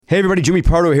Hey everybody, Jimmy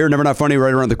Pardo here, Never Not Funny,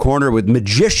 right around the corner with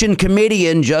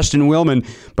magician-comedian Justin Willman.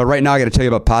 But right now I got to tell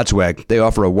you about Podswag. They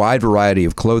offer a wide variety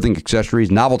of clothing, accessories,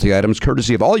 novelty items,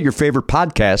 courtesy of all your favorite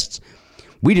podcasts.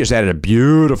 We just added a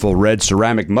beautiful red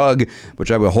ceramic mug, which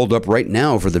I will hold up right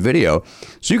now for the video,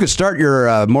 so you can start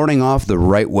your morning off the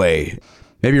right way.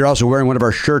 Maybe you're also wearing one of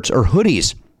our shirts or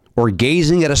hoodies, or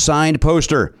gazing at a signed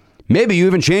poster. Maybe you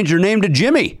even changed your name to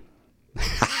Jimmy.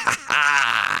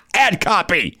 Ad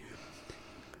copy.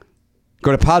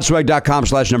 Go to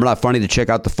podswag.com/never-not-funny to check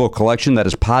out the full collection. That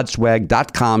is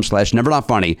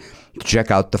podswag.com/never-not-funny to check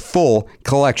out the full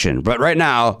collection. But right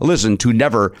now, listen to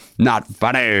Never Not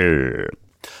Funny.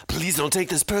 Please don't take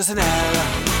this person out.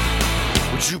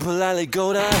 Would you politely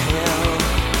go to hell?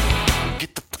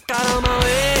 Get the fuck out of my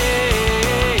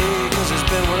way, 'cause it's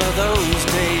been one of those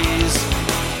days.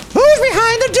 Who's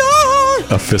behind the door?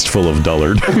 A fistful of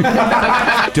dullard.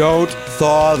 Don't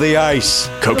thaw the ice.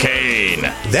 Cocaine.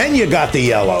 Then you got the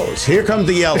yellows. Here come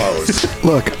the yellows.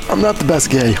 Look, I'm not the best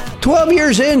gay. 12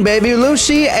 years in, baby.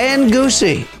 Lucy and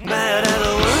Goosey. Mad at the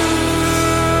world.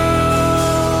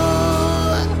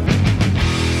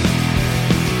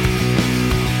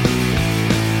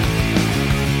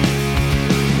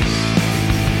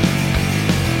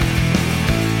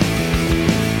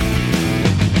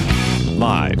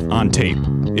 Live on tape.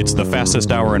 It's the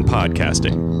fastest hour in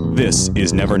podcasting. This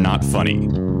is Never Not Funny.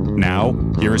 Now,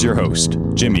 here's your host,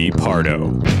 Jimmy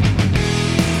Pardo.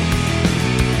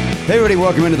 Hey, everybody.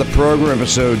 Welcome into the program,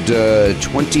 episode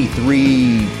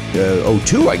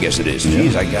 2302, I guess it is.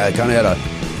 Jeez, I kind of had a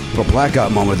little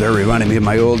blackout moment there, reminding me of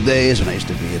my old days when I used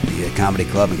to be at the comedy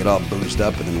club and get all boozed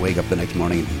up and then wake up the next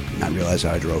morning and not realize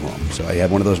how I drove home. So I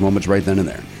had one of those moments right then and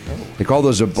there. They call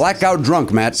those a blackout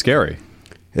drunk, Matt. Scary.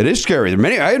 It is scary. I had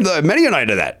many a night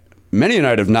of that. Many a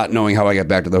night of not knowing how I got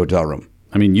back to the hotel room.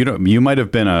 I mean, you might have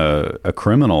been a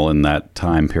criminal in that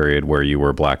time period where you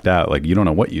were blacked out. Like, you don't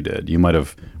know what you did. You might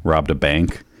have robbed a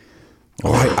bank.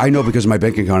 Oh, I know because of my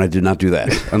bank account, I did not do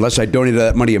that. Unless I donated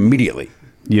that money immediately.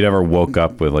 You'd ever woke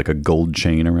up with like a gold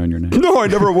chain around your neck? No, I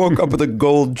never woke up with a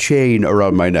gold chain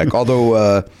around my neck.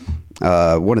 Although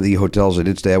one of the hotels I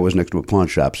did stay at was next to a pawn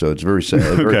shop, so it's very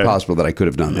very possible that I could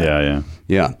have done that.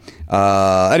 Yeah.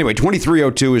 Anyway,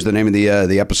 2302 is the name of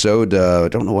the episode. I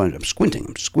don't know why I'm squinting.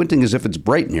 I'm squinting as if it's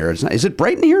bright in here. It's not. Is it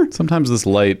bright in here? Sometimes this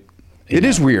light. It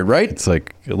is weird, right? It's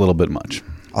like a little bit much.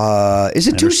 Is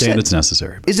it I too understand it's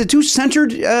necessary. Is it too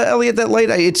centered, Elliot, that light?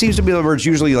 It seems to be where it's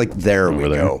usually like, there we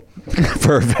go.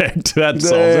 Perfect. That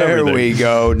solves everything. There we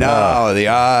go. Now the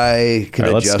eye can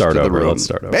adjust to the room. Let's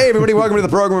start over. Hey, everybody. Welcome to the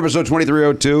program, episode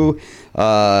 2302.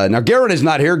 Now, Garen is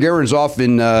not here. Garen's off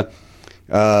in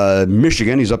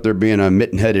Michigan. He's up there being a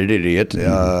mitten-headed idiot.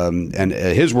 And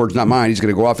his words, not mine. He's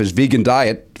going to go off his vegan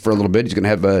diet for a little bit. He's going to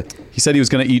have He said he was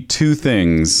going to eat two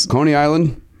things. Coney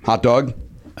Island hot dog.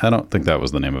 I don't think that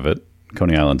was the name of it.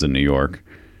 Coney Island's in New York.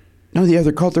 No, yeah,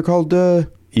 they're called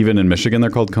Even in Michigan, they're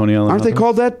called Coney Island. Aren't they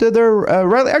called that? They're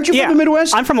Riley. Aren't you from the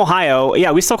Midwest? I'm from Ohio.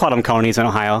 Yeah, we still call them conies in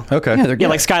Ohio. Okay. Yeah,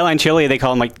 like Skyline Chili, they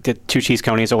call them like the two cheese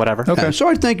conies or whatever. Okay. So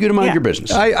I thank you to mind your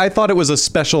business. I thought it was a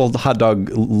special hot dog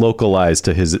localized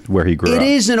to where he grew up. It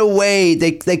is in a way.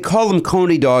 They call them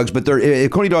Coney dogs, but they're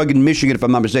Coney dog in Michigan, if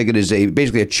I'm not mistaken, is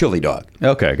basically a chili dog.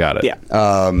 Okay, got it. Yeah.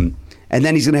 And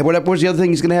then he's going to have, what was the other thing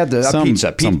he's going to have?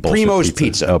 Pizza. Primo's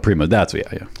pizza. Oh, Primo. That's, yeah.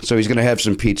 So he's going to have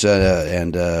some pizza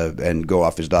and go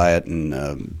off his diet.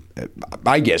 And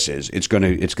my guess is it's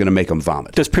going to make him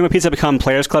vomit. Does Primo Pizza become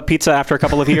Players Club Pizza after a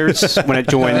couple of years when it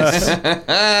joins?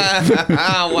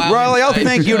 Wow. Riley, I'll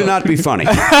thank you to not be funny.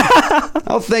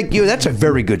 I'll thank you. That's a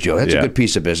very good joke. That's a good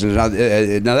piece of business. Now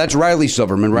that's Riley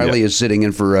Silverman. Riley is sitting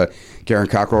in for Karen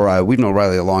Cockrell. We've known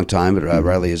Riley a long time, but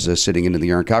Riley is sitting into the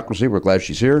Karen Cockrell seat. We're glad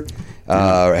she's here.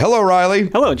 Hello, Riley.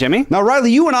 Hello, Jimmy. Now,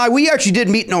 Riley, you and we actually did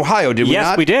meet in Ohio, did we not?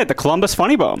 Yes, we did. The Columbus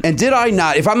Funny Bone. And did I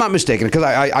not, if I'm not mistaken, because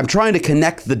I'm trying to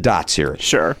connect the dots here.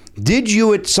 Sure. Did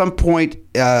you at some point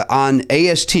on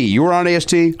AST, you were on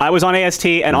AST? I was on AST,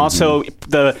 and also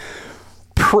the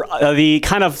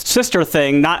kind of sister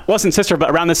thing, wasn't sister,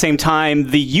 but around the same time,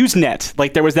 the Usenet.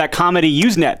 Like there was that comedy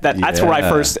Usenet. That's where I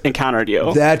first encountered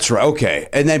you. That's right. Okay.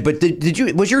 And then, but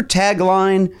was your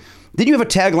tagline? Did you have a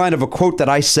tagline of a quote that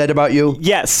I said about you?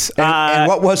 Yes. And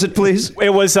what was it, please? It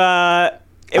was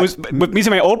with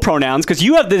using my old pronouns, because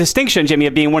you have the distinction, Jimmy,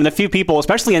 of being one of the few people,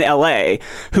 especially in LA,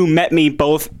 who met me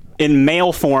both in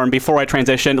mail form before I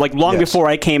transitioned, like long before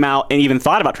I came out and even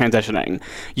thought about transitioning.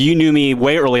 You knew me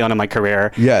way early on in my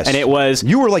career. Yes. And it was...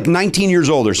 You were like 19 years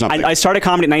old or something. I started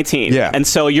comedy at 19. Yeah. And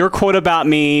so your quote about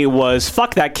me was,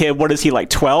 fuck that kid. What is he, like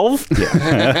 12?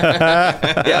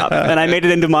 Yeah. Yeah. And I made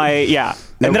it into my... Yeah.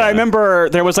 And then I remember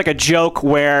there was like a joke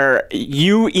where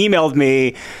you emailed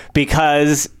me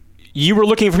because you were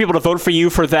looking for people to vote for you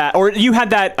for that, or you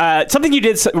had that something you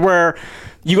did where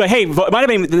you go, hey, it might have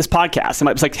been this podcast. And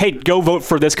it was like, hey, go vote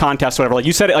for this contest or whatever. Like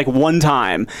you said it like one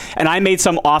time, and I made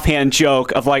some offhand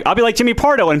joke of like, I'll be like Jimmy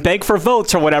Pardo and beg for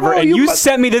votes or whatever. And you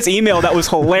sent me this email that was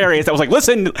hilarious. That was like,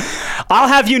 listen, I'll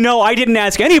have you know, I didn't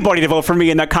ask anybody to vote for me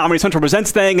in that Comedy Central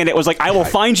Presents thing. And it was like, I will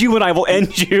find you and I will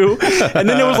end you. And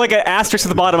then there was like an asterisk at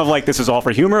the bottom of like, this is all for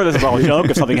humor. This is all a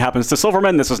joke. If something happens to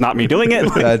Silverman, this is not me doing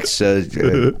it. That's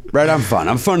right. I'm fun.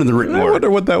 I'm fun in the written word. I wonder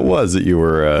what that was that you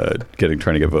were trying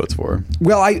to get votes for.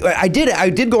 Well, I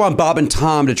did go on Bob and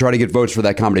Tom to try to get votes for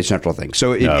that Comedy Central thing.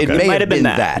 So it may have been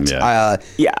that.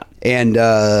 Yeah. And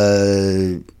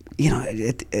you know,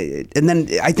 and then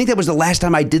I think that was the last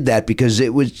time I did that, because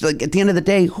it was like at the end of the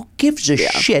day, who gives a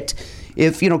shit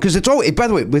if, you know, because it's always, by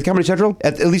the way, with Comedy Central,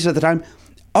 at least at the time,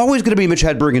 always going to be Mitch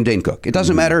Hedberg and Dane Cook. It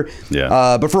doesn't matter.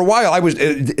 Yeah. But for a while, I was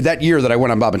that year that I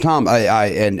went on Bob and Tom,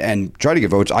 and tried to get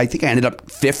votes. I think I ended up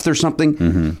 5th or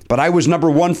something. But I was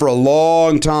number 1 for a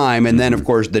long time, and then of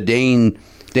course the Dane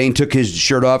took his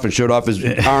shirt off and showed off his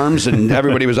arms, and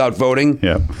everybody was out voting.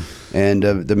 Yeah. And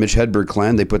the Mitch Hedberg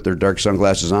clan, they put their dark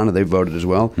sunglasses on and they voted as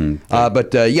well.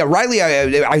 But Riley,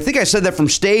 I think I said that from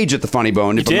stage at the Funny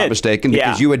Bone, if I'm not mistaken,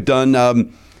 because you had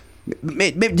done.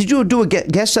 Did you do a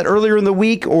guest set earlier in the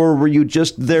week, or were you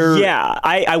just there? Yeah,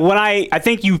 I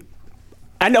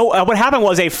know what happened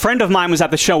was a friend of mine was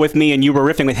at the show with me, and you were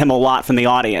riffing with him a lot from the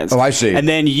audience. Oh, I see. And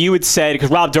then you would say,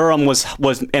 because Rob Durham was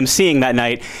emceeing that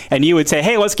night, and you would say,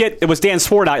 hey, it was Dan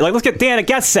Sword out. Like, let's get Dan a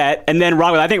guest set. And then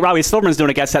I think Robbie Silverman's doing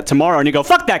a guest set tomorrow, and you go,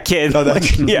 fuck that kid. Oh,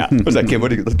 yeah. Was that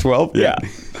kid, 12? Yeah.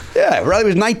 Yeah, Riley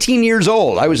was 19 years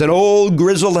old. I was an old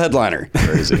grizzled headliner.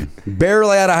 Crazy.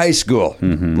 Barely out of high school.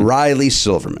 Riley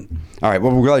Silverman. All right,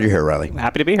 well, we're glad you're here, Riley.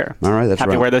 Happy to be here. All right, that's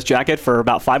happy to wear this jacket for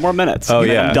about 5 more minutes. Oh,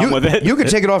 yeah. I'm done with it. You can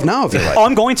take it off now if you like. Oh,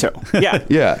 I'm going to. Yeah.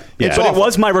 Yeah. But it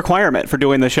was my requirement for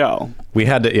doing the show. We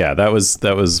had to. Yeah, that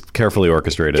was carefully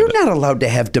orchestrated. You're not allowed to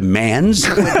have demands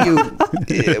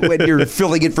when you're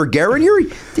filling it for Garen. You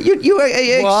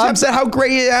accept how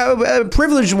great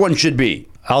privileged one should be.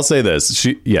 I'll say this.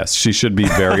 She should be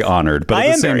very honored. But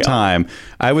at the same time,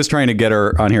 I was trying to get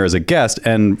her on here as a guest,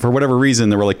 and for whatever reason,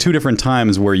 there were like 2 different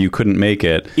times where you couldn't make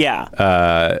it.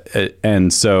 Yeah.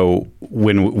 And so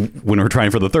when we were trying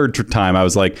for the 3rd time, I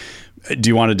was like,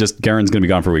 do you want to just, Garen's going to be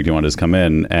gone for a week. Do you want to just come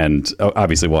in? And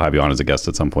obviously we'll have you on as a guest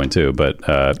at some point too. But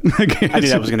I knew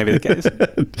that was going to be the case.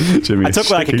 Jimmy, I took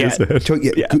what I could get.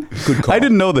 Good call. I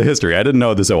didn't know the history. I didn't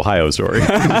know this Ohio story.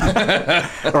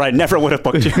 Or I never would have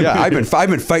booked you. Yeah, I've been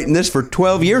fighting this for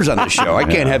 12 years on this show. I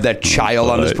can't have that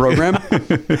child on this program.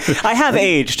 I have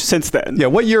aged since then. Yeah,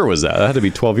 what year was that? That had to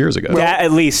be 12 years ago. Yeah,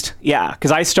 at least. Yeah,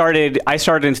 because I started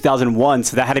in 2001,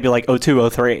 so that had to be like 02,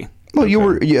 03. Well, you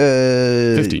were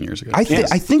 15 years ago. I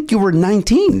think you were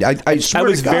 19. I swear I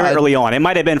was to God. very early on. It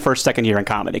might have been first, second year in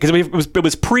comedy, because it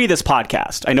was pre this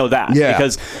podcast. I know that. Yeah.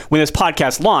 Because when this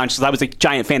podcast launched, I was a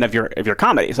giant fan of your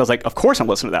comedy. So I was like, of course I'm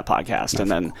listening to that podcast.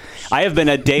 And then I have been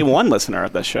a day one listener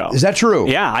of this show. Is that true?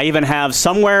 Yeah. I even have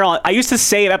somewhere on. I used to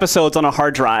save episodes on a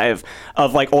hard drive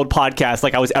of like old podcasts,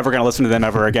 like I was ever going to listen to them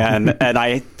ever again. And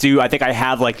I think I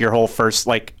have like your whole first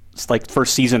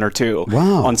first season or 2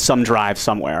 on some drive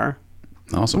somewhere.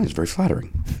 Awesome. It's very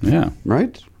flattering. Yeah.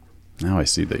 Right? Now I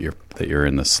see that you're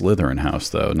in the Slytherin house,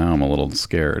 though. Now I'm a little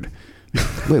scared.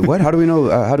 Wait, what? How do we know?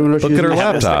 Look at her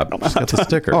laptop. She's got the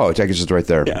sticker. Oh, it's just right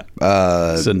there. Yeah.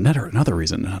 It's another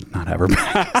reason to not have her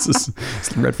back. It's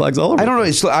red flags all over. I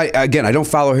don't know. I don't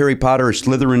follow Harry Potter. Is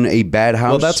Slytherin a bad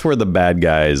house? Well, that's where the bad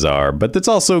guys are, but it's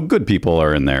also good people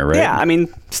are in there, right? Yeah, I mean,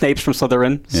 Snape's from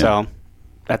Slytherin, so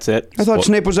that's it. I thought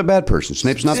Snape was a bad person.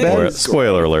 Snape's not bad.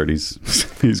 Spoiler alert: he's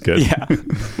good. Yeah.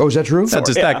 Oh, is that true?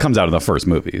 That comes out in the first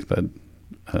movie, but.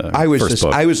 I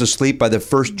was asleep by the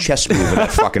first chess move of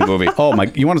that fucking movie. Oh my!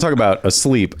 You want to talk about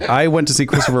asleep? I went to see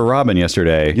Christopher Robin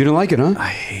yesterday. You didn't like it, huh? I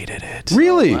hated it.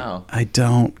 Really? Oh, wow. I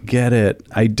don't get it.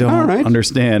 I don't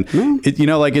understand. No.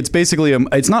 It's basically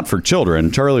it's not for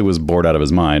children. Charlie was bored out of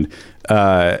his mind.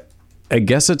 I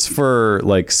guess it's for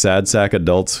like sad sack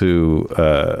adults who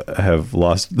have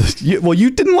lost. Well, you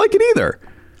didn't like it either.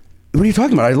 What are you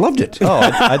talking about? I loved it. Oh,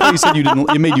 I thought you said you didn't.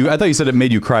 It made you. I thought you said it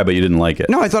made you cry, but you didn't like it.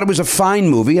 No, I thought it was a fine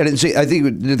movie. I didn't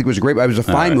think it was a great. It was a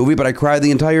fine movie, but I cried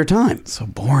the entire time. So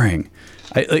boring.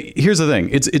 Here's the thing.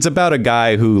 It's about a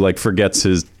guy who like forgets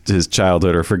his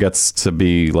childhood or forgets to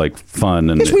be like fun.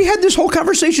 And yes, we had this whole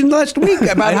conversation last week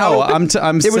about how I'm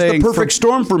it was the perfect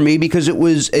storm for me because it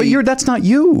was. But that's not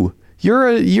you.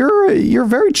 You're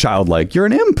very childlike. You're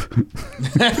an imp.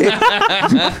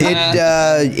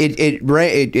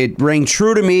 It rang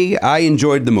true to me. I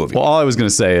enjoyed the movie. Well, all I was going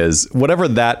to say is whatever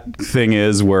that thing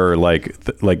is, where like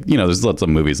there's lots of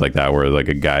movies like that where like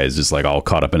a guy is just like all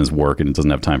caught up in his work and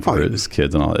doesn't have time for his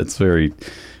kids and all. It's very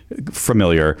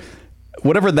familiar.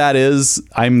 Whatever that is,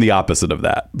 I'm the opposite of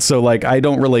that. So like I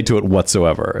don't relate to it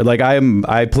whatsoever. Like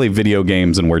I play video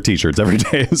games and wear t-shirts every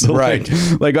day. So right.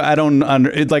 Like I don't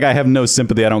it's like I have no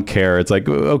sympathy. I don't care. It's like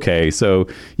okay, so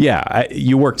yeah,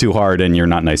 you work too hard and you're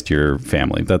not nice to your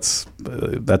family. That's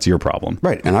your problem.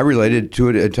 Right. And I related to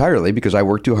it entirely because I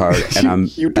work too hard and I'm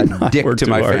a dick to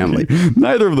my family.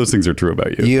 Neither of those things are true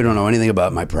about you. You don't know anything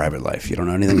about my private life. You don't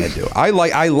know anything I do.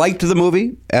 I liked the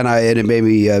movie and it made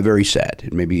me very sad.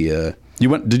 It made me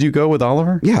Did you go with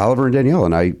Oliver? Yeah, Oliver and Danielle,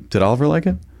 and I. Did Oliver like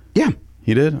it? Yeah,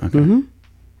 he did. Okay. Mm-hmm.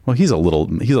 Well, he's a little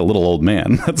old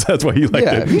man. That's why he liked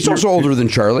it. Yeah, he's also older than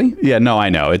Charlie. Yeah, no, I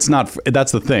know. It's not.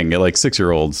 That's the thing. Like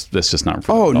 6-year-olds, that's just not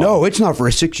for. Oh no, it's not for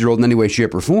a 6-year-old in any way,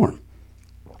 shape, or form.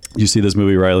 You see this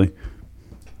movie, Riley?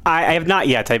 I have not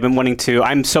yet. I've been wanting to.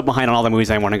 I'm so behind on all the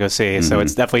movies I want to go see, so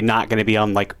it's definitely not going to be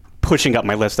on like pushing up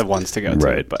my list of ones to go to.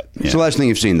 Right. But so the last thing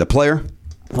you've seen, The Player.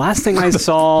 Last thing I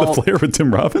saw, The Player with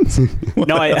Tim Robbins. A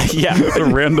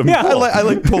random. Yeah, I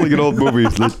like pulling in old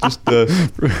movies.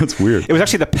 That's weird. It was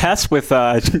actually The Pest with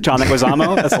John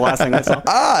Leguizamo. That's the last thing I saw.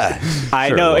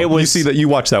 I know it was. You see that you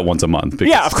watch that once a month. Because...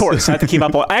 Yeah, of course. I have to keep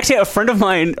up. Actually, a friend of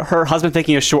mine, her husband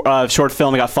making a short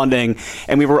film, got funding,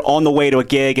 and we were on the way to a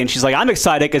gig, and she's like, "I'm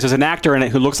excited because there's an actor in it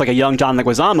who looks like a young John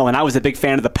Leguizamo," and I was a big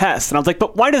fan of The Pest, and I was like,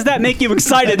 "But why does that make you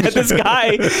excited that this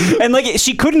guy?" And like,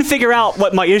 she couldn't figure out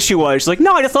what my issue was. She's like,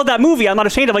 "No, I just love that movie. I'm not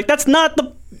ashamed." I'm like, that's not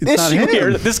the issue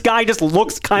here. This guy just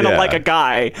looks kind of like a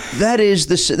guy. That's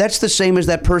the same as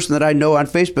that person that I know on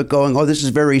Facebook going, "Oh, this is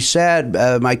very sad.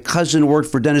 My cousin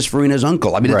worked for Dennis Farina's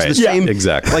uncle." I mean, it's the same.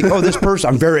 Exactly. Like, oh, this person,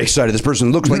 I'm very excited. This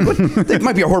person looks like, they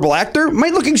might be a horrible actor,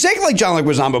 might look exactly like John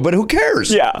Leguizamo, but who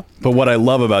cares? Yeah. But what I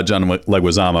love about John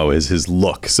Leguizamo is his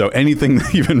look. So anything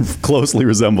even closely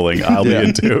resembling, I'll be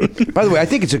into. By the way, I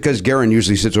think it's because Garen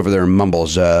usually sits over there and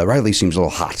mumbles. Riley seems a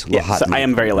little hot. So I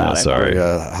am very loud. Sorry.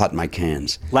 Hot in my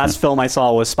cans. Last film I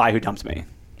saw was Spy Who Dumped Me.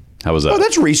 How was that? Oh,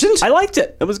 that's recent. I liked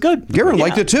it. It was good. Garen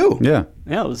liked it too. Yeah.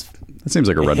 Yeah, it was. That seems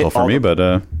like a red ball for me, but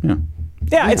yeah.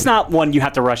 Yeah, it's not one you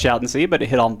have to rush out and see, but it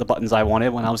hit all the buttons I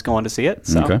wanted when I was going to see it.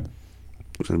 So. Okay.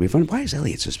 It's going to be fun. Why is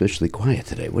Elliot suspiciously quiet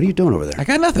today? What are you doing over there? I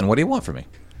got nothing. What do you want from me?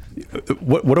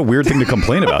 What a weird thing to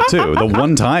complain about too. The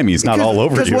one time he's not all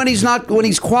over you. Because when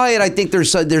he's quiet, I think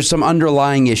there's some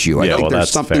underlying issue. I think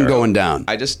there's something going down.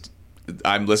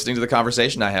 I'm listening to the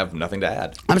conversation. I have nothing to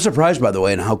add. I'm surprised, by the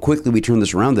way, in how quickly we turned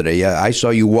this around today. Yeah, I saw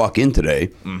you walk in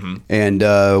today, and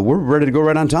we're ready to go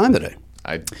right on time today.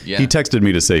 He texted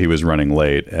me to say he was running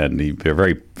late, and he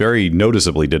very, very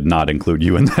noticeably did not include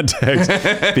you in that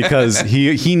text because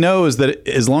he knows that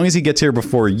as long as he gets here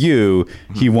before you,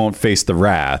 he won't face the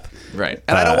wrath. Right.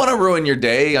 And I don't want to ruin your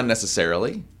day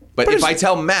unnecessarily. But if I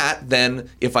tell Matt, then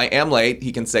if I am late,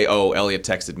 he can say, "Oh, Elliot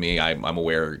texted me. I'm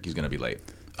aware he's going to be late."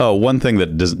 Oh, one thing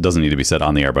that doesn't need to be said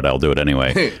on the air, but I'll do it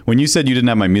anyway. When you said you didn't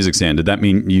have my music stand, did that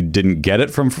mean you didn't get it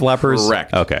from Flappers?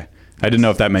 Correct. Okay. I didn't know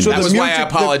if that meant... So that was why I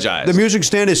apologize. The music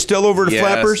stand is still over to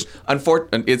Flappers?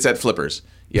 It's at Flippers.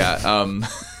 Yeah.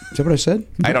 Is that what I said?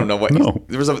 I don't know what... No.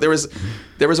 There was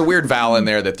a weird vowel in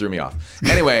there that threw me off.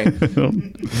 Anyway.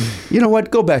 You know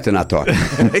what? Go back to not talking.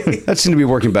 That seemed to be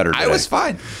working better today. I was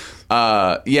fine.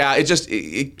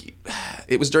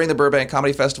 It was during the Burbank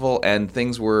Comedy Festival, and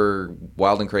things were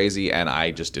wild and crazy, and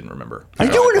I just didn't remember. Are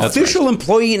you an official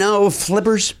employee now of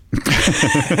Flippers?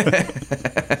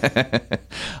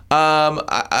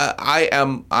 I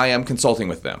am consulting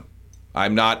with them.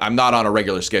 I'm not on a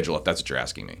regular schedule, if that's what you're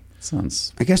asking me.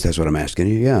 I guess that's what I'm asking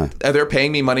you. Yeah. They're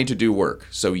paying me money to do work,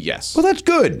 so yes. Well, that's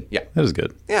good. Yeah, that is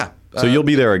good. Yeah. So you'll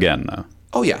be there again, though.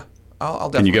 Oh yeah.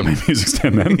 I'll Can definitely. you get my music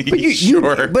stand then? But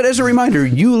Sure. But as a reminder,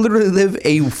 you literally live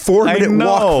a 4-minute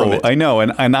walk from it. I know,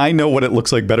 and I know what it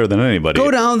looks like better than anybody.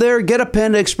 Go down there, get a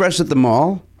Panda Express at the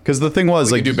mall. Because the thing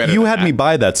was, like, do better you than had that. me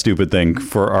buy that stupid thing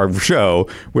for our show,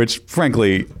 which,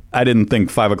 frankly, I didn't think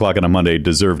 5 o'clock on a Monday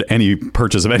deserved any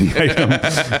purchase of any item.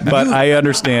 But I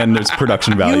understand there's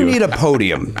production value. You need a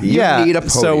podium. You need a podium.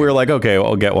 So we were like, okay, well,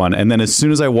 I'll get one. And then as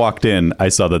soon as I walked in, I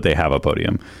saw that they have a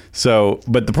podium. So,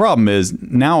 but the problem is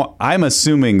now I'm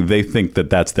assuming they think that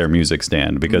that's their music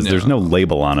stand because there's no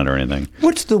label on it or anything.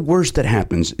 What's the worst that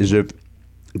happens is if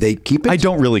they keep it? I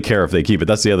don't really care if they keep it.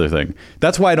 That's the other thing.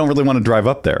 That's why I don't really want to drive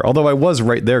up there. Although I was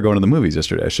right there going to the movies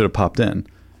yesterday. I should have popped in.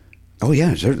 Oh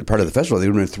yeah, it's part of the festival. They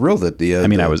would have been thrilled that the. I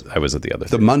mean, I was at the other.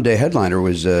 The Monday headliner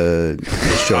was showed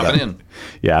up. Popping in.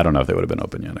 Yeah, I don't know if they would have been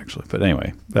open yet, actually. But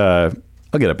anyway, I'll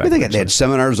get it back. They had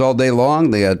seminars all day long.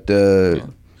 They had.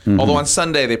 Although on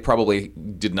Sunday they probably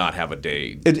did not have a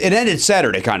day. It ended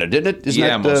Saturday, kind of, didn't it? Isn't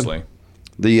that, mostly.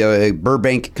 The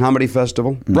Burbank Comedy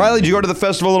Festival. Riley, did you go to the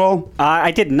festival at all?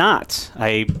 I did not.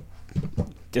 I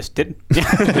just didn't.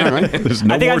 All right. There's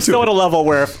no I think more I'm to still it. at a level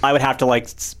where I would have to like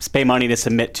pay money to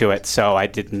submit to it, so I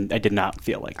did not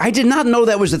feel like. I did not know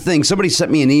that was a thing. Somebody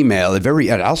sent me an email,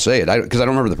 I'll say it because I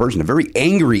don't remember the person, a very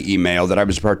angry email that I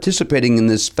was participating in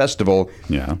this festival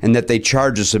and that they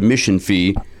charge a submission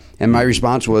fee. And my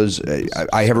response was,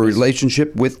 I have a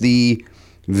relationship with the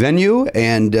venue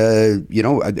and,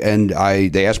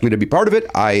 they asked me to be part of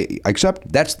it. I accept.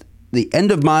 That's the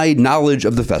end of my knowledge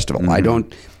of the festival. I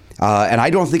don't... and I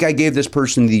don't think I gave this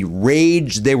person the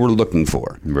rage they were looking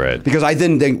for. Right. Because I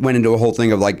then went into a whole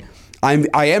thing of like,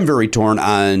 I am very torn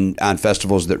on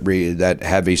festivals that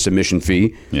have a submission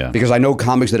fee. Yeah. Because I know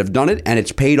comics that have done it and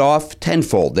it's paid off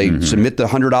tenfold. They submit the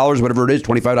 $100, whatever it is,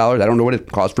 $25. I don't know what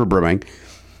it costs for Burbank.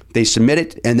 They submit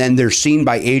it and then they're seen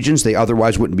by agents they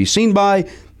otherwise wouldn't be seen by,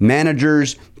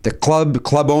 managers, the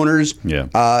club owners. Yeah.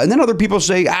 And then other people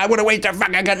say, I would have waited,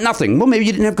 I got nothing. Well, maybe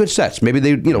you didn't have good sets. Maybe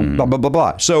they, blah, blah, blah,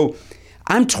 blah. So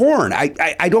I'm torn.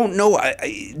 I don't know.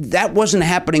 That wasn't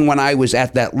happening when I was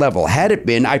at that level. Had it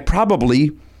been, I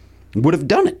probably would have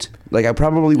done it. Like I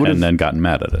probably would have. And then gotten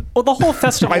mad at it. Well, the whole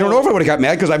festival. I don't know if I would have got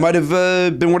mad because I might have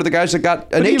been one of the guys that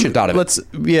got an agent out of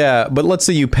it. But let's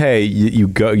say you pay, you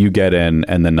get in,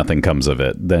 and then nothing comes of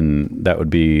it. Then that would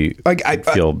be. I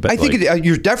think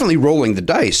you're definitely rolling the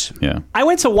dice. Yeah. I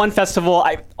went to one festival.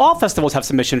 All festivals have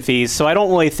submission fees, so I don't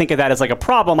really think of that as like a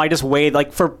problem. I just weighed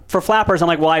like for Flappers. I'm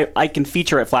like, well, I can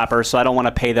feature at Flappers, so I don't want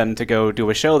to pay them to go do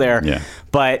a show there. Yeah.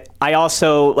 But I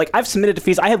also I've submitted to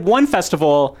fees. I had one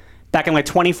festival back in like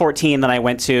 2014 that I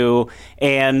went to,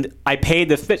 and I paid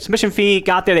the submission fee,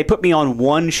 got there. They put me on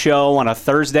one show on a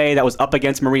Thursday that was up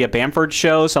against Maria Bamford's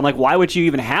show. So I'm like, why would you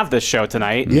even have this show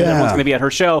tonight? Yeah. Everyone's going to be at her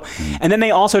show. And then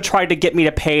they also tried to get me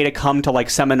to pay to come to like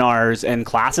seminars and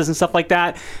classes and stuff like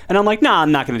that. And I'm like, no,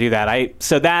 I'm not going to do that.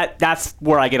 So that's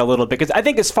where I get a little bit. Because I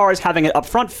think as far as having an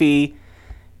upfront fee,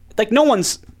 like no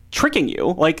one's tricking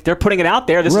you. Like they're putting it out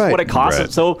there. This is what it costs. Right.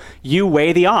 So you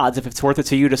weigh the odds if it's worth it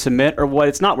to you to submit or what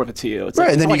it's not worth it to you. It's like,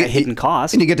 And then it's not you like a hidden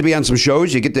cost. And you get to be on some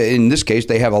shows. You get to, in this case,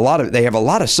 they have a lot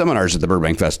of seminars at the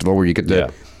Burbank Festival where you get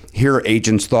to hear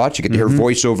agents' thoughts. You get to hear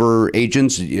voiceover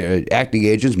agents, acting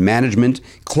agents, management.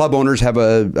 Club owners have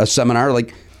a seminar.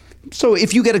 Like, so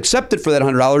if you get accepted for that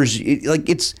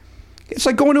 $100, it's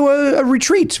like going to a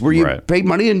retreat where you pay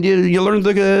money and you learn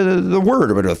the word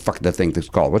or whatever the fuck that thing is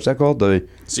called. What's that called? The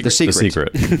secret. The secret.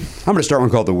 I'm going to start one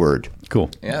called The Word. Cool.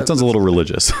 Yeah, that sounds a little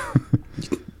religious.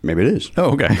 Maybe it is.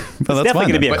 Oh, okay. Well, It's definitely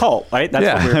going to be a cult, right? That's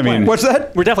what we're planning. What's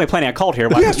that? We're definitely planning a cult here.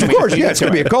 Yes, of course. Yeah, it's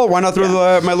going to be a cult. Why not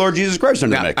throw my Lord Jesus Christ in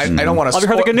the mix? I don't want to. Have you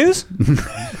heard the good news?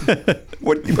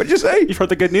 What'd you say? You've heard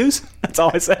the good news? That's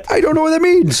all I said. I don't know what that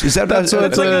means. Is that That's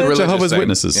what religious Jehovah's thing.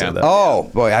 Witnesses say Yeah. that. Oh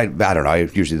boy, I don't know.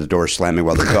 Usually the door's slamming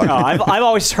while they're talking. No, I've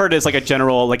always heard it as like a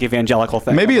general like evangelical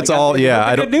thing. Maybe I'm it's like, all- you yeah,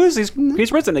 heard the I good news.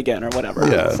 He's risen again or whatever.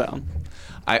 Yeah. So.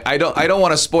 I don't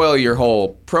want to spoil your whole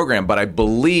program, but I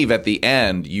believe at the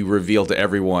end you reveal to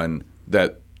everyone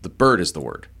that the bird is the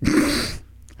word.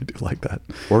 I do like that.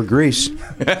 Or Greece.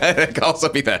 It could also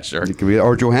be that, sure. It could be,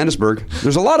 or Johannesburg.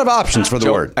 There's a lot of options for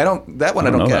the word. I don't I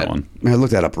don't know get. that one. Man,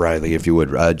 look that up, Riley, if you would.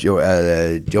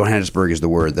 Johannesburg is the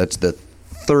word. That's the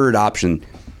third option.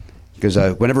 Because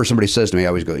whenever somebody says to me, I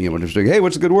always go, when they're saying, hey,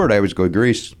 what's a good word? I always go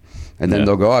Greece. And then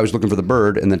they'll go, I was looking for the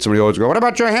bird. And then somebody always go, what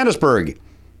about Johannesburg?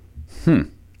 Does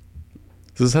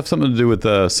this have something to do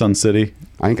with Sun City?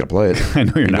 I ain't going to play it. I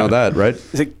know you're You know not. that, right?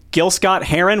 Is it Gil Scott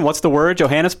Heron? What's the word?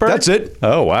 Johannesburg? That's it.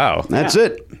 Oh, wow. That's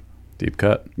it. Deep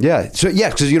cut. Yeah. So yeah,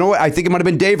 because you know what? I think it might have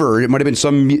been Dave or it might have been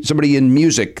somebody in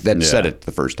music that said it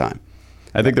the first time.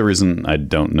 I think the reason I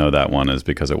don't know that one is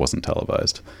because it wasn't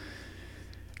televised.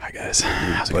 Hi, guys.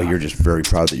 How's it Well, going? you're just very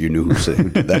proud that you knew who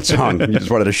did that song. You just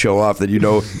wanted to show off that you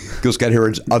know Gil Scott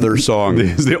Heron's other song.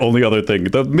 It's the only other thing,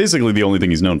 basically the only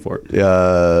thing he's known for.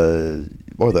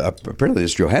 Oh, apparently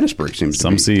this Johannesburg seems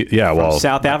Some to be. see, yeah. Well,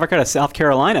 South Africa to South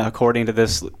Carolina, according to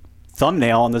this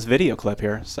thumbnail on this video clip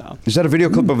here. So Is that a video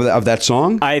clip of that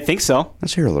song? I think so.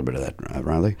 Let's hear a little bit of that,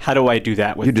 Riley. How do I do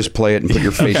that? With You just play it and put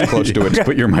your face close to it. Just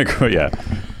put your micro. Yeah.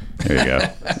 There you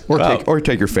go. Or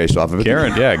take your face off of it.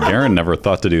 Garen never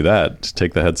thought to do that. Just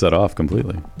take the headset off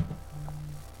completely.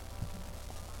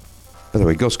 By the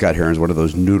way, Gil Scott-Heron's one of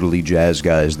those noodly jazz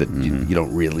guys that you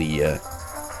don't really...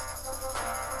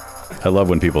 I love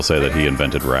when people say that he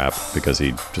invented rap because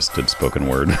he just did spoken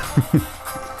word.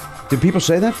 Did people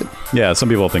say that? Yeah, some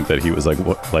people think that he was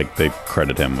like they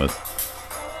credit him with.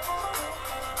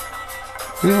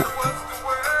 Yeah.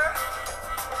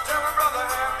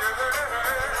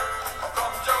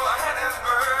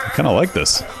 I kind of like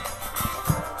this.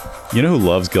 You know who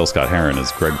loves Gil Scott-Heron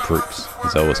is Greg Proops.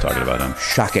 He's always talking about him.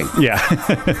 Shocking. Yeah.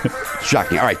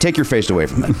 Shocking. All right, take your face away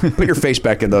from that. Put your face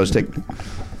back in those.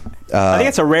 I think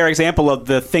it's a rare example of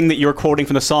the thing that you're quoting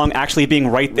from the song actually being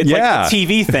right. It's like a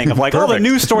TV thing of like, oh, the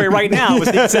news story right now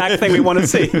is the exact thing we want to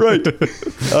see. Right.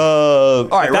 All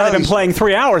right, if that had been playing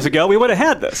 3 hours ago, we would have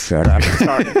had this. Shut up.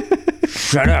 Sorry.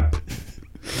 Shut up.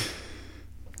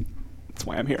 That's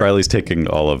why I'm here. Riley's taking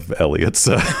all of Elliot's.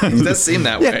 It does seem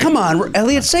that way. Yeah, come on,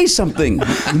 Elliot, say something.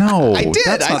 No, I did.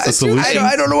 That's not the solution.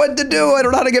 I don't know what to do. I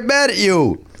don't know how to get mad at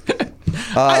you.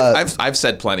 I've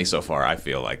said plenty so far. I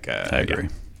feel like I agree.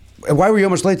 Why were you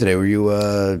almost late today? Were you?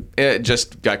 It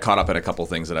just got caught up in a couple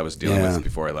things that I was dealing with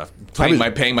before I left.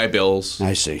 Paying my bills.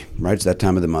 I see. Right, it's that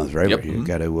time of the month, right? Yep. You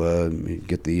got to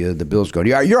get the bills going.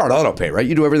 You're on auto pay, right?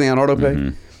 You do everything on auto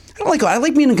pay. I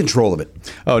like being in control of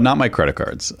it. Oh, not my credit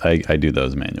cards. I do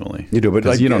those manually. You do,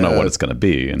 but you don't know what it's going to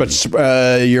be. But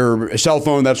your cell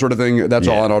phone, that sort of thing, that's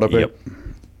all on auto pay. Yep.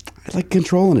 I like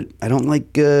controlling it. I don't like.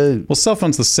 Well, cell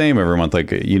phone's the same every month.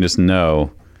 Like you just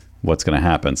know what's going to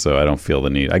happen, so I don't feel the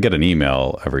need. I get an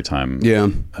email every time.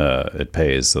 It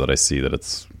pays, so that I see that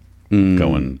it's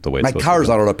going the way. My car's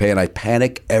on auto pay, and I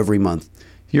panic every month.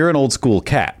 You're an old school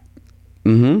cat.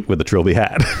 With a trilby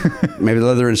hat. Maybe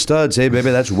leather and studs. Hey,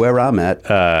 baby, that's where I'm at.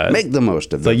 Make the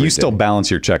most of it. So you still balance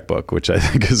your checkbook, which I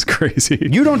think is crazy.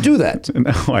 You don't do that.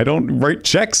 No, I don't write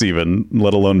checks even,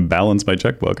 let alone balance my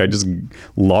checkbook. I just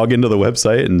log into the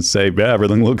website and say, yeah,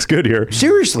 everything looks good here.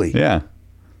 Seriously? Yeah.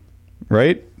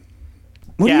 Right?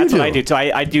 What do you that's do? what I do. So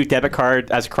I do debit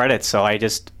card as credit, so I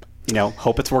just...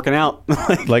 hope it's working out.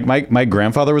 Like my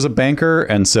grandfather was a banker,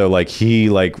 and so like he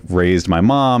raised my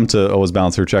mom to always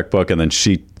balance her checkbook, and then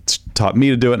she taught me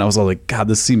to do it, and I was all like, God,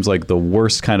 this seems like the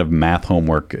worst kind of math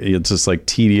homework. It's just like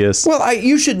tedious. Well,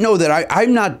 you should know that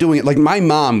I'm not doing it. Like my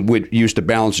mom used to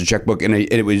balance a checkbook, and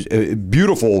it was a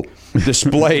beautiful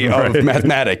display of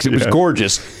mathematics. It was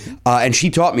gorgeous, and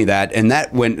she taught me that, and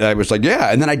that went. I was like,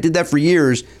 yeah, and then I did that for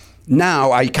years.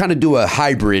 Now I kind of do a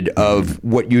hybrid of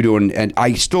what you do, and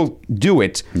I still do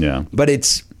it. Yeah. But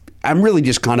I'm really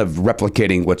just kind of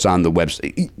replicating what's on the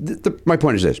website. My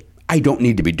point is this. I don't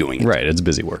need to be doing it. Right, it's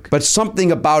busy work. But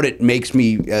something about it makes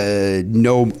me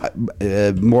know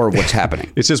more of what's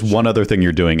happening. It's just one other thing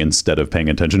you're doing instead of paying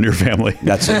attention to your family.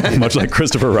 That's it. Much like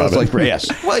Christopher Robin. Yes.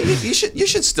 Well, you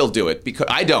should still do it because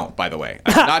I don't. By the way,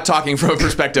 I'm not talking from a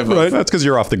perspective of. Right, that's because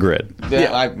you're off the grid.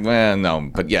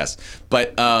 No, but yes,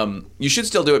 but you should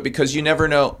still do it because you never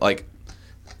know. Like,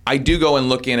 I do go and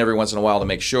look in every once in a while to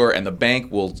make sure, and the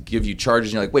bank will give you charges,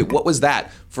 and you're like, wait, what was that?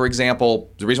 For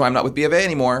example, the reason why I'm not with B of A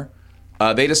anymore.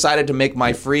 They decided to make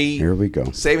my free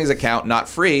savings account not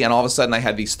free, and all of a sudden I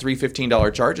had these three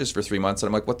 $15 charges for 3 months, and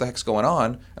I'm like, what the heck's going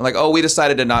on? And like, oh, we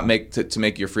decided to not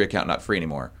make your free account not free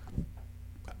anymore.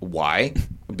 Why?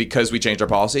 Because we changed our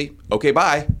policy? Okay,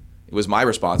 bye. It was my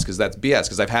response because that's BS,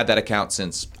 because I've had that account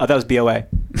since... Oh, that was BOA.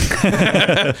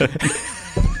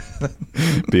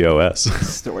 BOS.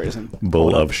 Stories and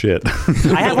Bull of shit.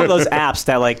 I have one of those apps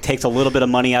that takes a little bit of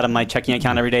money out of my checking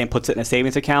account every day and puts it in a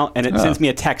savings account, and it sends me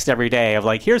a text every day of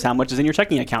here's how much is in your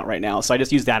checking account right now. So I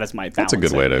just use that as my balance. That's a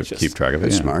good way to keep track of it.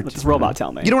 That's smart. Let this robot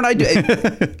tell me. You know what I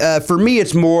do? For me,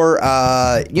 it's more,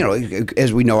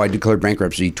 as we know, I declared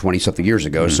bankruptcy 20-something years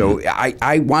ago, so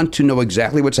I want to know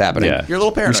exactly what's happening. Yeah. You're a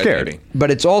little paranoid, scared. maybe. But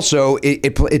it's also,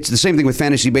 it's the same thing with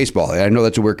fantasy baseball. I know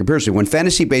that's a weird comparison. When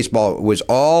fantasy baseball was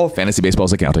all... Fantasy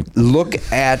baseball's accounting. Look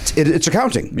at it. It's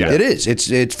accounting. Yeah. It is.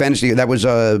 It's fantasy. That was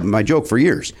my joke for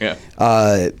years.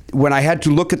 Yeah. When I had to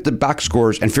look at the box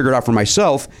scores and figure it out for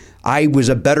myself, I was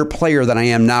a better player than I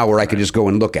am now, where I could just go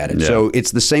and look at it. Yeah. So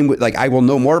it's the same. Like I will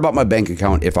know more about my bank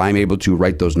account if I'm able to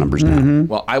write those numbers down.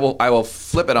 Well, I will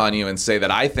flip it on you and say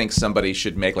that I think somebody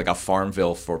should make like a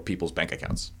Farmville for people's bank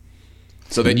accounts.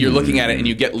 So that you're looking at it and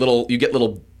you get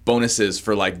little bonuses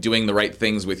for like doing the right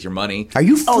things with your money. Are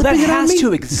you Oh, that flipping it on has me?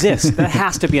 to exist. That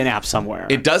has to be an app somewhere.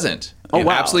 It doesn't. Oh, it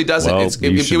wow. absolutely doesn't. Well, It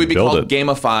you would should be build called it.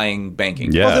 gamifying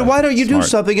banking. Yeah. Well, then why don't you do Smart.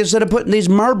 something instead of putting these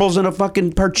marbles in a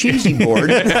fucking Parcheesi board?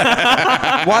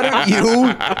 Why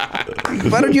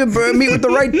don't you meet with the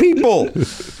right people?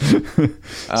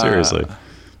 Seriously.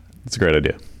 It's a great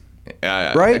idea.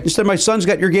 Right? Instead, my son's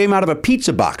got your game out of a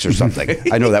pizza box or something.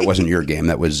 I know that wasn't your game.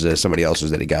 That was somebody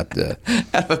else's that he got. Out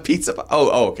of a pizza box.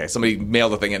 Oh, okay. Somebody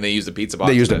mailed the thing and they used a pizza box.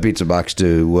 They used a pizza box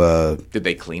to. Did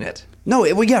they clean it? No,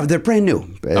 yeah, they're brand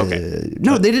new. Okay.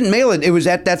 No, they didn't mail it. It was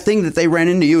at that thing that they ran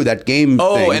into you, that game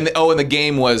thing. And the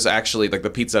game was actually like the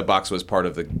pizza box was part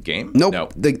of the game. Nope. No,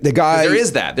 The guy. there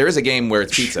is that. There is a game where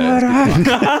it's pizza. Shut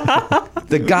up.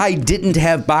 The guy didn't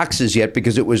have boxes yet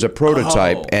because it was a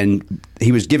prototype, and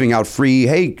he was giving out free.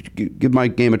 Hey, give my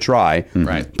game a try.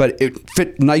 Right. But it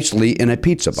fit nicely in a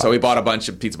pizza box. So he bought a bunch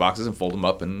of pizza boxes and folded them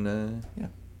up, and yeah.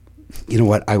 You know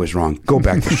what? I was wrong. Go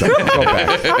back to the show. Go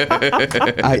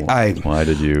back. Why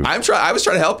did you? I was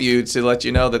trying to help you to let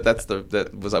you know that that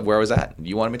was where I was at.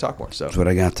 You wanted me to talk more, so That's what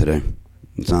I got today.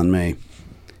 It's on me.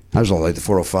 I was all like the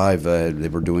 405. They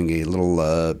were doing a little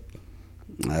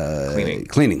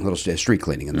cleaning, little street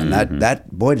cleaning, and then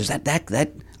that boy, does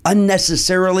that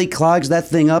unnecessarily clogs that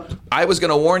thing up. I was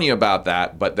going to warn you about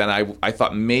that, but then I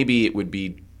thought maybe it would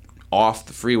be off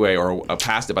the freeway or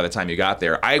past it by the time you got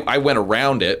there. I went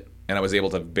around it, and I was able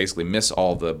to basically miss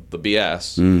all the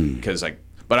BS because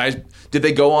did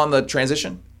they go on the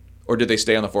transition or did they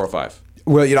stay on the 405?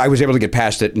 Well, I was able to get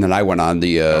past it, and then I went on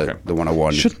the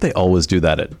 101. Shouldn't they always do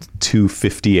that at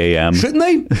 2:50 a.m.? Shouldn't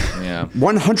they? Yeah.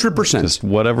 100%. Just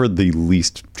whatever the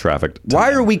least traffic.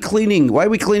 Why are we cleaning? Why are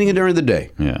we cleaning it during the day?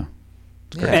 Yeah.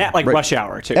 And at like rush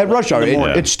hour too. At rush hour, In the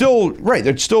morning. it's still right.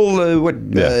 It's still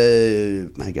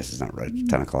I guess it's not right.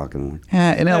 10 o'clock in the morning.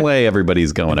 Yeah, in LA,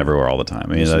 everybody's going everywhere all the time.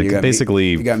 I mean, So like, you got basically,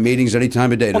 you got meetings any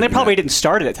time of day. Well, they probably didn't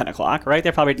start it at 10 o'clock, right?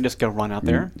 They probably didn't just go run out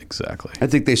there. exactly. I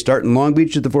think they start in Long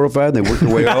Beach at the 405. And they work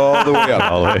their way all the way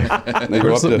up. All the way. They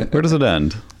go up to, Where does it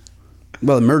end?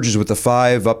 well, it merges with the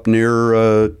 5 up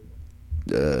near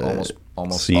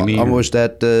Almost Simi? almost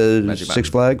at Magic Six Mountain.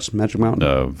 Flags, Magic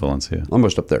Mountain. Valencia.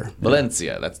 Almost up there,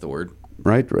 Valencia, that's the word.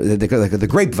 right? The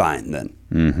grapevine then.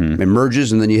 It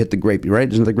merges and then you hit the grape.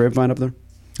 Right? Isn't the grapevine up there?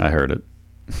 I heard it.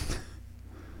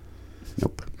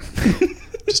 Nope.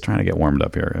 Just trying to get warmed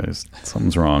up here, guys.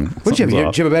 Something's wrong. Did you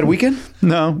have a bad weekend?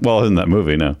 No. Well, in that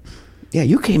movie, no. Yeah,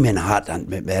 you came in hot on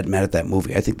mad at that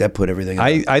movie. I think that put everything.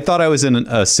 I thought I was in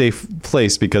a safe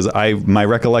place because my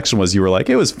recollection was you were like,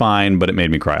 it was fine, but it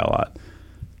made me cry a lot.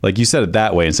 Like you said it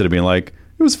that way instead of being like,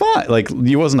 it was fine. Like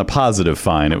it wasn't a positive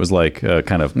fine. It was like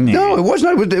kind of. No, it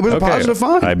wasn't. It was a positive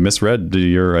fine. I misheard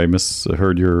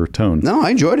your tone. No, I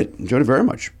enjoyed it. Enjoyed it very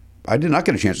much. I did not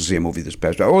get a chance to see a movie this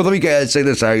past. Oh, let me say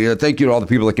this. I thank you to all the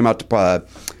people that came out to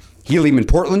Helium in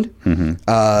Portland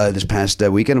this past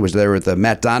weekend. I was there with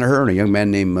Matt Donaher and a young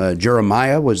man named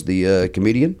Jeremiah was the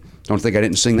comedian. Don't think I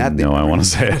didn't sing that. No, I want to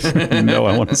say it. No,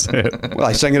 I want to say it. Well,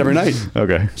 I sang it every night.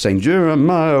 Okay. Saying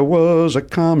Jeremiah was a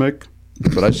comic.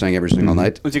 But I sang every single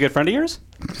night. Was he a good friend of yours?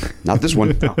 Not this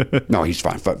one. No, he's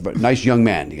fine. But nice young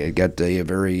man. He got a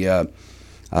very.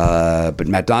 But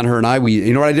Matt Donaher and I,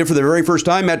 you know what I did for the very first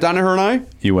time? Matt Donaher and I.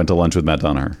 You went to lunch with Matt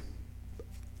Donaher.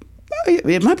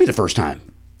 It might be the first time.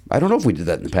 I don't know if we did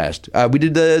that in the past. We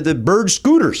did the bird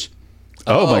scooters.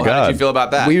 Oh my God! How did you feel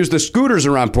about that? We used the scooters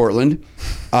around Portland.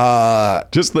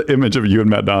 Just the image of you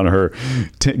and Matt Donaher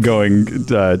going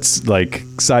like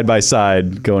side by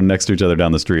side, going next to each other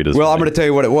down the street. Well, I'm going to tell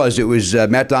you what it was. It was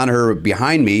Matt Donaher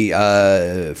behind me,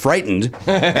 frightened,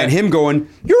 and him going,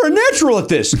 "You're a natural at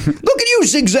this. Look at you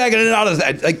zigzagging it out of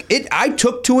that." Like it, I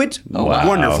took to it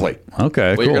wonderfully. Okay,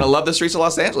 Well, cool. you're going to love the streets of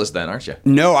Los Angeles then, aren't you?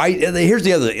 No, here's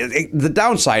the other. The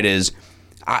downside is,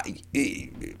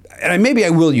 and maybe I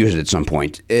will use it at some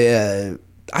point. I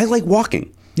like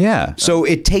walking. Yeah. So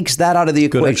it takes that out of the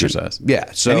Good equation. exercise.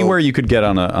 Yeah. So anywhere you could get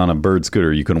on a bird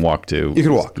scooter, you can walk to. You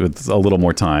can walk. with a little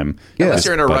more time. Yeah. Unless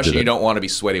you're in a rush and budgeted. you don't want to be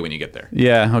sweaty when you get there.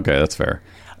 Yeah. Okay, that's fair.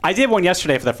 I did one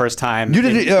yesterday for the first time. You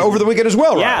did it over the weekend as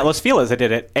well, right? Yeah, Los Feliz, I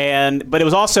did it, but it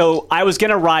was also I was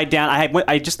gonna ride down.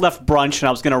 I just left brunch and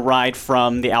I was gonna ride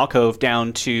from the alcove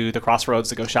down to the crossroads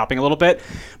to go shopping a little bit,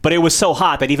 but it was so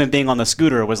hot that even being on the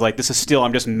scooter was like, this is still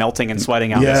I'm just melting and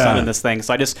sweating out in the sun in this thing.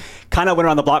 So I just kind of went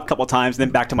around the block a couple of times, and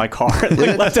then back to my car, and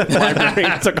left at the library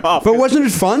and took off. But wasn't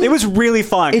it fun? It was really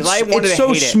fun. 'Cause I wanted it's to so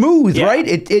hate it. smooth, Yeah.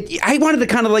 right? I wanted to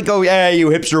kind of like go, yeah, you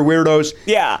hipster weirdos.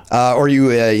 Yeah. Or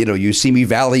you Simi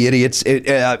Valley idiots.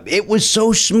 It was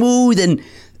so smooth, and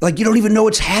like you don't even know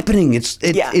what's happening. It's so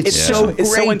great.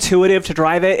 It's so intuitive to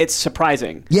drive it. It's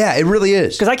surprising. Yeah, it really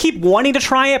is. Because I keep wanting to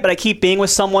try it, but I keep being with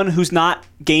someone who's not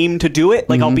game to do it.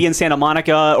 Like I'll be in Santa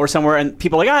Monica or somewhere, and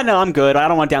people are like, no, I'm good. I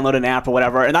don't want to download an app or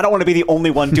whatever, and I don't want to be the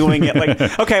only one doing it.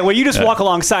 Like, okay, well, you just walk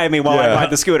alongside me while I ride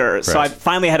the scooter. Right. So I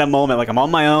finally had a moment, like I'm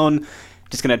on my own.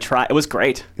 Just gonna try. It was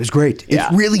great. It was great. It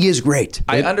really is great.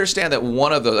 I understand that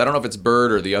one of those. I don't know if it's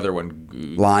Bird or the other one.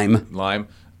 Lime.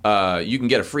 You can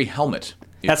get a free helmet.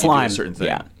 That's you Lime. Do a certain thing.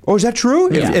 Yeah. Oh, is that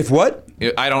true? Yeah. If what?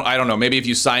 I don't know. Maybe if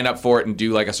you sign up for it and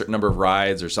do like a certain number of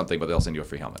rides or something, but they'll send you a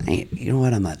free helmet. Hey, you know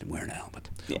what? I'm not wearing a helmet.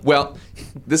 Yeah. Well,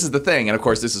 this is the thing, and of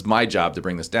course, this is my job to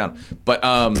bring this down. But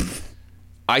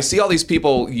I see all these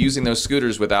people using those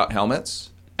scooters without helmets,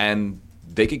 and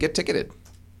they could get ticketed.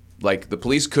 Like the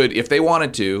police could, if they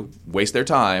wanted to, waste their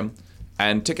time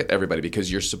and ticket everybody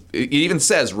because it even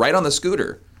says right on the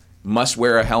scooter, must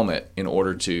wear a helmet in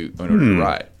order to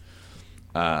ride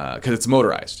because it's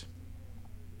motorized.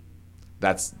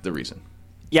 That's the reason.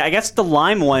 Yeah, I guess the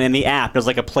Lime one in the app is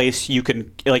like a place you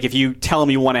can, like if you tell them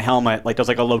you want a helmet, like there's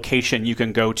like a location you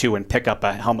can go to and pick up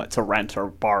a helmet to rent or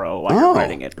borrow while you're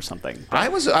riding it or something. I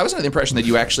was under the impression that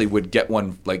you actually would get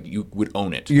one, like you would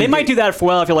own it. They might do that if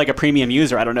you're like a premium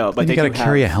user. I don't know, but You got to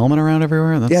carry a helmet around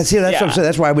everywhere. Yeah, see, that's what I'm saying.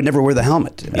 That's why I would never wear the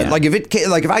helmet. Like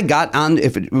if I got on,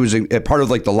 if it was a part of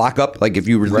like the lockup, like if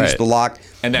you release the lock,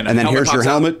 and then here's your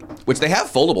helmet, which they have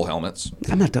foldable helmets.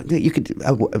 I'm not. You could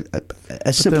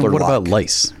a simpler What lock. about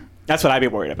lice? That's what I'd be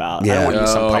worried about. Yeah. I don't want to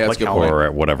use some that's public good helmet.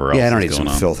 Or whatever else. Yeah, I don't is need some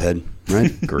going on. filth head,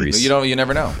 right? Grease. You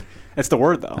never know. It's the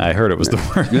word though. I heard it was the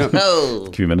word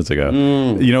a few minutes ago.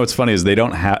 You know what's funny is they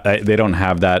don't have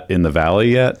that in the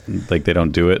valley yet. Like they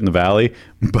don't do it in the valley.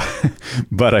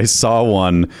 But I saw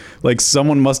one. Like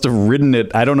someone must have ridden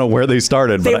it. I don't know where they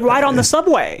started. They but ride on the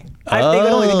subway. They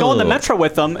go on the metro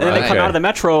with them, and then they come out of the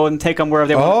metro and take them wherever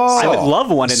they want. I would love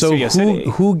one in Studio City.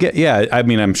 Who get? Yeah, I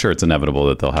mean, I'm sure it's inevitable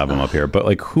that they'll have them up here. But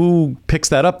like, who picks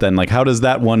that up then? Like, how does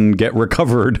that one get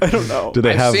recovered? I don't know. Do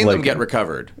they I've seen like, them get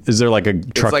recovered. Is there like a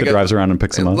truck that drives around and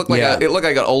picks them up? It looked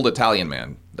like an old Italian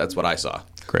man. That's what I saw.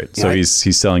 Great. So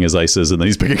he's selling his ices and then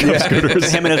he's picking up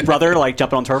scooters. Him and his brother like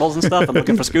jumping on turtles and stuff and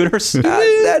looking for scooters.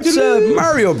 That's a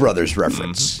Mario Brothers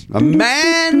reference. A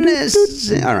man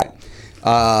is all right.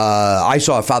 I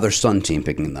saw a father-son team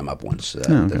picking them up once.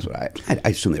 That's what I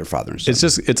assume they were father and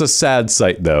son. It's a sad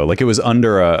sight though. Like it was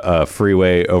under a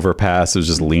freeway overpass. It was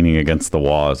just leaning against the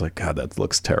wall. I was like, God, that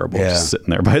looks terrible. Just sitting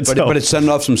there by itself. But it's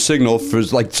sending off some signal for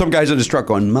like some guys in his truck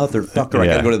going, motherfucker, I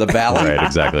gotta go to the valley. Right,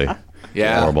 exactly.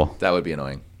 Yeah, horrible. That would be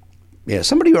annoying. Yeah,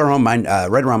 somebody around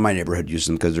right around my neighborhood used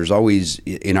them because there's always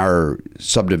in our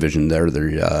subdivision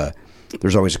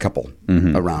there's always a couple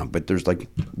around, but there's like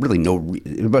really no.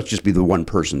 It must just be the one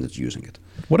person that's using it.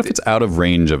 What if it's out of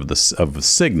range of the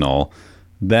signal?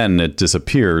 Then it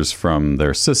disappears from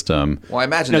their system. Well, I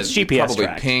imagine it's it GPS probably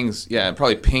tracked. pings. Yeah, it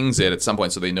probably pings it at some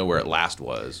point so they know where it last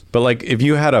was. But like, if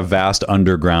you had a vast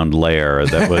underground layer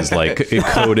that was like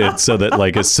coated so that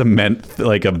like a cement,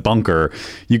 like a bunker,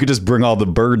 you could just bring all the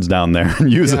birds down there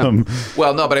and use them.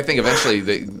 Well, no, but I think eventually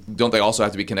they also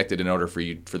have to be connected in order for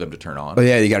them to turn on. Oh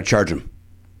yeah, you got to charge them.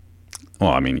 Well,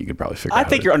 I mean, you could probably figure. I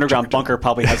out think your underground bunker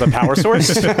probably has a power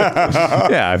source.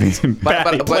 Yeah, I mean,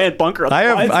 Plant bunker.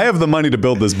 I have the money to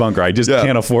build this bunker. I just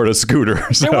can't afford a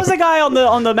scooter. So. There was a guy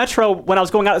on the metro when I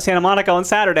was going out to Santa Monica on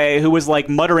Saturday who was like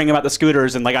muttering about the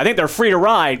scooters and like I think they're free to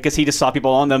ride because he just saw people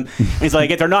on them. And he's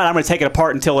like, if they're not, I'm going to take it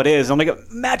apart until it is. And I'm like,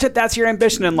 imagine that's your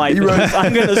ambition in life.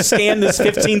 I'm going to scan this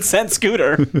 15-cent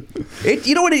scooter.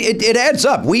 You know what? It adds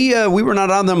up. We were not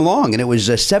on them long, and it was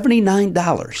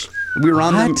 $79. We were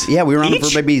on them. Yeah, we were on them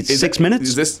for maybe 6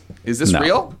 minutes. Is this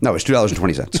real? No, it's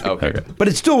 $2.20. Okay. But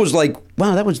it still was like,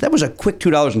 wow, that was a quick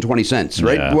 $2.20,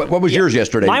 right? Yeah. What was yours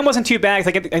yesterday? Mine wasn't too bad.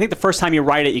 I think the first time you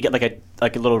ride it, you get like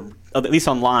a little, at least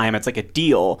on Lime, it's like a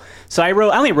deal. So I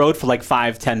only rode for like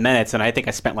 5-10 minutes, and I think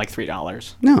I spent like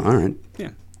 $3. No, all right.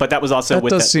 Yeah. But that was also That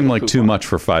with does seem like too coupon. much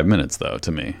for 5 minutes, though,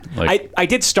 to me. Like, I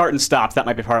did start and stop. That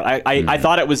might be part. I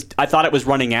thought it was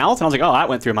running out, and I was like, oh, that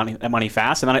went through money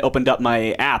fast. And then I opened up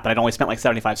my app, and I'd only spent like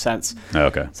 75 cents.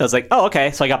 Okay. So I was like, oh,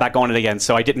 okay. So I got back on it again.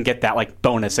 So I didn't get that like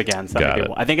bonus again. So Got it.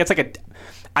 I think it's like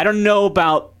I don't know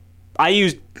about. I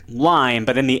used Lime,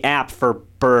 but in the app for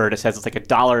Bird, it says it's like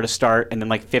 $1 to start, and then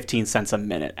like 15 cents a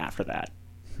minute after that.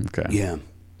 okay. Yeah.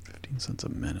 15 cents a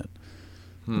minute.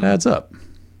 It adds up.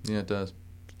 Yeah, it does.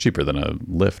 Cheaper than a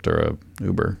Lyft or a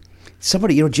Uber.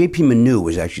 Somebody, JP Manu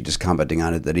was actually just commenting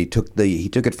on it that he took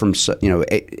it from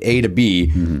A to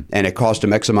B, and it cost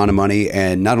him X amount of money,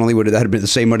 and not only would that have been the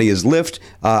same money as Lyft,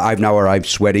 I've now arrived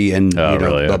sweaty and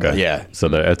Really? blah, Okay. blah. Yeah. So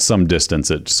that at some distance,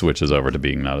 it switches over to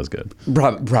being not as good.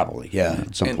 Probably, yeah.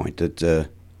 At some point,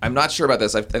 I'm not sure about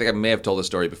this. I think I may have told this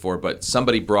story before, but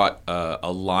somebody brought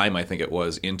a lime, I think it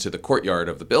was, into the courtyard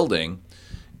of the building,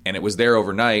 and it was there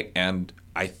overnight, and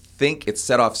I think it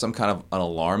set off some kind of an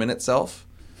alarm in itself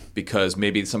because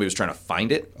maybe somebody was trying to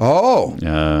find it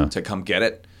to come get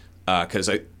it. Because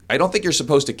I don't think you're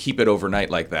supposed to keep it overnight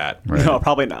like that. Right. No,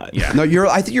 probably not. Yeah. No,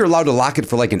 I think you're allowed to lock it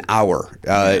for like an hour.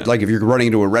 Like if you're running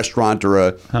into a restaurant or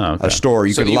a store,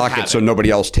 you can lock it so nobody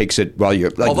else takes it while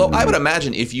you're. Like, although I would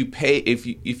imagine if you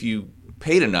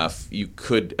paid enough, you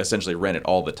could essentially rent it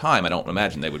all the time. I don't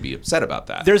imagine they would be upset about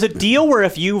that. There's a deal where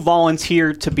if you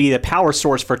volunteer to be the power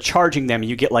source for charging them,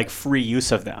 you get like free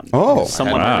use of them. Oh,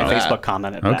 someone on my Facebook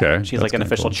commented that. Okay, she's like an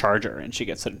official charger, and she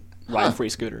gets to ride free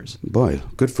scooters. Boy,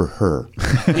 good for her.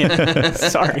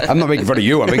 Sorry, I'm not making fun of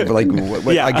you. I'm making like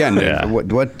again.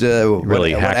 What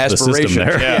really hacked the system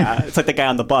there. Yeah, it's like the guy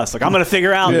on the bus. Like I'm going to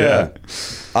figure out. Yeah.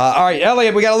 All right,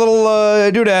 Elliot, we got a little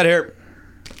doodad here.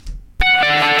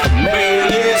 Mail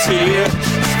is here.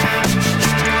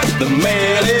 The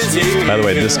mail is here. By the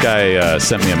way, this guy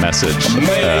sent me a message.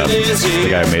 The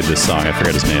guy who made this song, I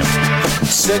forget his name.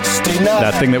 69.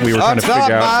 That thing that we were trying to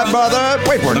figure out. My brother.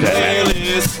 Wait for it. The mail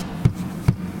is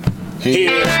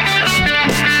here.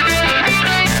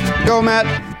 Go, Matt.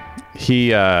 He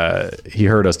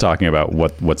heard us talking about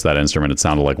what's that instrument. It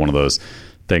sounded like one of those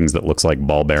things that looks like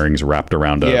ball bearings wrapped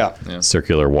around a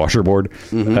circular washerboard.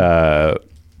 Mm-hmm.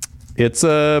 It's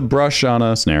a brush on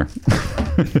a snare.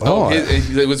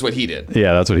 It was what he did.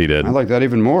 Yeah, that's what he did. I like that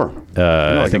even more.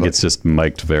 I think it's just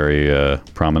mic'd very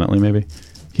prominently, maybe.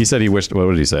 He said he wished... What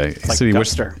did he say? He said he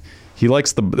Guster. He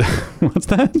likes the... What's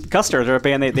that? Guster, they're a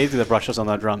band. They do the brushes on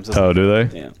the drums. Oh, do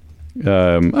they?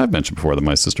 Yeah. I've mentioned before that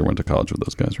my sister went to college with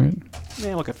those guys, right?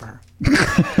 Yeah, look good for her.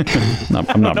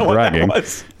 I'm not bragging.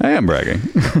 I am bragging.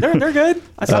 They're good.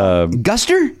 I saw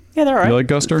Guster? Yeah, they're all right. You like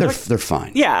Guster? They're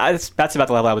fine. Yeah, that's about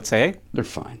the level I would say. They're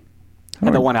fine.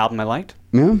 Had the one album I liked.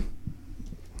 Yeah.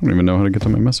 I don't even know how to get to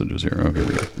my messages here. Oh, here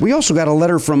we go. We also got a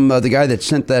letter from the guy that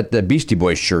sent that Beastie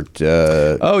Boys shirt.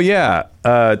 Oh, yeah.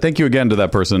 Thank you again to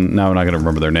that person. Now I'm not going to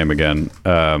remember their name again.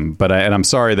 But I'm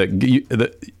sorry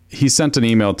that he sent an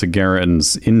email to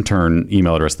Garen's intern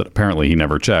email address that apparently he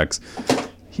never checks.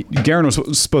 Garen was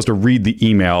supposed to read the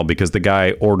email because the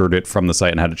guy ordered it from the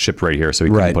site and had it shipped right here, so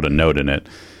he couldn't put a note in it.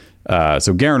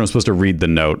 So Garen was supposed to read the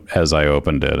note as I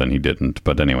opened it, and he didn't.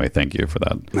 But anyway, thank you for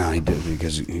that. No, he did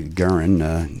because Garen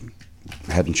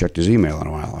hadn't checked his email in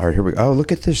a while. All right, here we go. Oh,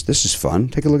 look at this. This is fun.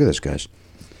 Take a look at this, guys.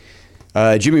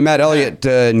 Jimmy, Matt, Elliot,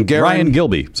 and Garen. Ryan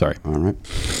Gilby. Sorry. All right.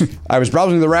 I was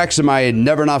browsing the racks of my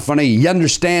Never Not Funny You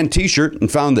Understand t-shirt and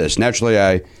found this. Naturally,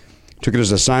 I took it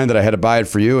as a sign that I had to buy it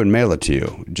for you and mail it to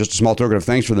you. Just a small token of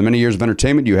thanks for the many years of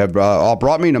entertainment you have all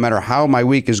brought me, no matter how my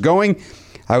week is going.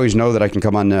 I always know that I can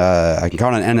count on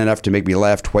NNF to make me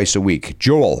laugh twice a week.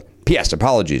 Joel. P.S.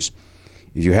 Apologies.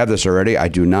 If you have this already, I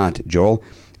do not, Joel.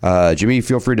 Jimmy,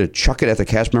 feel free to chuck it at the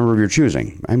cast member of your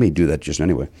choosing. I may do that just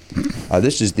anyway.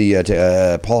 This is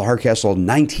the Paul Hardcastle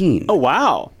 19. Oh,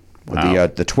 wow. With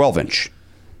the 12-inch,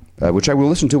 which I will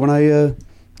listen to when I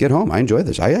get home. I enjoy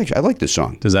this. I like this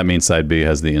song. Does that mean side B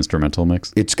has the instrumental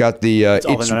mix? It's got the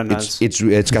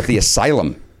it's got the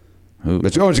Asylum.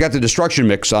 It's got the Destruction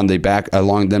mix on the back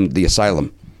along the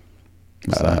Asylum.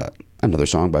 Another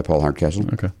song by Paul Hardcastle.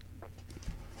 Okay.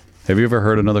 Have you ever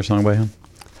heard another song by him?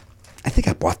 I think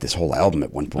I bought this whole album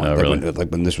at one point. Oh, really?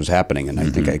 When this was happening, and I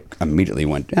think I immediately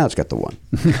went, yeah, it's got the one.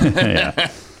 Yeah.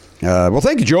 Well,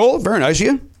 thank you, Joel. Very nice of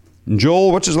you.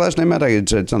 Joel, what's his last name, Matt?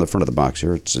 It's on the front of the box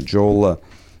here. It's Joel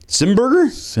Simberger?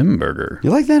 Simberger.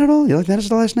 You like that at all? You like that as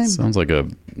the last name? Sounds like a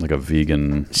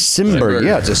vegan. Simberger.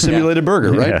 Yeah, it's a simulated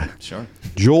burger, right? Yeah. Sure.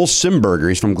 Joel Simberger.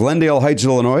 He's from Glendale Heights,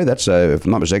 Illinois. That's, if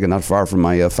I'm not mistaken, not far from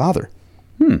my father.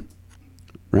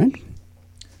 Right?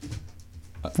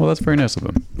 Well, that's very nice of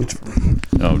him.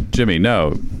 Oh, Jimmy,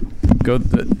 no.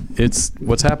 It's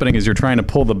what's happening is you're trying to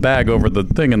pull the bag over the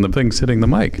thing, and the thing's hitting the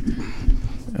mic.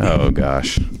 Oh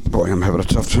gosh. Boy, I'm having a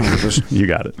tough time with this. You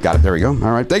got it. Got it. There we go.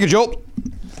 All right. Thank you, Joel.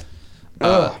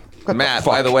 Matt,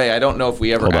 by the way, I don't know if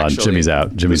we ever Hold on, Jimmy's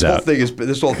out. Jimmy's out.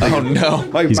 This whole thing. Oh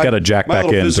no. He's got to jack back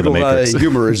into the Matrix.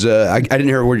 Humor is. I didn't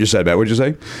hear a word you said, Matt. What did you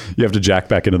say? You have to jack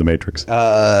back into the Matrix.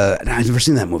 I've never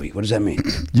seen that movie. What does that mean?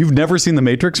 You've never seen the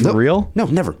Matrix for real? No,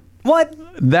 never. What?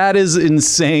 That is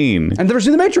insane. I've never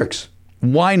seen the Matrix.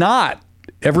 Why not?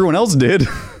 Everyone else did.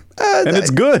 And it's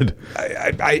good.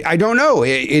 I don't know. When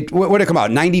did it come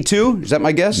out? 92? Is that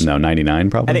my guess? No,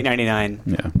 99 probably. I think 99.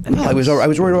 Yeah. Well, I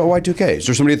was worried about Y2K. Is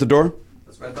there somebody at the door?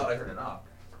 That's what I thought I heard a knock.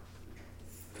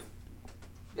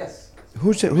 Yes.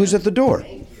 Who's at the door?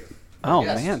 Oh,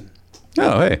 man.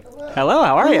 Oh, hey. Hello,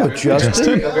 how are you?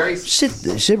 Justin,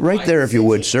 sit right there if you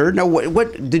would, sir. Now,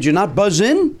 what did you not buzz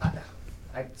in?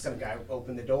 Some guy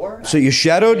opened the door. So you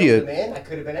shadowed you. I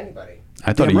could have been anybody.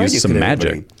 I thought Damn he right used you some could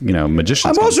magic. You know,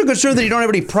 magicians. I'm also concerned that you don't have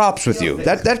any props with you.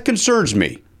 That concerns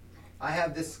me. I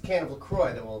have this can of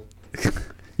LaCroix that will.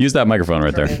 Use that microphone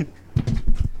right there.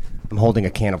 I'm holding a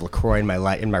can of LaCroix in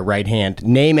my right hand.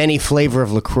 Name any flavor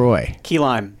of LaCroix. Key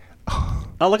lime.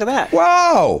 Oh, look at that.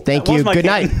 Wow. Thank That was you. my Good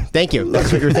can. night. Thank you.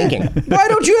 That's what you're thinking. Why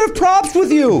don't you have props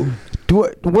with you?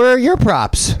 Where are your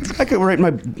props? I could write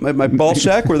my ball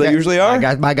sack where they usually are.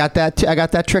 I got that. I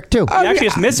got that trick too. You actually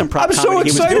just missed some prop I'm so comedy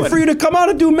he was excited doing. for you to come out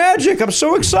and do magic. I'm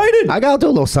so excited. I'll do a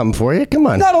little something for you. Come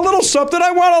on. Not a little something.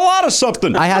 I want a lot of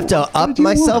something. I have to up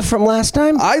myself from last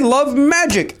time. I love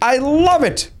magic. I love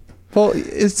it. Well,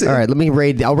 it's All right, let me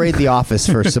raid. I'll raid the office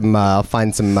for some. I'll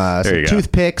find some you go.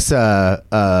 toothpicks,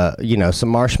 some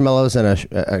marshmallows, and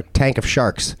a tank of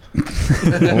sharks.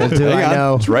 We'll do. Hang I on.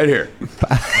 know. It's right here.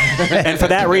 And for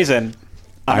that reason,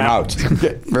 I'm out.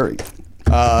 Very.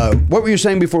 What were you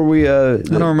saying before we? I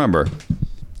don't remember.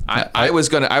 I was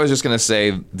just gonna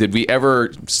say, did we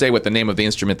ever say what the name of the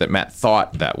instrument that Matt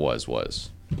thought that was?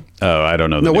 Oh, I don't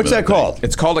know. The No, name what's of that the thing. called?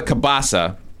 It's called a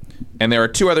kabasa, and there are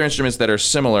two other instruments that are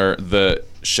similar: the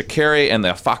shikere and the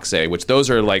faxe, which those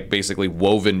are like basically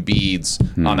woven beeds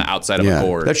on the outside of a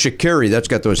cord. That's Shakiri. That's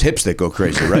got those hips that go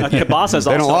crazy, right? Kibasa's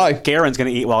They don't also lie. Garen's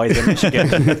going to eat while he's in Michigan.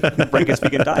 Break his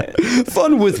vegan diet.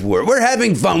 Fun with words. We're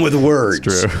having fun with words.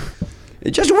 True.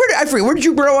 Justin, where did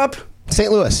you grow up?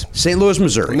 St. Louis, St. Louis,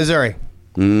 Missouri. Missouri.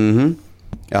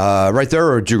 Right there,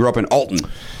 or did you grow up in Alton?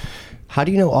 How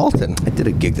do you know Alton? I did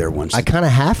a gig there once. I kind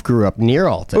of half grew up near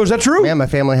Alton. Oh, is that true? Yeah, my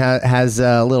family has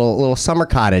a little summer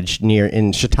cottage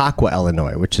in Chautauqua,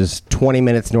 Illinois, which is 20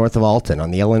 minutes north of Alton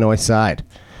on the Illinois side.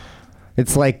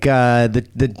 It's like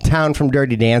the town from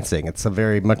Dirty Dancing. It's a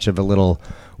very much of a little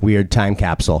weird time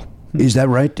capsule. Is that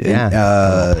right?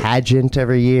 Yeah, pageant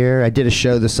every year. I did a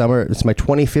show this summer. It's my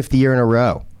 25th year in a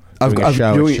row doing a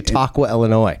show in Chautauqua,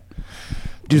 Illinois.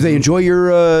 Do they enjoy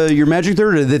your magic there,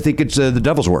 or do they think it's the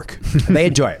devil's work? They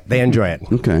enjoy it.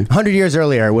 Okay. 100 years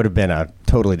earlier, it would have been a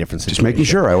totally different situation. Just making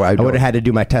sure. I would have had to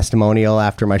do my testimonial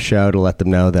after my show to let them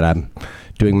know that I'm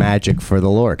doing magic for the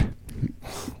Lord,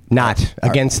 not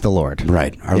against the Lord.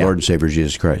 Right. Our Lord and Savior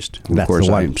Jesus Christ. And That's of course,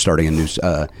 the one. I'm starting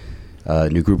a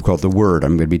new group called The Word.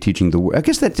 I'm going to be teaching the Word. I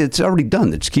guess it's already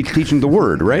done. It's keep teaching the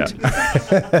Word, right?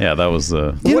 Yeah, that was.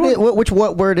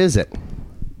 What word is it?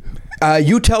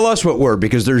 You tell us what word,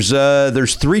 because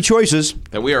there's three choices.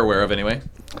 that we are aware of, anyway.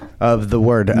 Of the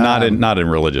word. Not in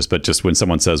religious, but just when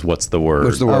someone says, "What's the word?"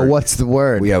 What's the word? What's the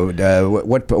word? Yeah.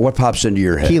 What pops into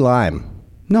your head? Key lime.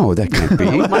 No, that can't be.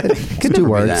 It could Two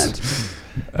never be words.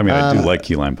 that. I mean, I do like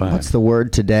key lime pie. What's the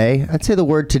word today? I'd say the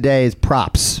word today is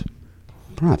props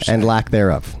Props. and lack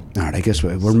thereof. All right. I guess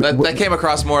we're That came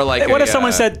across more like. What if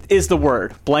someone said, is the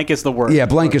word? Blank is the word. yeah.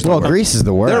 Blank is the Well, word. grease is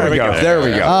the word. There we go. There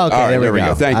we go. Oh, okay, All right, there we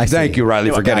go. I Thank see. you,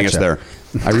 Riley, for getting us Gotcha.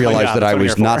 there. I realized job. that That's I what I'm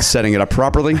was here not for. setting it up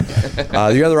properly.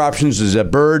 The other options is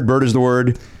bird. Bird is the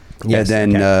word. Yes,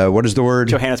 And then what is the word?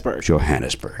 Johannesburg.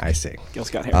 Johannesburg. I see. Gil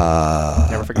Scott here.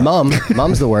 Never forget.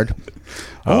 Mum's the word.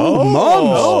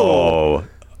 Oh,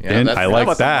 Yeah, and that's- I how like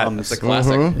about the that. mums? That's a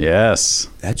classic. Yes.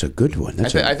 That's a good one.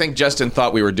 I think Justin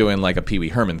thought we were doing like a Pee Wee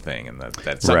Herman thing, and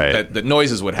Right. that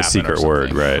noises would The happen. secret or word,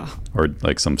 something. right? Or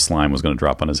like some slime was going to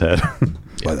drop on his head.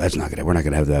 Well, that's not gonna. We're not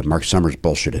gonna have that Mark Summers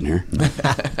bullshit in here.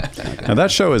 Now that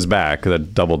show is back,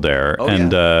 that Double Dare, Oh,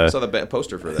 and yeah. I saw the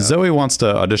poster for that. Zoe wants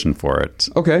to audition for it.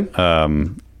 Okay.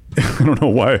 I don't know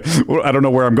why. I don't know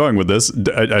where I'm going with this.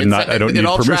 I don't need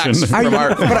all permission. tracks from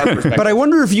our perspective. But I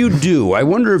wonder if you do. I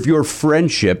wonder if your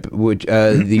friendship, which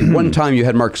the one time you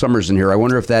had Mark Summers in here, I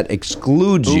wonder if that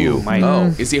excludes you.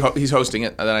 Oh, is he's hosting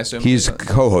it? Then I assume He's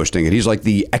co-hosting it. He's like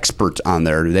the expert on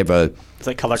there. They have It's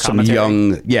like color some commentary.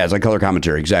 young. Yeah, it's like color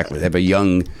commentary. Exactly. They have a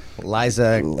young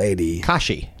Liza lady.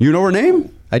 Kashi. You know her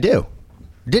name? I do.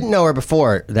 Didn't know her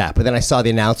before that, but then I saw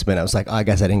the announcement. I was like, oh, I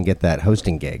guess I didn't get that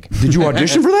hosting gig. Did you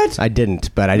audition for that? I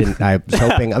didn't, but I didn't. I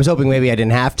was hoping maybe I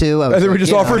didn't have to. I think we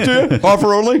just offer it to you.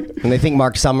 Offer only. And they think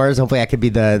Mark Summers. Hopefully, I could be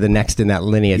the next in that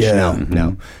lineage. Yeah.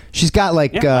 No. She's got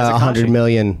like Yeah, 100 Kashi.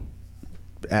 million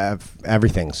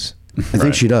everything's. I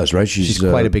think she does. Right? She's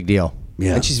quite a big deal.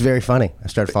 yeah. And she's very funny. I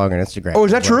started following her on Instagram. Oh,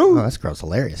 is that true? Oh, this girl's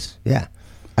hilarious. Yeah.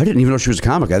 I didn't even know she was a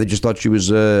comic. I just thought she was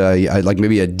like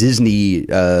maybe a Disney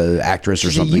actress or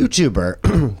She's something. a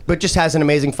YouTuber, but just has an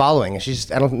amazing following.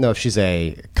 I don't know if she's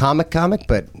a comic,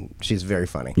 but she's very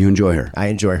funny. You enjoy her? I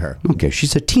enjoy her. Okay,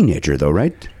 she's a teenager though,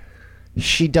 right?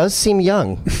 She does seem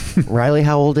young. Riley,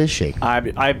 how old is she?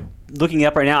 I'm looking it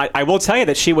up right now. I will tell you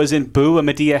that she was in Boo and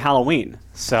Medea Halloween.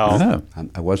 So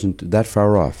I wasn't that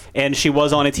far off. And she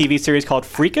was on a TV series called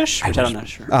Freakish, which I'm not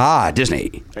sure.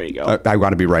 Disney. There you go. I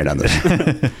want to be right on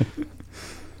this.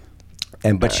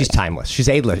 But she's timeless. She's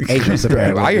ageless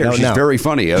apparently. I hear she's very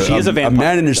funny. She is a vampire. A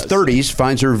man in his 30s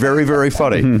finds her very, very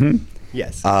funny.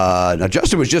 Yes. Now,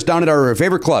 Justin was just down at our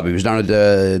favorite club. He was down at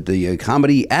the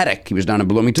Comedy Attic. He was down in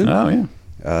Bloomington. Oh, yeah.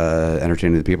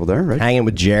 Entertaining the people there, right? Hanging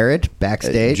with Jared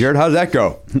backstage. Jared, how'd that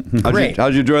go? Great.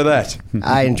 How'd you enjoy that?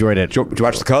 I enjoyed it. Did you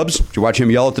watch the Cubs? Did you watch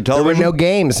him yell at the There were television? no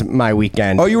games my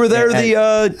weekend. Oh, you were there?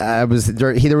 I was.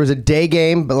 There was a day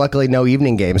game, but luckily no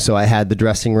evening game. So I had the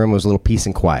dressing room was a little peace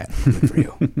and quiet. Good for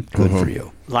you. Good for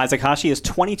you. Liza Koshy is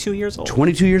 22 years old.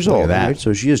 22 years old, that. right?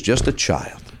 So she is just a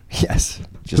child. Yes.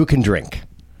 Who can drink?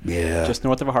 Yeah. Just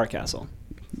north of a Hardcastle.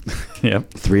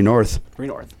 Yep. 3 North. 3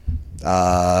 North.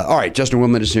 All right, Justin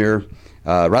Willman is here.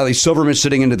 Riley Silverman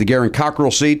sitting into the Garen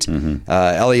Cockrell seat.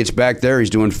 Elliot's back there. He's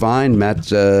doing fine.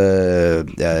 Matt,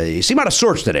 you seem out of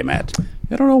sorts today, Matt.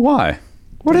 I don't know why.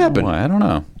 What happened? Why? I don't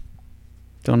know.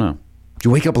 Don't know. Did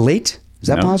you wake up late? Is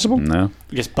that No. possible? No.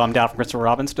 You just bummed out from Christopher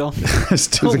Robin still? I'm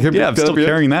still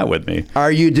carrying that with me.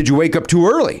 Did you wake up too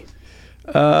early?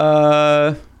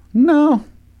 No.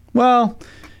 Well,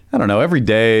 I don't know. Every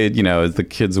day, as the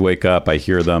kids wake up, I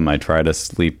hear them. I try to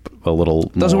sleep a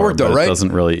little more. Doesn't work though, but right? It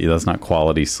doesn't really. That's not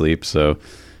quality sleep. So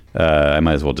I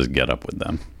might as well just get up with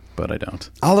them. But I don't.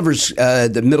 Oliver's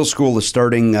the middle school is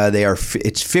starting.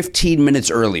 It's 15 minutes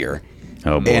earlier.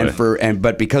 Oh boy!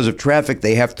 But because of traffic,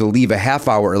 they have to leave a half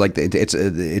hour. Like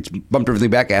it's bumped everything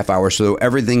back a half hour, so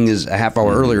everything is a half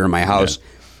hour earlier in my house. Yeah.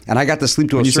 And I got to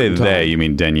sleep to when a you certain say time. they, you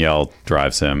mean Danielle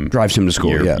drives him to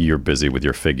school. You're busy with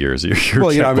your figures. Well,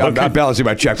 I'm balancing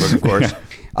my checkbook, of course.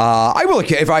 I will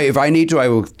if I need to. I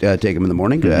will take him in the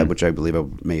morning, which I believe I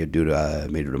may do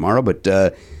tomorrow. But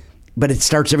it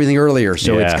starts everything earlier,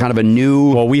 so it's kind of a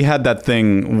new. Well, we had that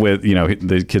thing with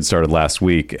the kids started last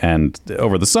week, and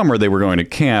over the summer they were going to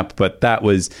camp, but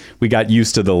we got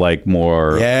used to the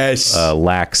more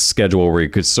lax schedule where you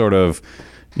could sort of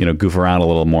goof around a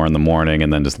little more in the morning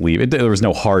and then just leave. There was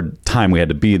no hard time we had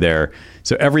to be there.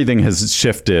 So everything has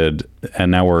shifted,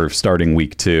 and now we're starting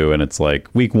week 2, and it's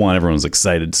like week 1, everyone's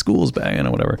excited, school's back,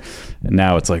 whatever. And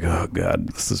now it's like, oh God,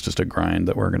 this is just a grind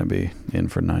that we're going to be in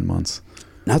for 9 months.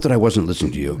 Not that I wasn't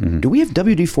listening to you. Do we have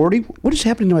WD-40? What is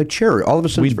happening to my chair? All of a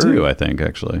sudden, we do, I think,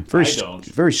 actually.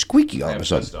 Very squeaky all of a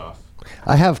sudden.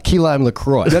 I have key lime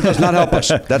LaCroix. That does not help us.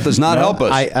 That does not help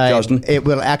us, Justin. It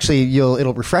will actually.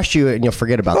 It'll refresh you, and you'll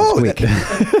forget about the squeak.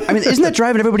 Isn't that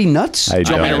driving everybody nuts? Do you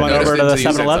want me to run over to the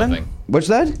 7-Eleven? What's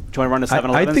that? Do you want to run to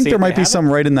 7-Eleven? I think there might be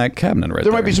some right in that cabinet right there.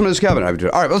 There might be some in this cabinet.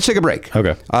 All right, let's take a break.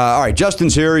 Okay. All right,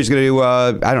 Justin's here. He's going to,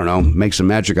 I don't know, make some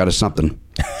magic out of something.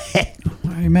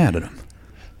 Why are you mad at him?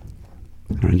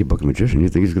 You book a magician. You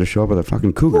think he's going to show up with a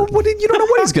fucking cougar? Well, you don't know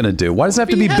what he's going to do. Why does it have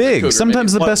to be big?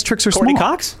 Sometimes the best tricks are Courtney small.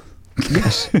 Cox?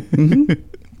 Yes.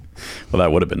 Well,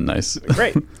 that would have been nice.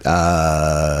 Great.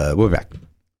 We'll be back.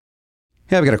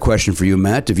 Hey, I've got a question for you,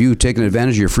 Matt. Have you taken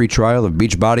advantage of your free trial of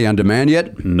Beachbody On Demand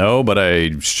yet? No, but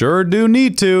I sure do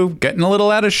need to. Getting a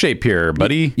little out of shape here,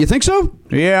 buddy. You think so?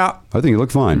 Yeah. I think you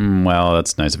look fine. Well,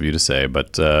 that's nice of you to say,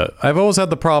 but I've always had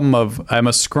the problem of I'm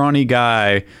a scrawny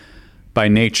guy by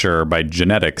nature, by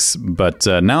genetics, but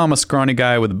now I'm a scrawny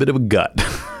guy with a bit of a gut,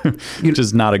 which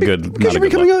is not a good. Because not a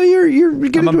you're good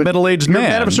becoming look. I'm a middle-aged man. You're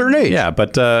a man of a certain age. Yeah,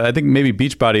 but I think maybe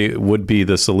Beachbody would be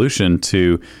the solution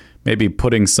to maybe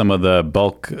putting some of the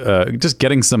bulk, just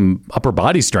getting some upper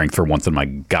body strength for once in my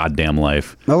goddamn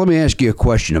life. Now, let me ask you a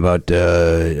question about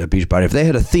Beachbody. If they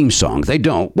had a theme song, they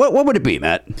don't. What would it be,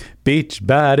 Matt?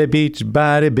 Beachbody,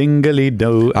 bingali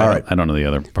do. All right. I don't know the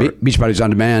other part. Beachbody's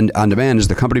On Demand. On Demand is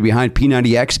the company behind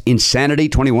P90X, Insanity,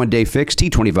 21-Day Fix,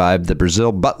 T25, the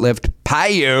Brazil Butt Lift,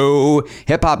 Payo,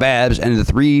 Hip Hop Abs, and the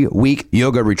 3-week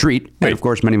yoga retreat, and of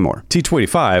course, many more.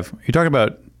 T25. You're talking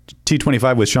about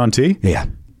T25 with Sean T? Yeah.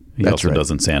 He also does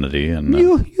Insanity. And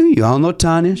You all know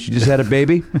Tanya. She just had a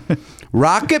baby.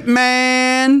 Rocket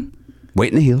Man.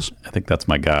 Wait in the heels. I think that's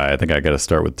my guy. I think I got to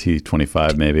start with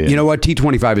T25 maybe. You know what?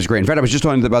 T25 is great. In fact, I was just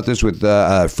talking about this with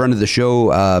a friend of the show,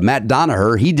 Matt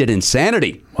Donaher. He did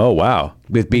Insanity. Oh, wow.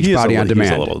 With Beachbody On Demand.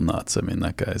 He's a little nuts. I mean,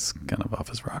 that guy's kind of off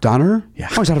his rocker. Donaher? Yeah.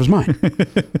 Oh, he's out of his mind.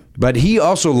 But he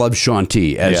also loves Sean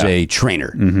T as a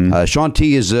trainer. Mm-hmm. Sean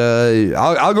T is,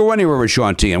 I'll go anywhere with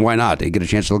Sean T, and why not? They get a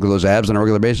chance to look at those abs on a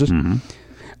regular basis.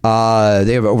 Mm-hmm.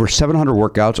 They have over 700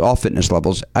 workouts, all fitness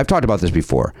levels. I've talked about this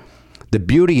before. The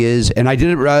beauty is, and I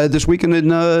did it this weekend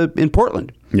in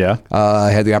Portland. Yeah.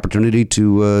 I had the opportunity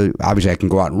to, obviously I can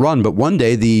go out and run, but one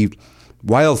day the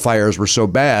wildfires were so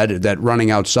bad that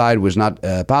running outside was not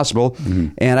possible.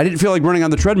 And I didn't feel like running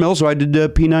on the treadmill, so I did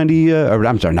P90.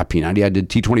 I'm sorry, not P90. I did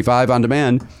T25 on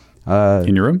demand.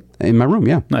 In your room? In my room,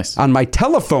 yeah. Nice. On my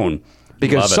telephone.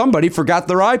 Because somebody forgot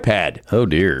their iPad. Oh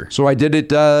dear! So I did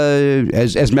it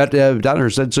as Matt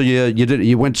Donner said. So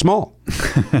you went small.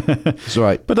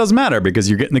 But it doesn't matter because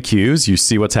you're getting the cues. You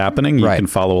see what's happening. You can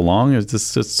follow along.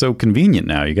 It's just so convenient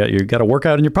now. You got a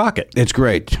workout in your pocket. It's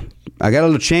great. I got a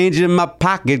little change in my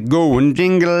pocket going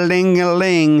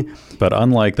jingle-ling-a-ling. But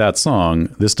unlike that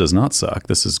song, this does not suck.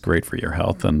 This is great for your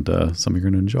health and something you're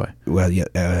going to enjoy. Well,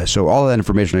 yeah. So all of that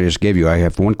information I just gave you, I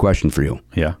have one question for you.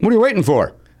 Yeah. What are you waiting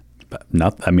for?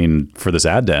 For this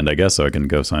ad to end, I guess, so I can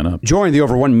go sign up. Join the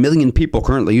over 1 million people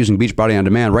currently using Beachbody On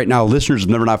Demand. Right now, listeners of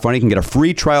Never Not Funny can get a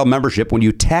free trial membership when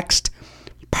you text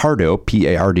PARDO,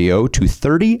 P-A-R-D-O, to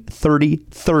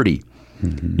 303030.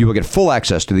 You will get full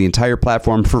access to the entire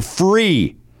platform for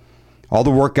free. All the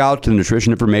workouts and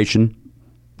nutrition information,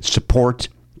 support,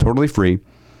 totally free.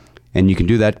 And you can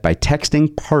do that by texting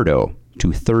PARDO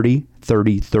to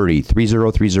 303030,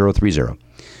 303030. I'm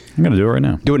going to do it right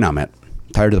now. Do it now, Matt.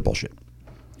 Tired of the bullshit.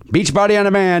 Beachbody On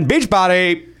Demand.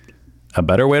 Beachbody. A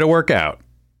better way to work out.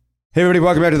 Hey, everybody.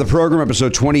 Welcome back to the program.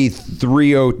 Episode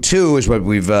 2302 is what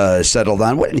we've settled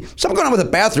on. Something going on with the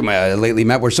bathroom lately,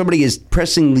 Matt, where somebody is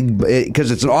pressing,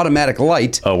 because it's an automatic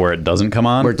light. Oh, where it doesn't come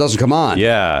on? Where it doesn't come on.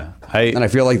 Yeah. And I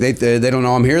feel like they don't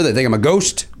know I'm here. They think I'm a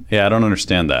ghost. Yeah, I don't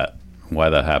understand that. Why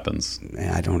that happens.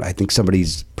 I think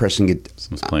somebody's pressing it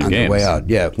playing on games. the way out.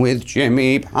 Yeah, with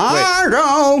Jimmy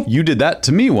Pardo. You did that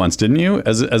to me once, didn't you?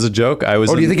 As a joke, I was.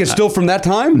 Oh, do you think it's still from that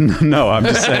time? No, I'm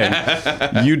just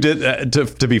saying. You did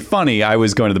to be funny. I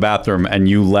was going to the bathroom and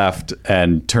you left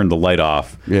and turned the light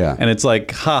off. Yeah, and it's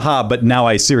like, haha. But now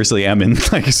I seriously am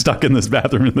stuck in this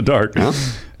bathroom in the dark. Huh?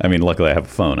 I mean, luckily I have a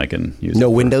phone. I can use. No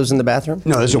windows in the bathroom?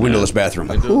 No, there's a windowless bathroom.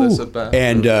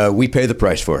 And we pay the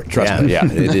price for it. Trust me. Yeah,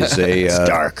 it is a. It's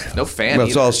dark. No fan. Well,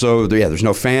 it's also there's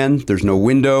no fan. There's no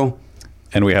window.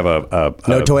 And we have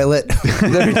no toilet.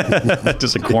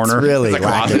 Just a corner. It's really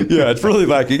lacking. Yeah, it's really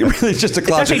lacking. It's just a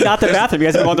closet. It's actually not the bathroom. You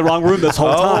guys have gone in the wrong room this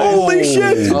whole time. Holy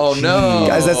shit! Oh no,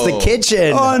 guys, that's the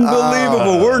kitchen.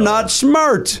 Unbelievable. We're not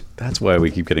smart. That's why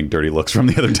we keep getting dirty looks from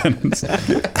the other tenants.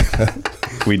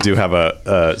 We do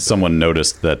have someone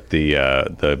noticed that the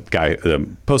guy, the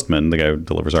postman, the guy who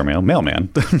delivers our mail,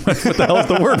 mailman. What the hell is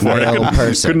the word for Mail it?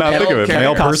 person. Could not think of it.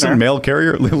 Mail person, Costner. mail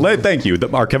carrier. Thank you,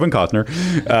 our Kevin Costner.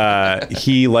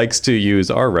 He likes to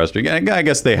use our restaurant. I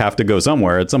guess they have to go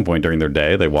somewhere at some point during their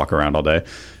day. They walk around all day.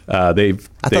 I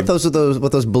thought those were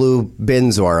what those blue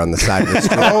bins are on the side of the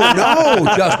street. Oh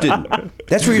no, Justin!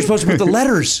 That's where you're supposed to put the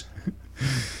letters.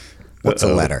 What's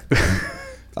a letter?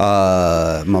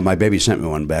 My baby sent me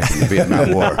one back in the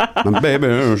Vietnam War. My baby,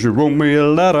 she wrote me a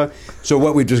letter. So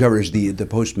what we've discovered is the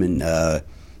postman.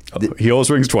 He always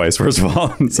rings twice, first of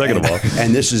all. And second of all.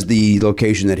 And this is the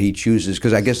location that he chooses,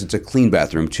 because I guess it's a clean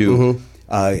bathroom, too.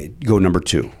 Go number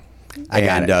 2. I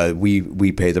got it.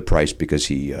 We pay the price because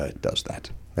he does that.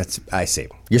 I see.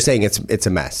 You're saying it's a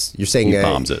mess. You're saying he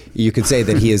bombs it. You could say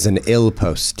that he is an il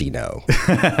postino.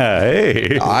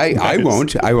 Hey, I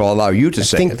won't. I will allow you to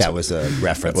say. I think it. that was a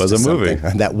reference. Was to a movie.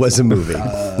 Something. That was a movie.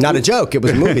 Not a joke. It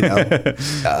was a movie though.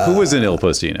 Who was in Il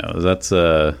Postino? That's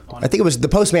I think it was the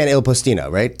postman il postino,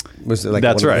 right? Was it like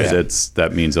that's right. Yeah.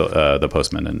 That means the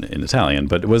postman in Italian.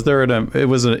 But was there it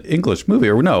was an English movie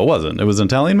or no? It wasn't. It was an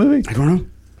Italian movie. I don't know.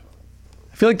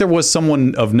 I feel like there was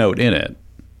someone of note in it.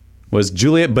 Was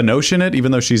Juliette Binoche in it,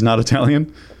 even though she's not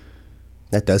Italian?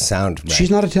 That does sound right.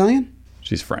 She's not Italian?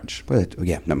 She's French. Well,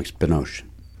 yeah, that makes Binoche.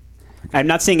 I'm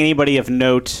not seeing anybody of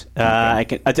note.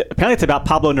 Apparently, it's about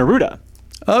Pablo Neruda.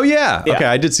 Oh, yeah. Yeah. Okay,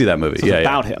 I did see that movie. So it's yeah,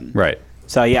 about yeah. him. Right.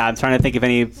 So, yeah, I'm trying to think of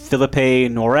any Felipe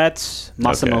Noret,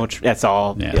 Massimo. Okay. That's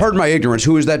all. Yeah. Pardon my ignorance.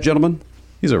 Who is that gentleman?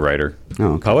 He's a writer.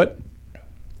 Oh, okay. Poet?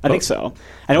 I think so.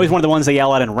 I know he's one of the ones they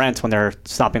yell at in Rent when they're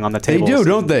stopping on the They tables. do,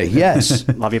 don't they? Yes.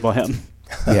 A lot of people him.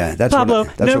 Yeah, that's Pablo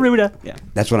Neruda. Yeah.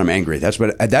 That's when I'm angry. That's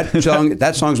what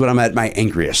that song's when I'm at my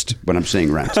angriest, when I'm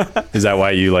seeing Rent. Is that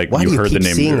why you Why do you you heard keep the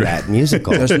name? seeing that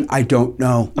musical? I don't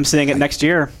know. I'm seeing it next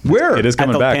year. Where? It is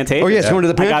coming At the back. Pantages. Oh, yeah, it's going to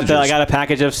the Pantages. I got a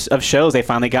package of shows. They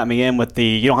finally got me in with the,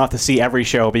 you don't have to see every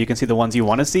show, but you can see the ones you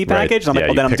want to see Right. package. And I'm Yeah, like, well,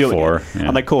 you then I'm pick doing 4. it. Yeah.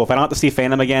 I'm like, cool. If I don't have to see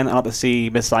Phantom again, I don't have to see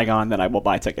Miss Saigon, then I will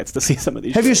buy tickets to see some of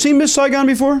these Have shows. you seen Miss Saigon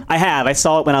before? I have. I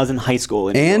saw it when I was in high school.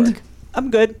 In New And? York.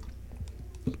 I'm good.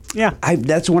 Yeah.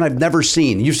 That's one I've never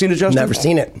seen. You've seen it, Justin? Never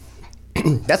seen it.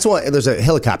 That's why there's a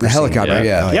helicopter. The helicopter, scene.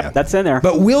 yeah. Oh, Yep, that's in there.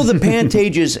 But will the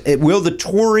Pantages, will the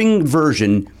touring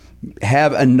version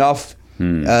have enough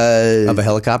Of a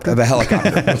helicopter? Of a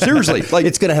helicopter. Seriously. Like,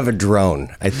 It's going to have a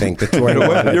drone, I think.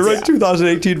 The you're right,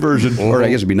 2018 version. Or I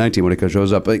guess it'd be 19 when it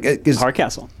shows up.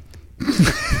 Hardcastle.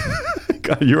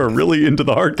 God, you are really into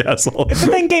the Hardcastle. It's the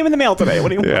thing came in the mail today. What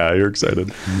do you want? Yeah, you're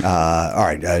excited. All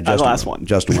right. Justin, the last one.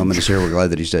 Justin Willman is here. We're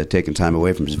glad that he's taking time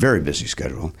away from his very busy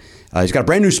schedule. He's got a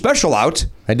brand new special out.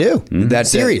 I do. That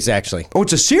series, actually. Oh,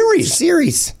 it's a series.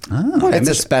 Series. Oh, It's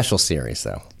a special series,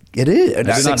 though. It is. I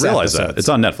did not realize that. episodes. It's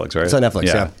on Netflix, right? It's on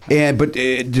Netflix, yeah. But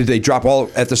did they drop all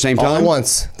at the same time? All at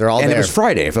once. They're all and there. it was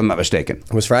Friday, if I'm not mistaken.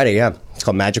 It was Friday, yeah. It's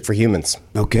called Magic for Humans.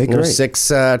 Okay, There were great. 6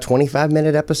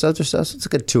 25-minute episodes or so it's a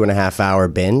good 2.5-hour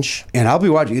binge. And I'll be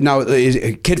watching. Now, is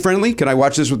it kid-friendly? Can I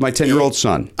watch this with my 10-year-old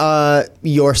son?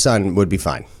 Your son would be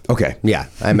fine. Okay. Yeah,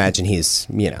 I imagine he's,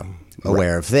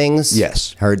 aware of things.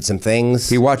 Yes. Heard some things.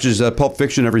 He watches Pulp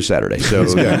Fiction every Saturday, so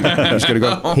he's going to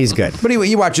go. He's good. But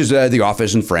he watches The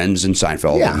Office and Friends and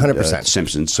Seinfeld. Yeah, and, 100%.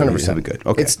 Simpsons. So 100%. he'll be good.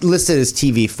 Okay. It's listed as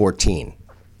TV 14,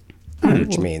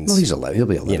 which means well, he's 11. He'll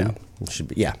be 11. it should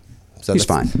be, yeah. So He's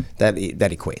that's- fine. That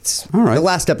equates. All right. The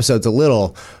last episode's a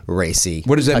little racy.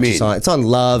 What does that Touches mean? It's on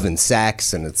love and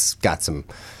sex, and it's got some.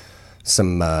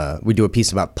 We do a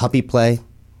piece about puppy play,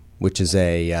 which is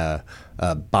a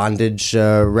bondage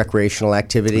recreational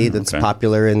activity that's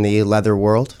popular in the leather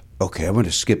world. Okay, I'm going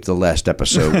to skip the last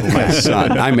episode with my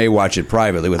son. I may watch it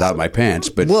privately without my pants,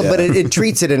 but But it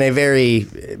treats it in a very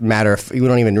matter of. We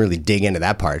don't even really dig into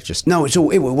that part. It's just no. So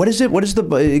what is it? What is the?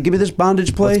 Give me this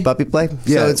bondage play. what's puppy play.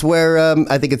 Yeah. So it's where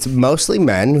I think it's mostly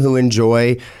men who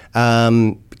enjoy.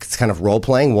 It's kind of role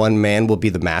playing. One man will be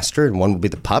the master, and one will be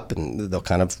the pup, and they'll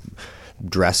kind of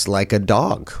dress like a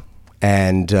dog,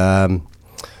 and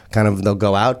kind of they'll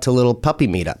go out to little puppy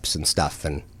meetups and stuff,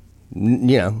 and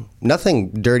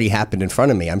nothing dirty happened in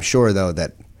front of me. I'm sure though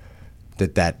that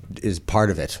is part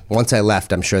of it. Once I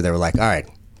left, I'm sure they were like, all right.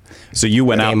 So you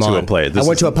went out game to on. a play. I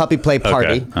went to a puppy play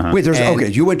party. Okay, uh-huh. Wait,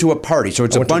 And you went to a party, so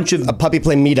it's a bunch of a puppy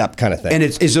play meetup kind of thing. and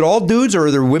is it all dudes or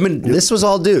are there women? This was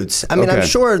all dudes. I mean, I'm Okay.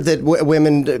 sure that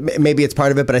women, maybe it's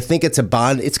part of it, but I think it's a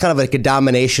bond. It's kind of like a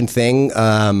domination thing.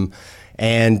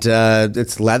 And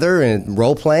it's leather and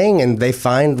role playing, and they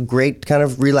find great kind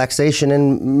of relaxation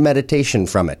and meditation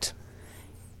from it.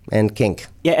 And kink.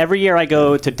 Yeah, every year I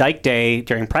go to Dyke Day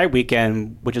during Pride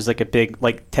Weekend, which is like a big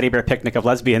teddy bear picnic of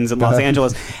lesbians in Los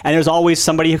Angeles. And there's always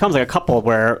somebody who comes, like a couple,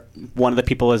 where one of the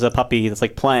people is a puppy that's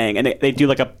like playing, and they do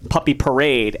like a puppy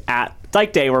parade at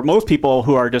Dyke Day, where most people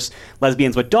who are just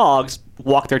lesbians with dogs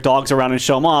walk their dogs around and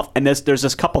show them off. And there's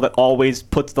this couple that always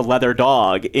puts the leather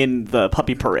dog in the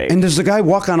puppy parade. And does the guy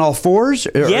walk on all fours?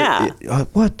 Yeah.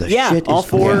 What the Yeah, shit? all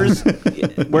fours.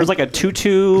 Wears like a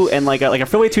tutu and like a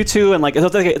frilly tutu, and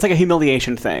it's like a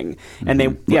humiliation thing. And they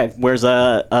wears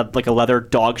a leather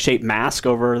dog shaped mask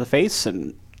over the face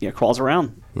and crawls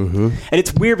around. Mm-hmm. And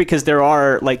it's weird because there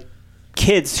are like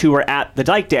kids who are at the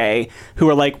Dyke Day who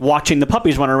are like watching the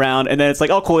puppies run around, and then it's like,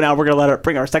 oh cool, now we're gonna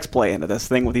bring our sex play into this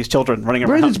thing with these children running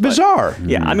around. Right, it's bizarre.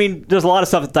 Yeah, I mean, there's a lot of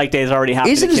stuff at Dyke Day that's already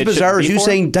happened. Isn't it as bizarre as you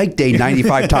saying Dyke Day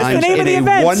 95 times name of in the a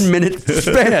event. 1 minute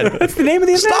span? That's the name of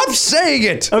the event. Stop saying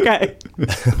it. Okay.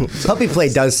 Puppy play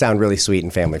does sound really sweet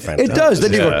and family friendly. It does.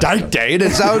 Then you go Dyke Day, and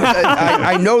it sounds.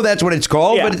 I know that's what it's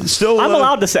called, Yeah. but it's still. I'm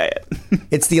allowed to say it.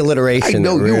 It's the alliteration. I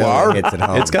know that you really are. hits it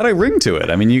home. It's got a ring to it.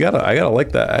 I mean, I gotta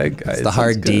like that. It's the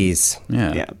hard D's.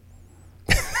 Yeah. Yeah.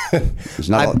 There's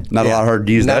not a lot of hard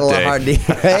D's Not that a lot day. of hard D's.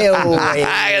 Hey,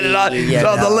 It's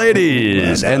all the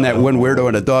ladies and that one weirdo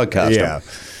in a dog costume. Yeah.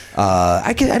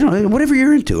 I don't know. Whatever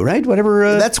you're into, right?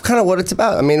 Whatever. That's kind of what it's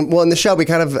about. I mean, well, in the show, we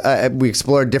kind of we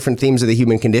explore different themes of the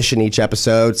human condition each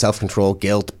episode: self-control,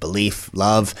 guilt, belief,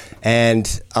 love,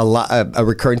 and a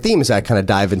recurring theme is I kind of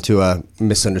dive into a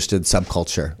misunderstood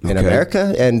subculture in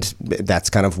America, and that's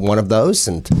kind of one of those,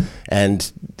 and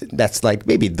that's like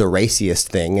maybe the raciest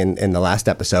thing in the last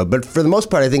episode. But for the most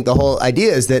part, I think the whole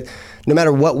idea is that no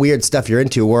matter what weird stuff you're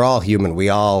into, we're all human. We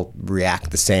all react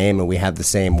the same, and we have the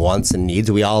same wants and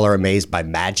needs. We all are amazed by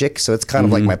magic, so it's kind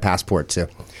of like my passport to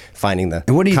finding the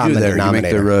and what do you do common there? You make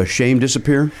denominator. their shame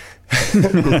disappear?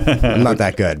 I'm not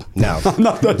that good. No, I'm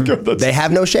not that good. they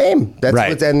have no shame. That's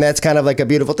Right. and that's kind of like a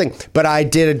beautiful thing. But I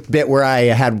did a bit where I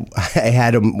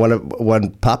had one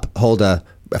pup hold a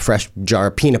fresh jar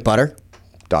of peanut butter.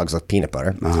 Dogs love peanut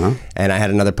butter, and I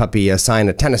had another puppy sign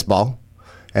a tennis ball,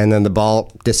 and then the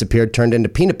ball disappeared, turned into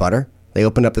peanut butter. They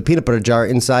opened up the peanut butter jar.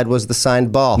 Inside was the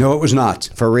signed ball. No, it was not.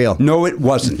 For real. No, it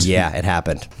wasn't. Yeah, it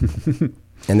happened.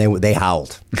 And they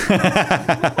howled.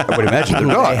 I would imagine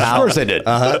they're dogs. Of howled. course they did.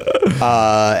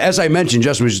 As I mentioned,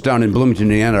 Justin was just down in Bloomington,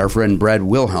 Indiana. Our friend Brad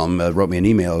Wilhelm wrote me an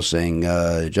email saying,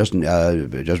 Justin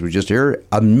was just here.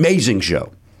 Amazing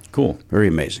show. Cool. Very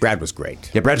amazing. Brad was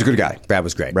great. Yeah, Brad's a good guy. Brad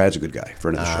was great. Brad's a good guy.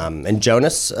 Friend of the show. And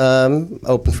Jonas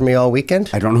opened for me all weekend.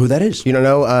 I don't know who that is. You don't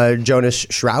know Jonas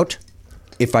Schrout?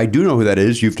 If I do know who that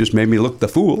is, you've just made me look the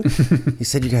fool. He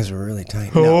said you guys were really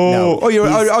tight. Oh, you're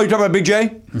talking about Big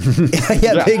J?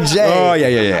 Yeah, Big J. Oh,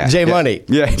 yeah. J Money.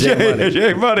 Yeah,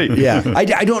 J Money. Yeah. I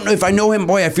don't know if I know him.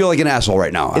 Boy, I feel like an asshole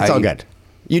right now. It's all good.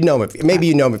 You know him. Maybe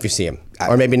you know him if you see him.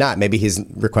 Or maybe not. Maybe he's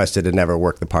requested to never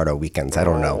work the Pardo weekends. I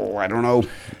don't know. I don't know.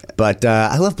 But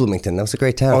I love Bloomington. That was a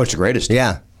great town. Oh, it's the greatest.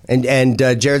 Yeah. And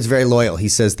Jared's very loyal. He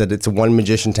says that it's a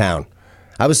one-magician town.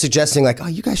 I was suggesting, like, oh,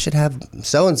 you guys should have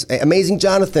so-and-so. Amazing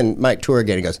Jonathan might tour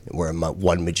again. He goes, we're a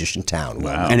one-magician town.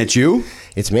 Wow. And it's you?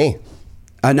 It's me.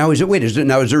 Now, is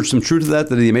there some truth to that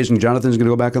the Amazing Jonathan's going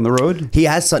to go back on the road? He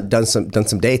has done some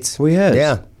dates. Oh, he has?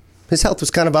 Yeah. His health was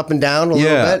kind of up and down a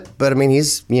little bit, but I mean,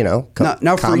 he's, now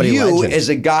for comedy you legend. as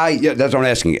a guy, that's what I'm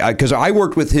asking, because I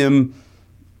worked with him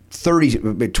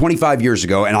 25 years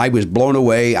ago, and I was blown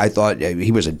away. I thought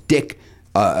he was a dick,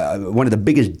 one of the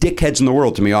biggest dickheads in the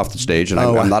world to me off the stage, and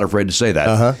I'm not afraid to say that.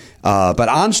 Uh-huh. But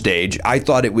on stage, I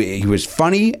thought he was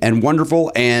funny and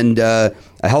wonderful and a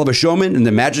hell of a showman, and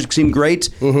the magic seemed great.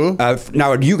 Mm-hmm.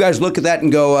 Now, do you guys look at that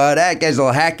and go, that guy's a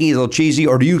little hacky, a little cheesy,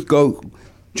 or do you go,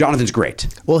 Jonathan's great?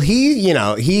 Well,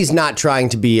 he's not trying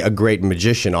to be a great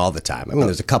magician all the time. I mean,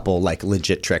 there's a couple like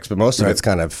legit tricks, but most of it's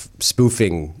kind of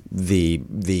spoofing the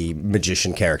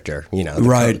magician character,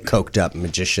 the coked up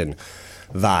magician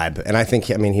vibe. And I think,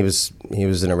 he was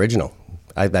an original.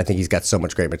 I think he's got so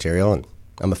much great material, and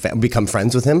I'm a fan. Become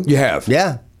friends with him. You have?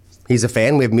 Yeah. He's a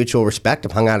fan. We have mutual respect.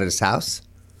 I've hung out at his house.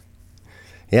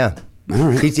 Yeah. All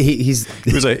right. He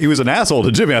was an asshole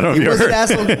to Jimmy. I don't know if He you was heard. an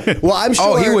asshole. Well, I'm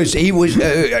sure. Oh, he was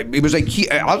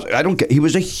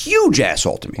a huge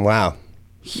asshole to me. Wow.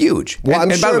 Huge. Well,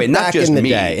 I'm and sure by the way, not back just in the me.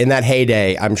 day, in that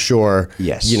heyday, I'm sure,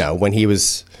 Yes. when he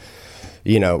was,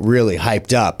 really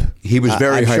hyped up. He was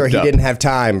very I'm sure hyped he up. didn't have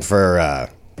time for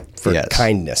Yes.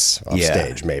 kindness off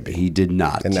stage, maybe. He did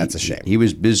not. And that's a shame. He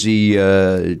was busy.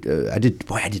 I did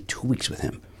 2 weeks with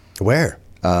him. Where?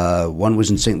 One was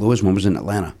in St. Louis, one was in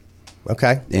Atlanta.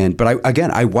 Okay. But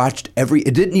I watched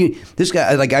this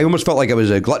guy, like, I almost felt like I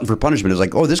was a glutton for punishment. It was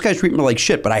like, oh, this guy's treating me like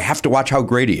shit, but I have to watch how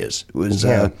great he is. It was,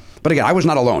 but again, I was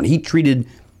not alone. He treated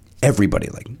everybody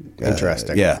like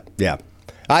Interesting. Yeah. Yeah.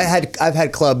 I've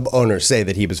had club owners say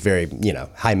that he was very,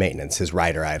 high maintenance. His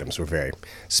rider items were very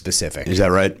specific. Is that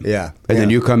right? Yeah. And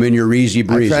then you come in, you're easy I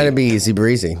breezy. try to be easy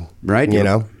breezy. Right?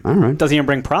 All right. Doesn't even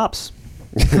bring props.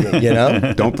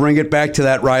 Don't bring it back to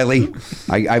that, Riley.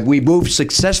 We moved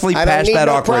successfily I don't past need that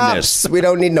no awkwardness. props. We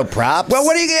don't need no props. Well,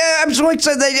 what are you? I'm so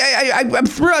excited. I'm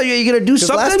thrilled. Are you going to do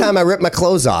something? Last time I ripped my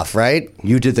clothes off, right?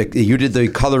 You did the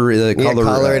color.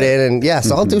 Color it in, and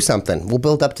so I'll do something. We'll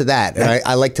build up to that, and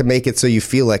I like to make it so you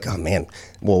feel like, oh man,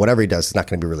 well, whatever he does is not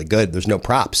going to be really good. There's no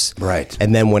props, right?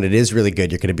 And then when it is really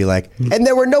good, you're going to be like, and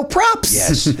there were no props.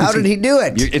 Yes. How did he do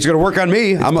it? It's going to work on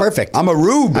me. I'm perfect. I'm a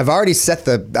rube. I've already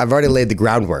laid the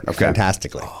groundwork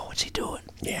fantastically. Oh, what's he doing?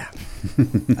 Yeah.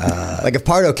 Like if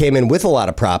Pardo came in with a lot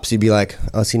of props, you'd be like,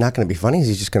 oh, is he not going to be funny? Is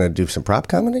he just going to do some prop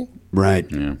comedy? Right.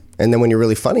 Yeah. And then when you're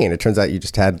really funny, and it turns out you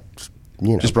just had,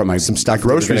 just brought some stuff.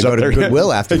 groceries Go up to there.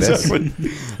 Goodwill after this.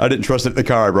 I didn't trust it in the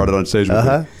car. I brought it on stage with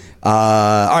me. All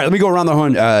right, let me go around the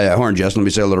horn, Jess. Let me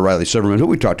say hello to Riley Silverman, who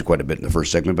we talked to quite a bit in the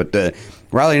first segment. But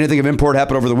Riley, anything of import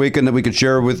happened over the weekend that we could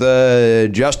share with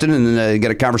Justin and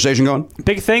get a conversation going?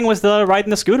 Big thing was the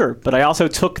riding the scooter, but I also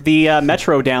took the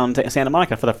metro down to Santa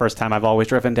Monica for the first time. I've always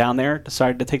driven down there.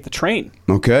 Decided to take the train.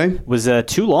 Okay. It was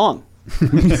too long.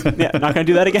 Yeah, not going to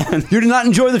do that again. You did not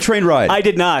enjoy the train ride? I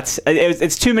did not.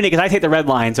 It's too many because I take the red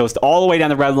line, so it's all the way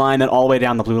down the red line, then all the way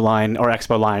down the blue line or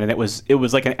Expo line, and it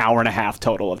was like an hour and a half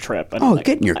total of trip. And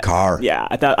get in your car.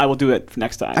 I thought I will do it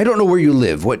next time. I don't know where you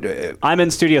live. What? I'm in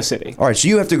Studio City. All right, so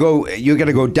you have to go. You got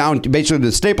to go down to basically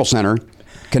the Staples Center,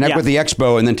 connect with the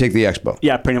Expo, and then take the Expo.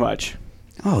 Yeah, pretty much.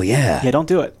 Oh yeah. Yeah, don't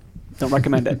do it. Don't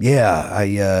recommend it.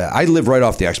 Yeah, I live right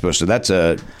off the Expo, so that's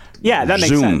a. Yeah, that makes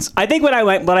Zoom. sense. I think what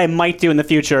I might do in the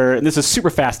future, and this is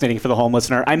super fascinating for the home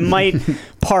listener, I might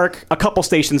park a couple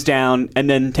stations down and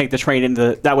then take the train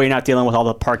into. That way, you're not dealing with all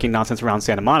the parking nonsense around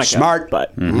Santa Monica. Smart,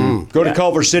 but go to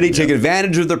Culver City, take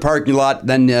advantage of their parking lot,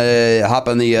 then hop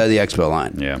on the Expo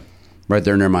line. Yeah, right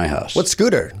there near my house. What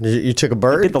scooter? You took a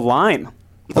bird? I did the Lime.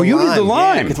 You did the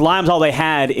Lime. Because Lime's all they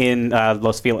had in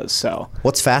Los Feliz. So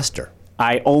what's faster?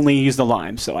 I only use the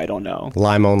Lime, so I don't know.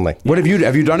 Lime only. What have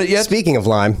you done it yet? Speaking of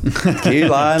Lime, Key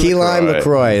Lime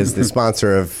LaCroix is the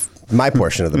sponsor of my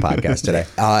portion of the podcast today.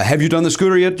 Have you done the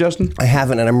scooter yet, Justin? I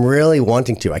haven't, and I'm really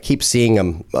wanting to. I keep seeing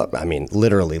them. I mean,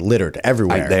 literally littered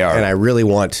everywhere. They are, and I really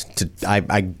want to.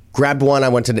 I grabbed one. I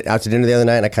went out to dinner the other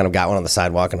night, and I kind of got one on the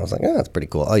sidewalk, and I was like, "Oh, that's pretty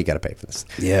cool. Oh, you got to pay for this,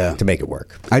 to make it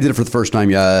work." I did it for the first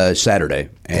time Saturday,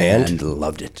 and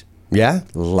loved it. Yeah,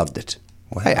 loved it.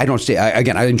 Wow. I don't see.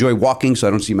 Again, I enjoy walking, so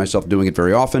I don't see myself doing it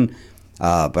very often.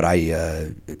 But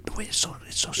it's so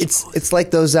smooth. It's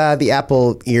like those the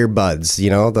Apple earbuds,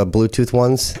 the Bluetooth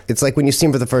ones. It's like when you see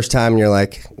them for the first time, and you're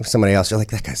like somebody else. You're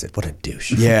like, that guy's what a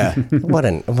douche. Yeah,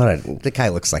 the guy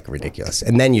looks like ridiculous.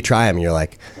 And then you try them, and you're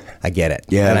like, I get it.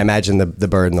 Yeah, and I imagine the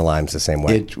bird and the lime's the same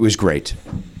way. It was great.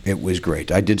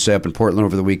 I did stay up in Portland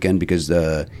over the weekend because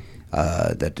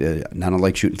not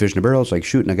unlike shooting fish in a barrel, it's like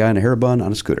shooting a guy in a hair bun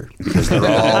on a scooter. Because they're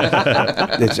all,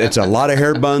 it's a lot of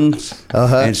hair buns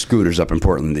and scooters up in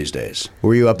Portland these days.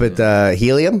 Were you up at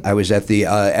Helium? I was at the,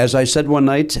 as I said one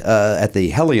night, at the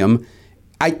Helium.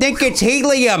 I think it's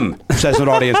helium, says an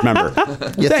audience member.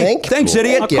 You think? Thanks,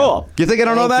 idiot. Oh, cool. You think I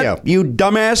don't know that? You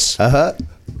dumbass.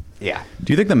 Yeah.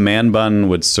 Do you think the man bun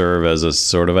would serve as a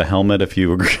sort of a helmet if you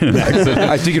were going to...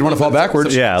 I think you'd want to fall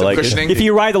backwards. Yeah, like if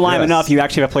you ride the lime enough, you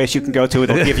actually have a place you can go to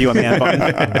that'll give you a man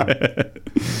bun.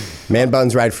 Man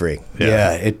buns ride free.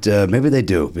 Yeah, maybe they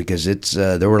do because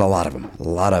there were a lot of them. A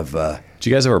lot of. Did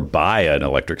you guys ever buy an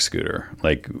electric scooter?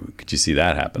 Like, could you see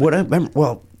that happen?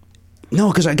 No,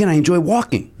 because again, I enjoy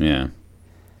walking. Yeah.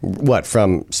 What,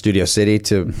 from Studio City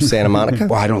to Santa Monica?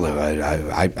 Well, I don't live.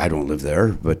 I don't live there,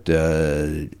 but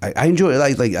I enjoy.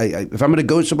 If I'm going to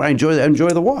go somewhere, I enjoy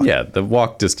the walk. Yeah, the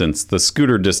walk distance, the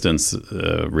scooter distance,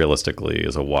 realistically,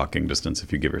 is a walking distance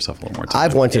if you give yourself a little more time.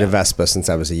 I've wanted a Vespa since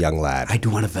I was a young lad. I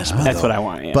do want a Vespa. That's what I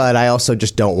want. Yeah. But I also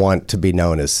just don't want to be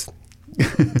known as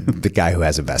the guy who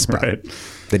has a Vespa. Right.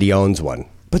 That he owns one.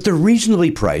 But they're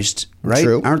reasonably priced, right?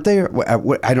 True. Aren't they?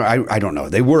 I don't know.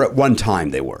 They were at one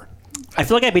time. They were. I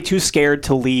feel like I'd be too scared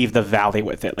to leave the valley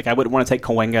with it. Like, I wouldn't want to take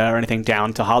Cahuenga or anything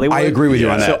down to Hollywood. I agree with you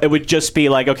on that. So it would just be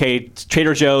like, okay,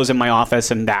 Trader Joe's in my office,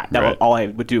 and that was all I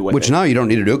would do with it. Which now you don't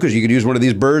need to do because you could use one of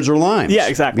these birds or limes. Yeah,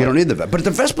 exactly. You don't need the Vespa. But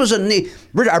the Vespa's a neat.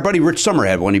 Our buddy Rich Summer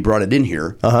had one. He brought it in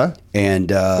here.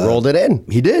 And rolled it in.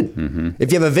 He did. Mm-hmm.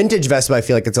 If you have a vintage Vespa, I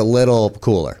feel like it's a little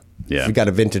cooler. Yeah. If you got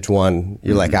a vintage one,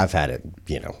 you're like, I've had it.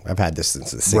 I've had this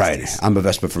since the 60s. Right. I'm a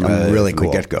Vespa from really from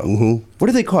cool. the get-go. Mm-hmm. What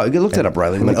do they call it? Look that up,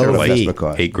 Riley. I'm an What OV. Vespa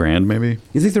cost? $8,000 maybe.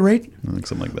 You think they're right? I think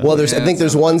something like that. Well, I think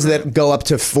there's ones that go up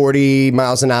to 40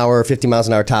 miles an hour, 50 miles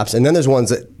an hour tops, and then there's ones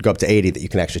that go up to 80 that you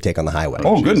can actually take on the highway.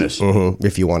 Oh, goodness. Mm-hmm.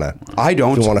 If you want to. I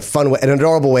don't. If you want a fun way, an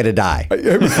adorable way to die.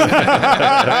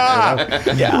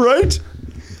 Yeah. Right?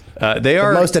 They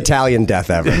are The most Italian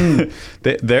death ever.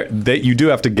 you do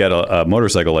have to get a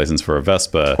motorcycle license for a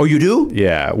Vespa. Oh, you do?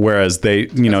 Yeah. Whereas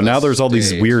now there's all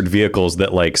these weird vehicles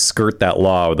that like skirt that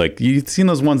law. Like you've seen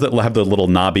those ones that have the little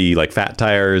knobby like fat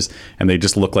tires, and they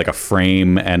just look like a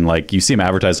frame, and like you see them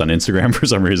advertised on Instagram for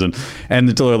some reason, and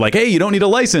they're like, hey, you don't need a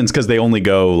license because they only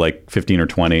go like 15 or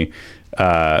 20.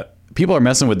 People are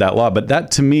messing with that law, but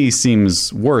that to me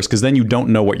seems worse because then you don't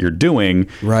know what you're doing,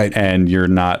 right? And you're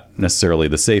not necessarily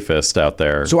the safest out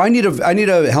there. So I need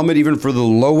a helmet even for the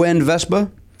low end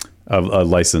Vespa. A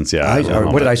license, yeah.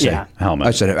 What did I say? Yeah.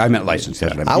 Helmet. I meant license. That's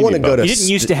what I meant. I want to go to. You didn't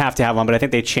used to have one, but I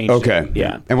think they changed Okay. it.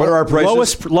 Yeah. And what are our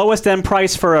prices? Lowest end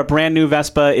price for a brand new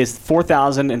Vespa is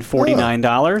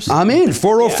 $4,049. I'm in.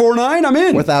 4049. I'm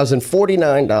in.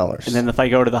 $4,049. And then if I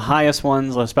go to the highest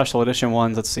ones, the special edition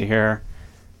ones, let's see here.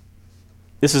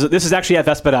 This is actually at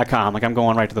Vespa.com. Like I'm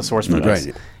going right to the source for this.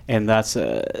 Right. And that's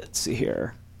let's see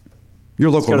here.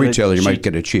 Your local go to the retailer, you might cheap-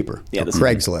 get it cheaper. Yeah, this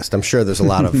Craigslist. I'm sure there's a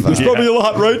lot of. Probably a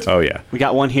lot, right? Oh yeah. we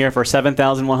got one here for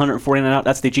 $7,149.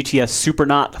 That's the GTS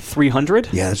Supernaut 300.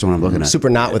 Yeah, that's what I'm looking at.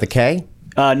 Super Knot with a K?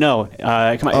 No.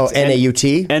 Come on. Oh, it's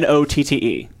N-A-U-T?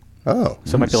 Notte. Oh.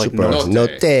 So it might be like Super Note.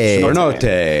 Note. Note.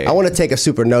 I want to take a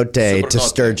Super Note to Note.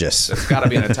 Sturgis. It's got to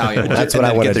be an Italian one. That's what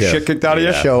I want to Get do. the shit kicked out of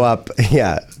you? Show up,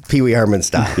 Pee Wee Herman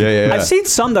style. Yeah. I've seen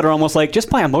some that are almost like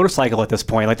just buy a motorcycle at this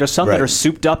point. Like there's some that Right. are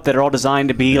souped up that are all designed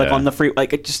to be like Yeah. on the free.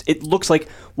 Like it looks like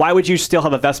why would you still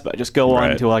have a Vespa? Just go on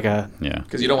Right. to like a. Yeah.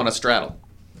 Because you don't want to straddle.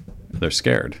 They're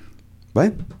scared.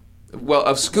 What? Well,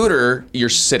 a scooter, you're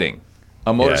sitting.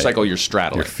 A motorcycle, you're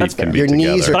straddling. Your feet can be Your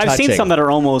together. knees are But I've seen touching some that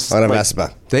are almost on a like,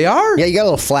 Vespa. They are? Yeah, you got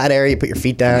a little flat area. You put your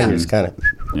feet down. You just kind of.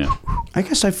 Yeah. I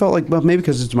guess I felt like, well, maybe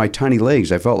because it's my tiny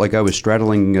legs. I felt like I was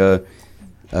straddling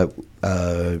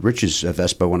Rich's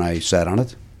Vespa when I sat on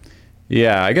it.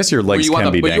 Yeah, I guess your legs you on can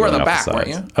the- be but you were on dangling the off back, sides.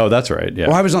 weren't you? Oh, that's right. Yeah.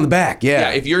 Well, I was on the back, Yeah,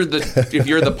 if you're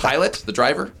the pilot, the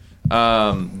driver,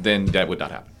 then that would not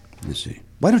happen. Let's see.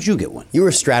 Why don't you get one? You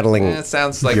were straddling It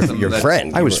sounds like your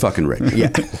friend. I was fucking Rich. Yeah.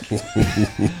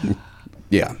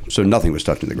 Yeah, so nothing was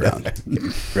touching the ground.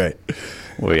 Right.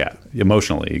 Well, yeah.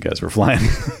 Emotionally, you guys were flying.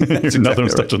 Nothing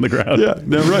was touching the ground. Yeah,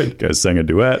 no, right. You guys sang a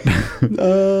duet.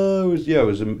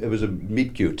 It was a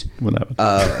meet cute. What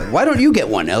happened? Why don't you get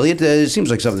one, Elliot? It seems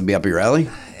like something to be up your alley.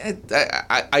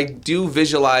 I do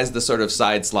visualize the sort of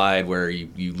side slide where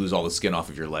you lose all the skin off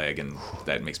of your leg, and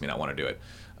that makes me not want to do it.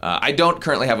 I don't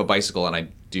currently have a bicycle, and I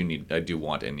do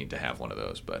want and need to have one of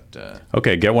those. But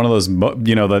Okay, get one of those.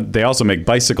 They also make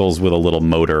bicycles with a little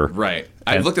motor. right,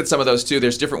 I've looked at some of those too.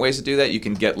 There's different ways to do that. You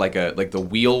can get like the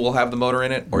wheel will have the motor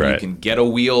in it, or you Right. can get a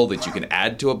wheel that you can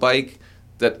add to a bike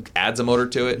that adds a motor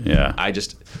to it. Yeah.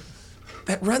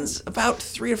 That runs about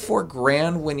 $3 or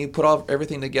 $4 when you put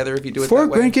everything together. If you do it $4 that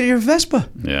way. grand, get your Vespa.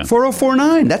 Yeah.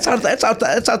 4049. That's out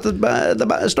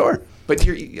the store. But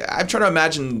I'm trying to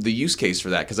imagine the use case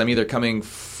for that, because I'm either coming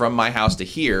from my house to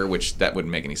here, which that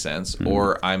wouldn't make any sense,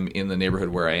 or I'm in the neighborhood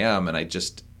where I am, and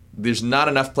there's not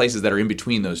enough places that are in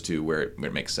between those two where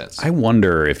it makes sense. I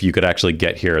wonder if you could actually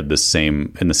get here in the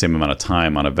same amount of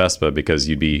time on a Vespa, because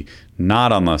you'd be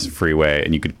not on the freeway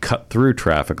and you could cut through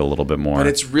traffic a little bit more. But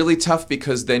it's really tough,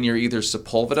 because then you're either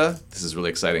Sepulveda, this is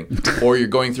really exciting, or you're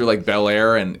going through like Bel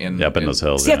Air and up in those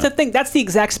hills. See, that's the thing. That's the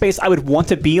exact space I would want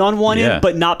to be on one Yeah. end,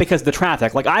 but not because of the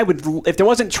traffic. Like I would, if there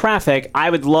wasn't traffic, I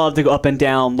would love to go up and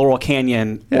down Laurel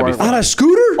Canyon Yeah, or it'd be fun. On a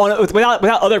scooter? without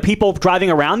other people driving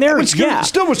around there. Yeah,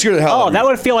 Still would scare the hell out Oh, of that me.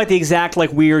 would feel like the exact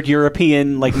like weird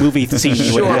European like movie scene.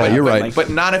 Sure, Yeah, you're right. Like,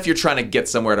 but not if you're trying to get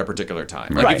somewhere at a particular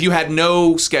time. Like Right. if you had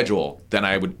no schedule, then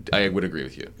I would agree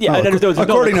with you. yeah, and there's no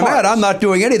According to cars. Matt, I'm not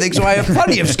doing anything, so I have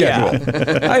plenty of schedule.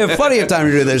 I have plenty of time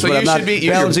to do this, So but you I'm not should be-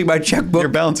 you're- balancing my checkbook. You're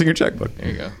balancing your checkbook. There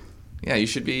you go. Yeah, you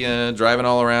should be driving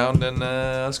all around and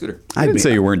on a scooter. I didn't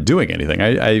say you weren't doing anything.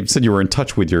 I said you were in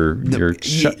touch with your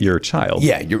child.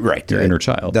 Yeah, you're right. Your inner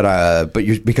child.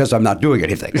 Because I'm not doing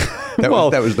anything. That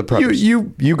was the purpose.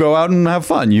 You go out and have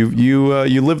fun. You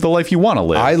live the life you want to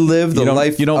live. I live the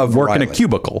life You don't of work in a Riley.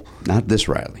 cubicle. Not this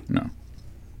Riley. No.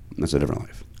 That's a different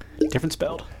life. different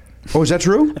spelled. Oh, is that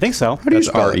true? I think so. That's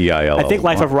R-E-I-L-L. I think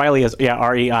Life of Riley is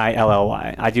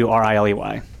R-E-I-L-L-Y. I do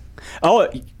R-I-L-E-Y. Oh,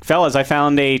 fellas, I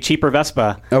found a cheaper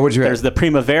Vespa. Oh, what'd you get? There's the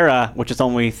Primavera, which is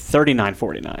only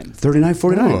 $39.49.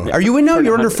 $39.49. Are you in now?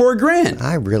 You're under $4,000.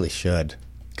 I really should.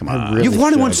 Come on. really You've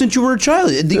wanted one should. since you were a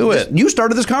child. Do it. You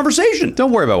started this conversation.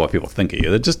 Don't worry about what people think of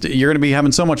you. You're going to be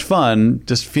having so much fun,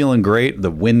 just feeling great, the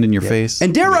wind in your face.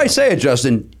 And dare I say it,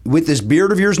 Justin, with this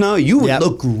beard of yours now, you would Yep.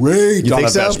 look great You on think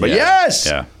a so? Vespa. Yeah. Yes.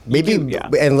 Yeah. Maybe and a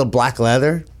little black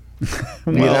leather.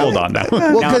 Well, hold on now.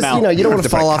 Well, because now. you don't want To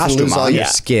to put a fall off and costume lose all on. your Yeah.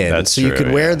 skin. That's so you true,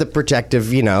 could wear yeah. the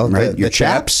protective, Right, your the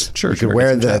chaps. chaps. Sure, You sure, could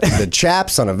wear get the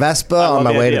chaps on a Vespa on love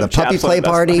my the way to idea the of puppy chaps on a play Vespa.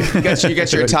 party. You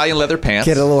got your Italian leather pants.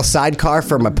 Get a little sidecar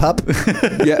for my pup.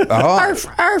 Yeah.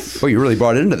 Oh, you really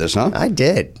brought into this, huh? I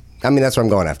did. I mean, that's where I'm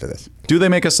going after this. Do they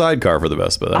make a sidecar for the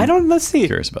Vespa? I don't. Let's see.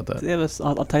 Curious about that. Yeah,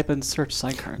 I'll type in search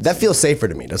sidecar. That feels safer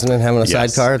to me, doesn't it? Having a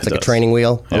Yes, sidecar, it's it like a does. training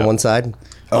wheel on Yeah. one side.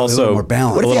 Also, more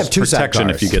balance. What if a you little have two protection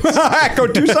if you sidecars? get. Go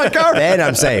two sidecar. Then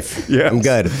I'm safe. Yes. I'm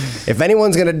good. If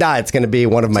anyone's going to die, it's going to be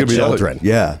one of my gonna be the other- children.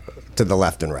 yeah. To the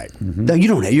left and right. No, you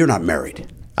don't. You're not married.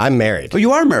 I'm married. Oh,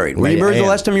 you are married. Were you Yeah, married I the am.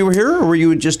 last time you were here, or were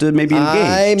you just maybe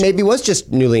I engaged? maybe was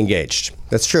just newly engaged.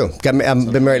 That's true.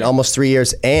 I've been married almost 3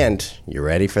 years, and you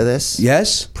ready for this?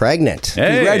 Yes. Pregnant.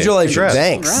 Hey, Congratulations. congrats.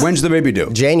 Thanks. When's the baby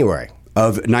due? January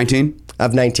Of 19?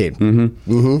 of 19.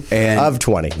 And Of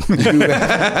 20. We're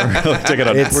taking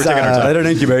our time. let it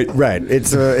incubate. Right.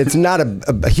 It's not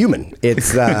a human.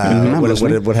 It's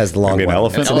what has the long Maybe an one?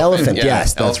 elephant? It's an elephant. yeah.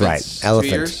 Yes, that's Elephants, right.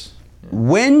 Elephant. 2 years?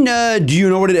 When do you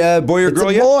know what it boy or It's girl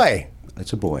a yet? boy.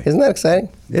 It's a boy. Isn't that exciting?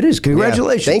 It is.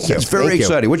 Congratulations. Thank you. It's very Thank you.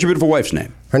 exciting. What's your beautiful wife's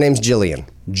name? Her name's Jillian.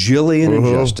 Jillian and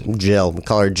Justin. Jill. We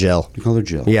call her Jill. You call her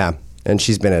Jill. Yeah. And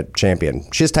she's been a champion.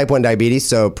 She has type 1 diabetes,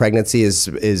 so pregnancy is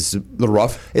A little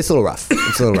rough. It's a little rough.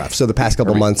 It's a little rough. So the past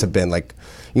couple months have been like,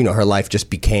 her life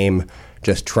just became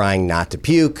just trying not to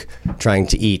puke, trying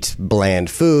to eat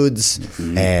bland foods,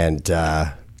 and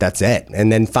that's it.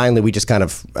 And then finally, we just kind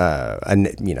of,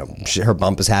 her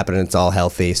bump is happening. It's all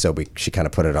healthy, so she kind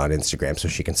of put it on Instagram so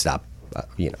she can stop,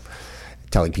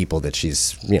 telling people that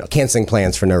she's, canceling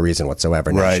plans for no reason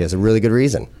whatsoever. Now Right. she has a really good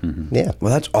reason. Yeah.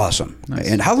 Well, that's awesome.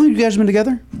 And how long have you guys been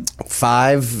together?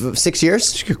 6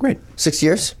 years. Great. 6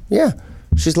 years? Yeah.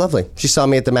 She's lovely. She saw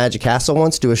me at the Magic Castle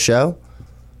once do a show.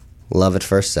 Love at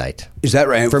first sight. Is that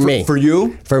right? For me. For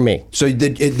you? For me. So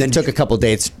It took a couple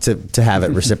dates to have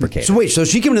it reciprocated. So wait, so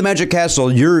she came to the Magic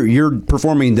Castle. You're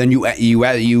performing. Then you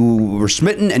were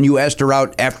smitten, and you asked her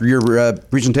out after your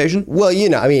presentation. Well,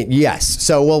 yes.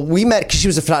 So, we met because she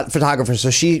was a photographer. So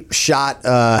she shot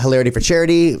Hilarity for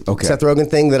Charity, Seth Rogen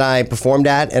thing that I performed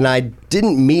at, and I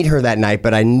didn't meet her that night,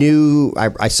 but I knew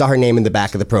I saw her name in the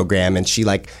back of the program, and she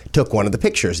took one of the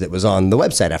pictures that was on the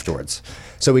website afterwards.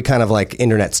 So we kind of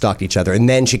internet stalked each other, and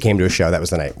then she came to a show. That was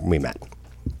the night we met.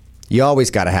 You always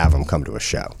got to have them come to a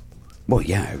show. Well,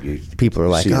 yeah. People are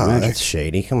like, "Oh, that's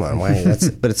shady. Come on, why?"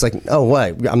 But it's like, "Oh,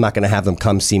 what? I'm not going to have them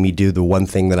come see me do the one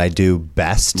thing that I do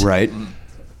best." Right.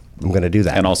 I'm going to do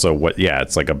that. And also,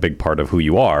 it's like a big part of who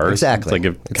you are. Exactly.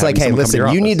 It's like hey, listen,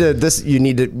 you need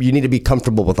to be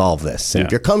comfortable with all of this. And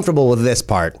if you're comfortable with this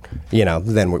part,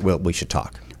 then we should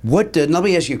talk. What? Let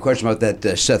me ask you a question about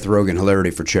that Seth Rogen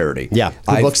Hilarity for Charity. Yeah.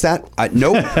 Who books that?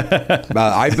 Nope.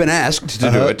 I've been asked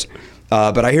to do it,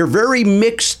 but I hear very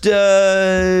mixed how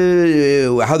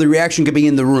the reaction could be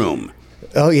in the room.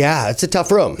 Oh yeah, it's a tough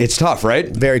room. It's tough, right?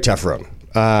 Very tough room.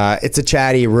 It's a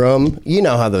chatty room. You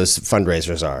know how those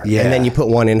fundraisers are. Yeah. And then you put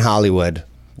one in Hollywood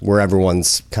where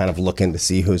everyone's kind of looking to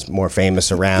see who's more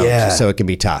famous around. Yeah. So it can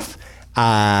be tough.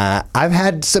 I've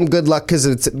had some good luck because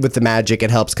with the magic,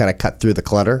 it helps kind of cut through the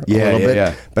clutter a little bit.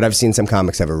 Yeah. But I've seen some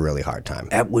comics have a really hard time.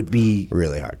 That would be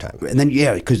really hard time. And then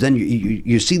because then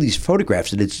you see these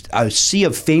photographs and it's a sea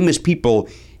of famous people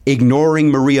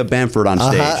ignoring Maria Bamford on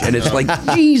stage, and it's like,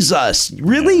 Jesus,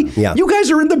 really? Yeah. You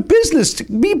guys are in the business.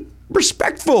 Be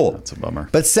respectful. That's a bummer.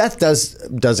 But Seth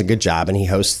does a good job, and he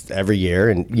hosts every year,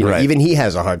 and even he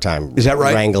has a hard time. Is that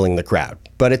right? Wrangling the crowd.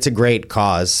 But it's a great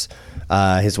cause.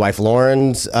 His wife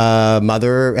Lauren's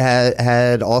mother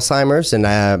had Alzheimer's, and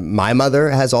my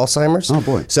mother has Alzheimer's. Oh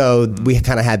boy! So we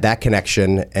kind of had that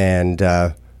connection, and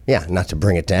not to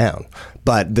bring it down,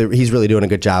 but he's really doing a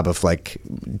good job of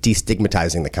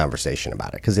destigmatizing the conversation about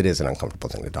it because it is an uncomfortable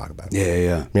thing to talk about.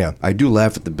 Yeah. I do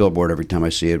laugh at the billboard every time I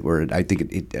see it. Where I think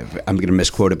I'm going to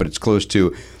misquote it, but it's close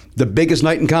to the biggest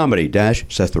night in comedy.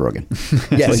 Seth Rogen.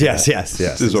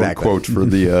 Yes. His own quote for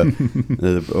the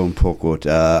own pull quote.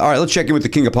 All right, let's check in with the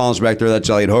King of Palms back there. That's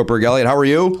Elliot Hoperg. Elliot, how are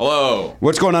you? Hello.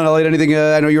 What's going on, Elliot? Anything?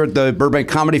 I know you were at the Burbank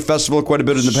Comedy Festival quite a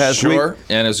bit in the past week. Sure,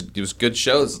 and it was a good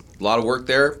show. There's a lot of work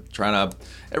there. Trying to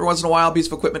every once in a while, a piece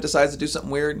of equipment decides to do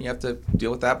something weird, and you have to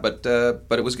deal with that. But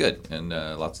it was good, and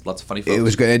lots of funny folks. It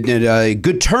was good.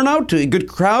 Good turnout. Good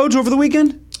crowds over the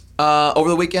weekend. Over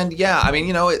the weekend, yeah. I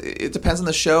mean, it depends on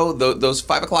the show. Those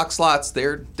 5 o'clock slots,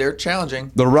 they're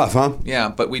challenging. They're rough, huh? Yeah,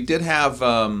 but we did have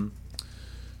the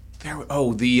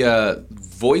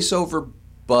Voiceover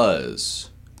Buzz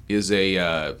is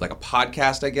a like a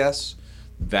podcast, I guess,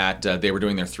 that they were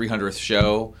doing their 300th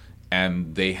show,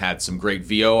 and they had some great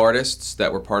VO artists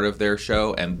that were part of their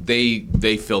show, and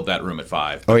they filled that room at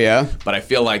 5. Oh yeah. But I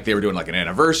feel like they were doing like an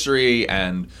anniversary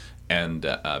and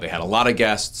they had a lot of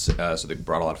guests, so they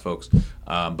brought a lot of folks.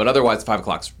 But otherwise, 5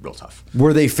 o'clock's real tough.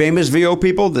 Were they famous VO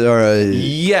people?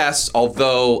 Yes,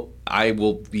 although I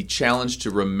will be challenged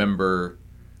to remember.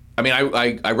 I mean,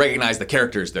 I recognize the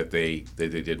characters that they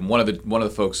did. And one of the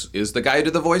folks is the guy who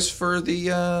did the voice for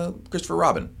the Christopher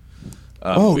Robin.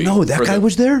 That guy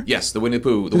was there? Yes, the Winnie the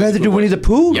Pooh. The guy that did Winnie the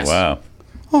Pooh? Yes. Wow.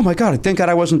 Oh my God! Thank God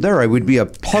I wasn't there. I would be a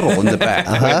puddle in the back.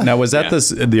 Wait, now, was that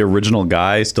the original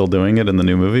guy still doing it in the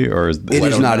new movie, or is it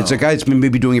is not? It's a guy that's been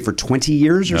maybe doing it for 20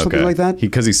 years or something like that.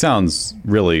 Because he sounds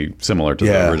really similar to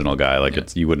the original guy.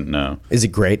 Like you wouldn't know. Is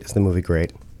it great? Is the movie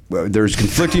great? Well, there's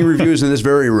conflicting reviews in this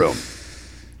very room.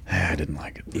 I didn't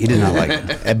like it. He did not like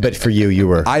it. But for you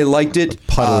were. I liked it.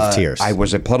 Puddle of tears. I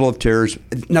was a puddle of tears.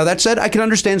 Now that said, I can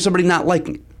understand somebody not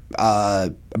liking it,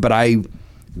 but I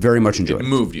very much enjoyed it. It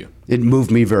moved you. It moved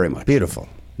me very much. Beautiful.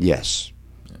 Yes.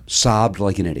 Sobbed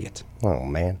like an idiot. Oh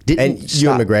man. Didn't and stop.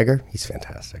 Ewan McGregor, he's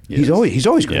fantastic. He's always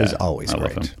great. Yeah, He's always I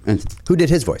love great. him. And Who did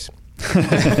his voice? I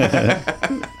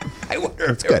wonder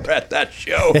if they were at that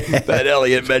show that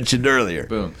Elliot mentioned earlier.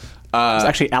 Boom. It's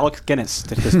actually Alec Guinness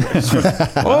did his voice.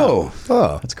 Oh,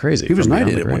 That's crazy. he was From Beyond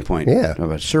knighted the at one Grave. point. Yeah. How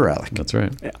about Sir Alec? That's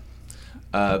right. Yeah.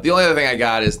 The only other thing I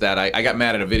got is that I got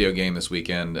mad at a video game this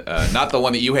weekend. Not the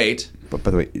one that you hate. But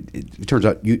by the way, it turns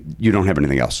out you don't have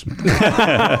anything else.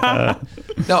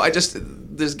 No,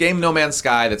 this game No Man's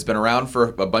Sky that's been around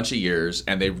for a bunch of years,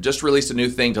 and they've just released a new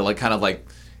thing to kind of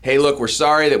hey, look, we're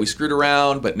sorry that we screwed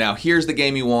around, but now here's the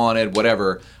game you wanted,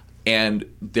 whatever. And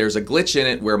there's a glitch in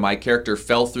it where my character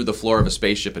fell through the floor of a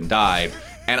spaceship and died.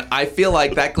 And I feel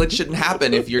like that glitch shouldn't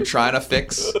happen if you're trying to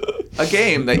fix a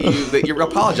game that you're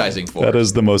apologizing for. That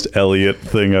is the most Elliot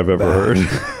thing I've ever heard. You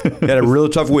had a real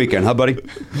tough weekend, huh, buddy?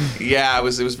 Yeah, it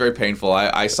was very painful.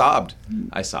 I sobbed.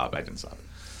 I didn't sob.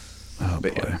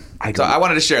 But, yeah. So I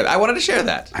wanted to share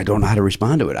that. I don't know how to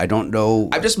respond to it. I don't know.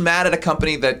 I'm just mad at a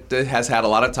company that has had a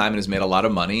lot of time and has made a lot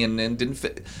of money and didn't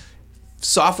fit.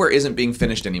 Software isn't being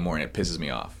finished anymore, and it pisses me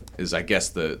off. Is I guess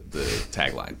the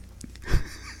tagline.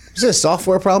 Is it a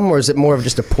software problem, or is it more of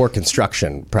just a poor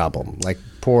construction problem? Like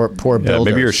poor builders?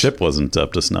 Maybe your ship wasn't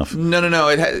up to snuff. No,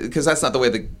 because that's not the way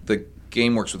the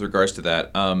game works with regards to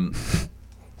that.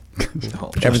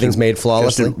 Everything's made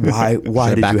flawlessly. Justin,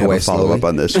 why did you have a follow-up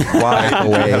on this? Why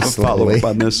have a follow-up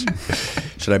on this?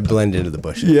 Should I blend into the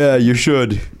bushes? Yeah, you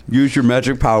should. Use your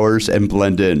magic powers and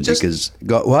blend in.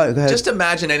 Go ahead. Just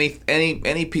imagine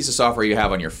any piece of software you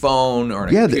have on your phone or on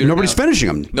a computer. Nobody's finishing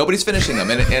them. Nobody's finishing them,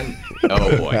 and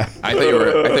oh boy, I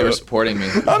thought you were supporting me.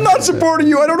 I'm not supporting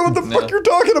you. I don't know what the fuck you're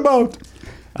talking about.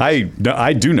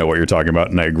 I do know what you're talking about,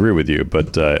 and I agree with you,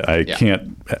 but I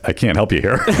can't help you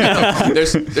here.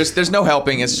 There's no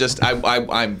helping. It's just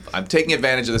I'm taking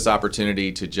advantage of this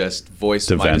opportunity to just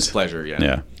voice my displeasure.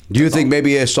 Yeah. Do you think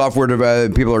maybe a software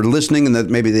people are listening and that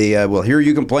maybe they will hear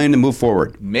you complain and move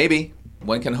forward? Maybe.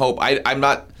 One can hope. I'm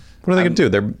not. What are they going to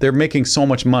do? They're making so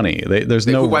much money. There's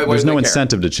no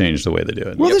incentive to change the way they do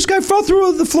it. Well, this guy fell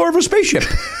through the floor of a spaceship.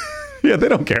 Yeah, they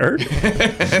don't care.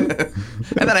 And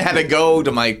then I had to go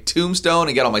to my tombstone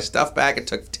and get all my stuff back. It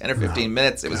took 10 or 15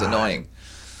 minutes. It was annoying.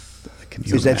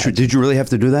 Is that true? Did you really have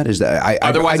to do that? Is that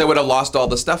Otherwise, I would have lost all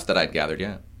the stuff that I'd gathered.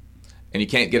 Yeah, and you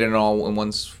can't get it all in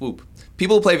one swoop.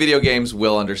 People who play video games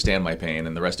will understand my pain,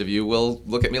 and the rest of you will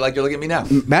look at me like you're looking at me now.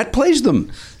 Matt plays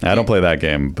them. I don't play that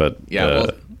game, but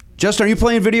Justin, are you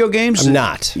playing video games? I'm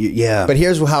not. Yeah. But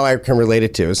here's how I can relate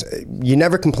it to. Is you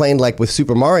never complained like with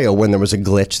Super Mario when there was a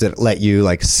glitch that let you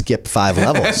like skip 5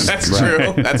 levels. That's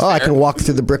true. That's fair. I can walk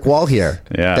through the brick wall here.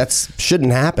 Yeah. That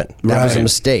shouldn't happen. That was a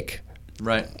mistake.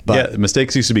 Right. But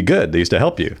mistakes used to be good. They used to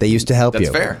help you. They used to help That's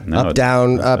you. fair. Up,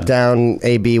 down,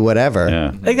 A, B, whatever. Yeah.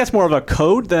 I think that's more of a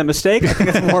code than a mistake. I think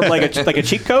it's more of like a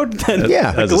cheat code than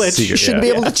Yeah. a glitch. You shouldn't be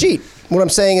able to cheat. What I'm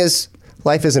saying is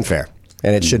life isn't fair,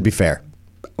 and it should be fair.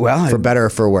 Well, for better or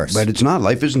for worse. But it's not.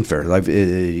 Life isn't fair. Life,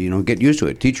 get used to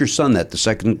it. Teach your son that the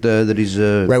second that he's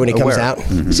right when he comes out.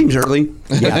 It seems early.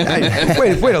 Yeah,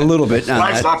 wait a little bit.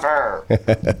 Life's not fair.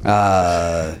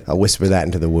 I'll whisper that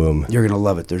into the womb. You're gonna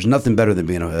love it. There's nothing better than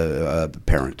being a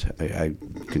parent. I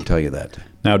can tell you that.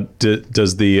 Now,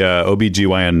 does the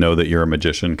OBGYN know that you're a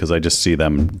magician? Because I just see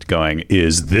them going,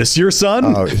 "Is this your son?"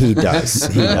 Oh, he does.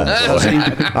 He does.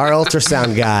 Our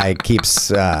ultrasound guy keeps,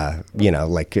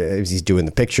 he's doing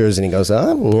the pictures, and he goes, I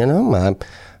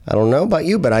don't know about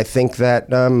you, but I think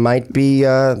that might be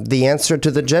the answer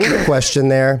to the gender question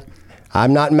there.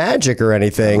 I'm not magic or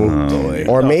anything.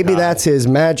 Or maybe that's his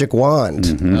magic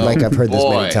wand. Like I've heard this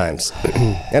many times.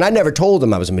 And I never told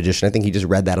him I was a magician. I think he just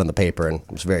read that on the paper and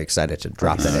was very excited to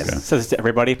drop that in. Says it to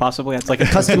everybody, possibly. It's like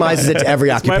customizes it to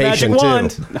every occupation, my magic too.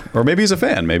 wand. Or maybe he's a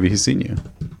fan. Maybe he's seen you.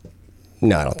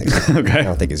 No, I don't think so. Okay. I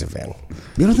don't think he's a fan.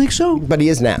 You don't think so? But he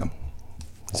is now.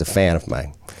 He's a fan of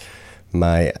my.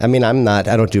 I mean, I'm not.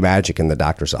 I don't do magic in the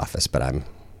doctor's office, but I'm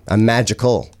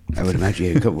magical. I would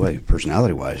imagine,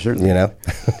 personality-wise, certainly. You know.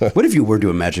 What if you were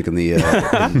doing magic in the in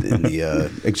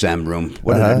the exam room?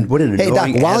 What an hey,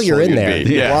 Doc, while you're in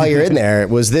there,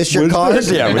 was this your card? Was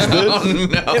this? No.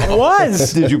 It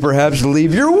was. Did you perhaps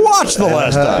leave your watch the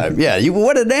last time? Yeah.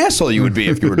 What an asshole you would be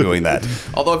if you were doing that.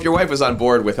 Although if your wife was on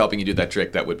board with helping you do that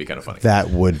trick, that would be kind of funny.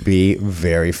 That would be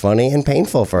very funny and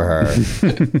painful for her.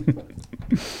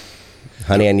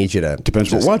 Honey, I need you to.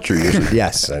 Depends what watch you're using.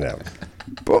 Yes, I know.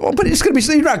 But it's going to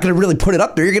be. You're not going to really put it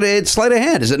up there. You're going to sleight of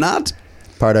hand, is it not?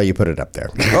 Pardo, you put it up there.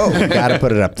 Oh, you got to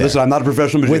put it up there. Listen, I'm not a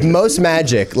professional magician. With most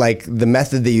magic, like the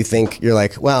method that you think you're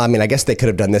like, well, I mean, I guess they could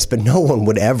have done this, but no one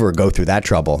would ever go through that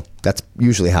trouble. That's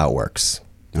usually how it works.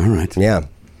 All right. Yeah.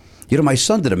 You know, my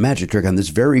son did a magic trick on this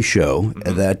very show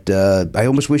that I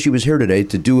almost wish he was here today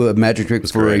to do a magic trick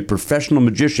for a professional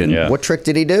magician. Yeah. What trick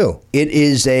did he do? It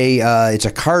is it's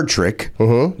a card trick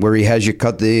where he has you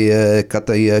cut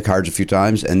the cards a few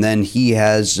times, and then he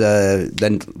has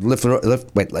then lift.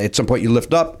 Wait, at some point you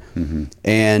lift up, and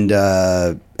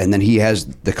then he has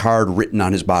the card written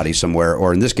on his body somewhere,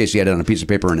 or in this case, he had it on a piece of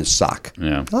paper in his sock.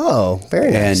 Yeah. Oh,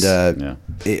 very nice. And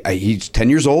he's 10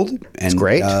 years old, and that's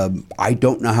great. I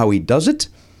don't know how he does it,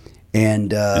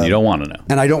 and you don't want to know.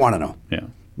 And I don't want to know. Yeah.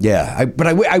 Yeah, but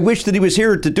I wish that he was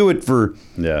here to do it for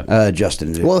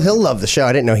Justin. Well, he'll love the show.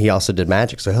 I didn't know he also did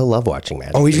magic, so he'll love watching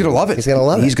magic. Oh, he's going to love it. He's going to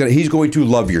love it. He's going to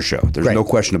love your show. There's no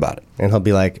question about it. And he'll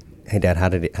be like, "Hey, Dad, how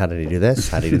did he do this?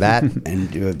 How did he do that?" And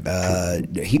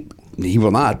he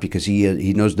will not, because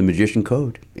he knows the magician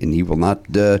code, and he will not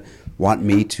want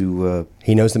me to...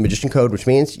 He knows the magician code, which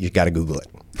means you got to Google it.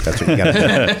 That's what you got to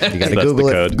do. You got to Google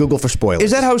it. code. Google for spoilers.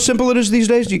 Is that how simple it is these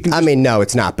days? You can I mean, no,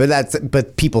 it's not.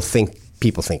 But people think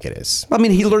it is. I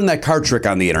mean, he learned that card trick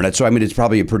on the internet, so I mean, it's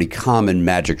probably a pretty common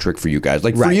magic trick for you guys.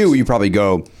 Like for Right. you probably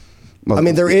go... Well, I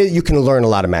mean, you can learn a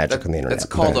lot of magic on the internet. That's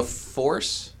called a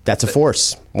force. That's a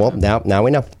force. Well, now we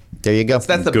know. There you go.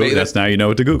 That's the That's now you know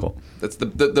what to Google. That's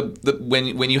the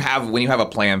when you have a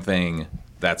plan thing,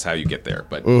 that's how you get there.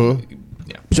 But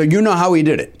yeah. So you know how he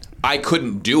did it. I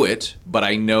couldn't do it, but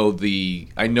I know the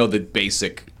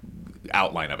basic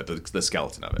outline of it, the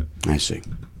skeleton of it. I see.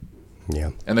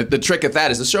 Yeah. And the trick at that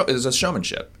is a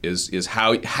showmanship. Is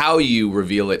how you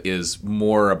reveal it is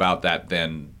more about that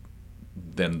than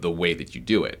the way that you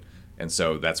do it. And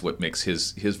so that's what makes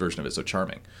his version of it so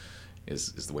charming.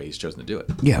 Is the way he's chosen to do it.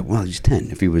 Yeah, well, he's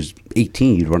 10. If he was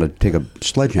 18, you'd want to take a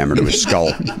sledgehammer to his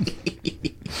skull.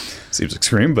 Seems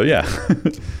extreme, but yeah.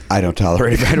 I don't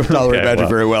tolerate magic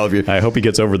very well. If you, I hope he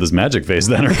gets over this magic phase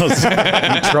then, or else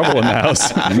I'm in trouble in the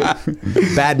house.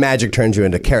 Bad magic turns you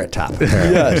into Carrot Top.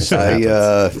 yes, I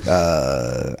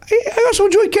also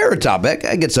enjoy Carrot Top. That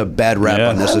guy gets a bad rap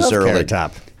Yeah. unnecessarily. Carrot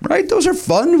Top. Right? Those are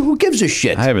fun. Who gives a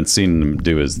shit? I haven't seen him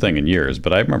do his thing in years,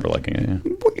 but I remember liking it.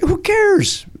 Yeah. Who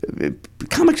cares?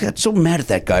 Comics got so mad at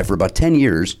that guy for about 10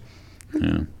 years.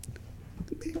 Yeah.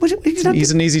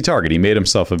 He's an easy target. He made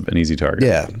himself an easy target.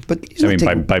 Yeah, but he's I not mean,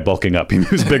 taking- by bulking up, he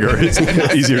was bigger. It's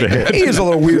easier to hit. He is a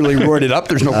little weirdly roided up.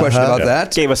 There's no question about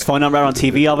that. Gave us phone number out on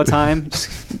TV all the time.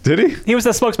 Did he? He was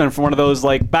the spokesman for one of those,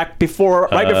 like, right before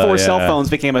yeah. cell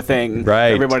phones became a thing. Right.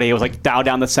 Everybody was like Dow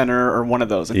Down the Center or one of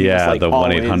those. And he was, Yeah, like, the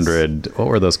always, 1-800. What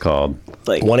were those called?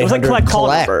 Like, it was like 1-800 collect call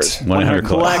collect. numbers. 1-800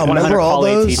 collect. Wow, 1-800 remember all call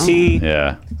those? ATT.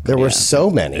 Yeah. There were so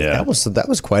many. Yeah. That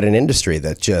was quite an industry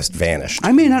that just vanished.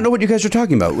 I may not know what you guys are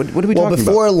talking about. What are we Well, talking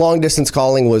before about? long distance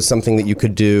calling was something that you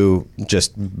could do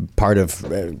just part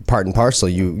and parcel.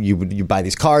 You buy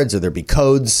these cards, or there'd be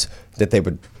codes that they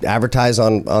would advertise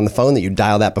on the phone that you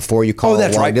dial that before you call. Oh,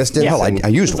 that's long right. distance. Hell, I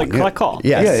used It's one. like collect call.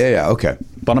 Yes. Yeah. Okay.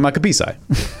 Bonamakapisai.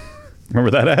 Remember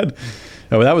that ad?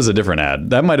 Oh, that was a different ad.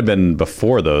 That might have been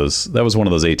before those. That was one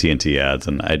of those AT&T ads,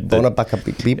 and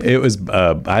it was.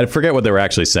 I forget what they were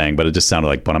actually saying, but it just sounded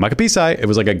like Bonamakapisai. It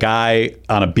was like a guy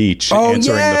on a beach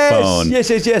answering the phone.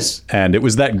 Yes. And it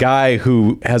was that guy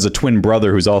who has a twin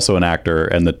brother who's also an actor,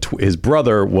 and his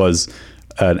brother was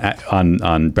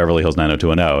on Beverly Hills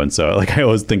 90210. And so, like, I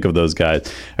always think of those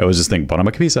guys. I always just think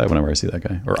Bonamakapisai whenever I see that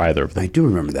guy, or either of them. I do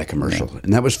remember that commercial,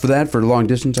 and that was for long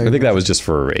distance. I think that was just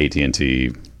for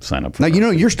AT&T sign up. Now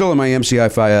you're still in my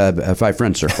MCI five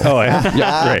friend circle. Oh,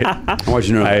 yeah, great. I want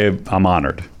you to know. I'm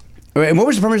honored. And what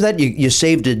was the premise of that? You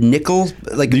saved a nickel?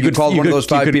 Like you could call one of those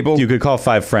five people? You could call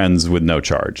 5 friends with no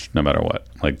charge, no matter what.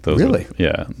 Like those. Really?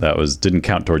 Yeah, that didn't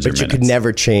count towards But your you minutes. could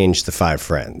never change the 5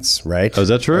 friends, right? Oh, is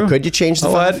that true? Or could you change the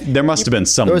 5? There must have been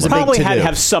some. There was a big Probably had to to-do.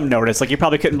 have some notice. Like, you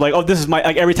probably couldn't, like, oh, this is my,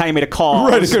 like, every time you made a call.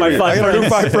 Right, this is it could my be. 5 I gotta do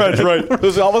friends. 5 friends, right.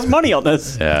 There's all this money on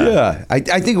this. Yeah. I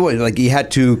think it was like you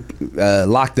had to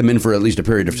lock them in for at least a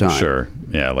period of time. Sure.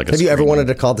 Yeah. Like. Have you ever wanted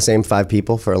to call the same 5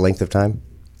 people for a length of time?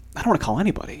 I don't want to call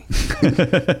anybody.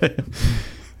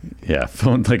 Yeah.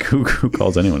 Phone. Like who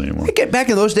calls anyone anymore? Back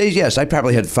in those days, yes, I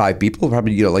probably had 5 people.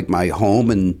 Probably like my home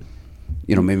and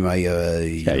maybe my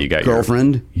You got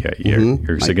girlfriend.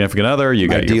 Your significant other. You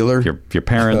my got dealer. Your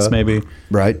parents maybe.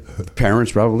 Right.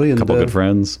 Parents probably. And, A couple good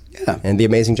friends. Yeah. And the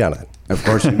amazing Jonathan. Of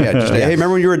course. Yeah. Just, hey,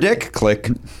 remember when you were a dick? Click.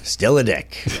 Still a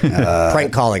dick.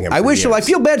 Prank calling him. I for wish. years. I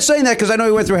feel bad saying that because I know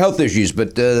he went through health issues,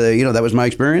 but that was my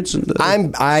experience.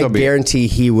 And I so be it. guarantee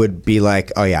he would be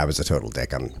like, "Oh yeah, I was a total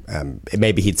dick."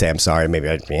 Maybe he'd say, "I'm sorry." Maybe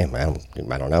I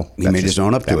don't know. He made his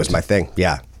own up to That was it. my thing.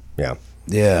 Yeah.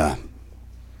 Yeah.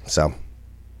 So,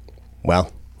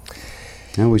 well,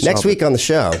 Now we next solved week it. on the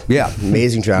show, Yeah.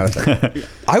 amazing Jonathan.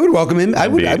 I would welcome him. I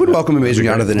would welcome Amazing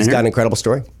Jonathan in He's here. got an incredible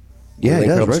story. Yeah, Really he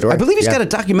does, incredible right? story. I believe he's Yeah. got a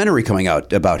documentary coming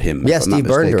out about him. Yeah, if I'm not Steve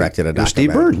Byrne mistaken. directed a It was Steve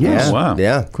documentary. Byrne, yes. Yeah. Wow.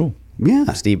 Yeah. Cool.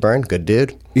 Yeah. Steve Byrne, good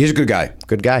dude, He's a good guy.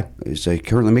 good guy. He's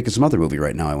currently making some other movie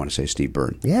right now, I want to say, Steve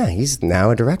Byrne. Yeah, he's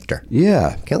now a director.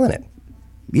 Yeah. Killing it.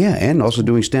 Yeah, and also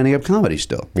doing standing up comedy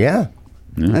still. Yeah.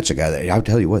 That's a guy I'll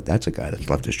tell you what, that's a guy that's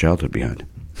left his childhood behind.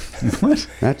 What?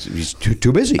 He's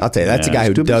too busy. I'll tell you, that's Yeah, a guy he's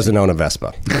who too busy. doesn't own a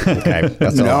Vespa. Okay,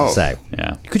 that's all I'll say.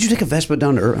 Yeah. Could you take a Vespa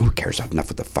down to Irvine? Who cares? Enough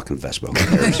with the fucking Vespa. Who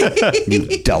cares?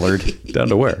 You dullard. Down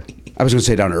to where? I was going to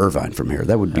say down to Irvine from here.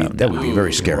 That would be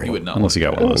very scary. You would know. Unless you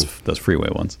got one of those freeway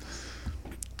ones.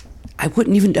 I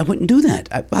wouldn't do that.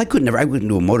 I wouldn't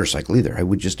do a motorcycle either. I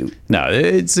would just do. No,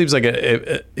 it seems like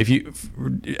if you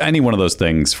any one of those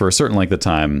things for a certain length of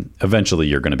time, eventually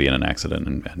you're going to be in an accident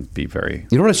and be very.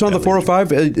 You know what I saw on the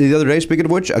 405 the other day? Speaking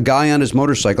of which, a guy on his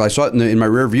motorcycle. I saw it in my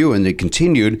rear view, and it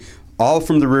continued all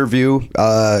from the rear view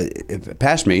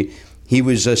past me. He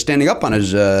was standing up on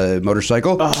his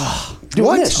motorcycle.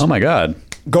 What? This. Oh my God!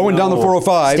 Going down the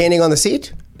 405. Standing on the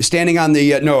seat? Standing on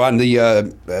the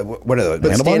what are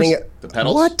those? Standing The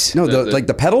pedals? What? No, like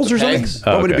the pedals or pegs?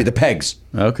 something. What would it be? Okay. The pegs.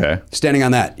 Okay. Standing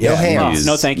on that. Yeah. No hands.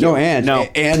 No, thank you. No hands. No.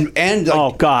 And like,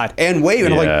 Oh, God. And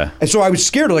waving. I'm Yeah. like, and so I was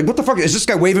scared. Like, what the fuck is this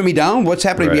guy waving me down? What's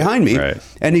happening Right, behind me? right.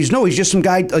 And he's just some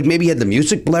guy. Like maybe he had the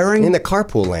music blaring In the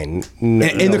carpool lane. in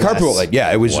the carpool lane.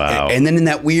 Yeah, it was. Wow. And then in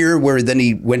that weird where then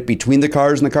he went between the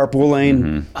cars in the carpool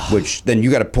lane, which then you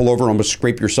got to pull over and almost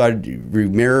scrape your side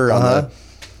mirror on the.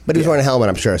 But he was wearing a helmet,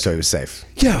 I'm sure, so he was safe.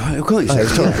 Yeah, of course.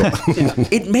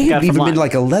 It may Got have it even from been line.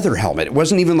 like a leather helmet. It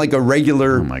wasn't even like a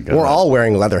regular. Oh my God! We're all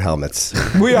wearing leather helmets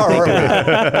We are. aren't we?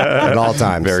 at all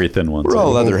times. very thin ones. We're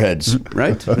all leatherheads,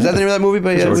 right? Was that the name of that movie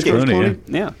by George George Clooney,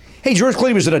 Clooney? Yeah. Hey, George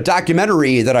Clooney was in a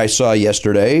documentary that I saw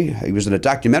yesterday.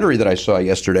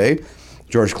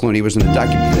 George Clooney was in a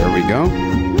documentary. There we go.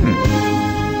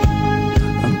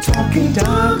 I'm talking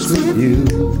dogs with you.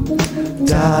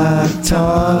 Dog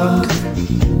talk.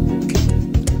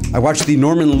 I watched the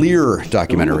Norman Lear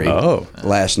documentary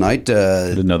last night. I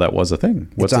didn't know that was a thing.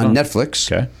 What's it's it on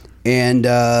Netflix. Okay. And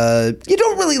you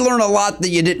don't really learn a lot that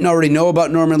you didn't already know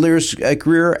about Norman Lear's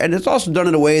career. And it's also done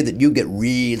in a way that you get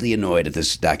really annoyed at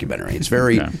this documentary. It's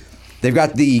very... They've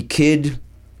got the kid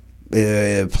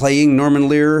playing Norman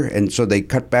Lear, and so they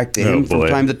cut back to him from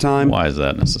time to time. Why is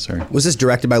that necessary? Was this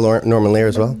directed by Norman Lear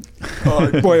as well?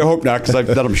 Boy, I hope not, because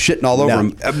I've done him shitting all over No.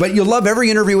 him. But you love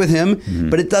every interview with him,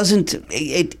 but it doesn't...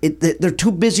 they're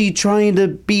too busy trying to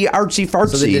be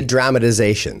artsy-fartsy. So they did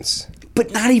dramatizations.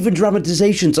 But not even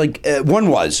dramatizations. Like one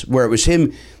was where it was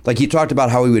him. Like he talked about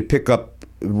how he would pick up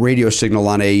radio signal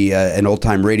on an old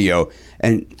time radio,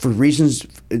 and for reasons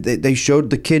they showed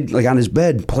the kid like on his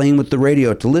bed playing with the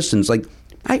radio to listen. It's like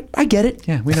I get it.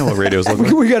 Yeah, we know what radios look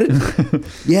like. We got it.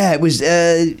 Yeah, it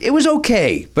was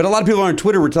okay. But a lot of people on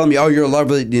Twitter were telling me, "Oh, you're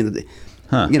lovely."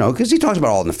 You know, because he talks about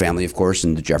All in the Family, of course,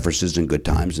 and the Jeffersons and Good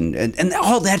Times, and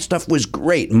all that stuff was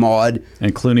great. Maude.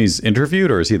 And Clooney's interviewed,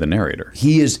 or is he the narrator?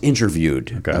 He is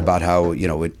interviewed about how it,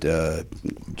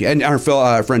 and our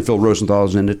friend Phil Rosenthal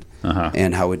is in it,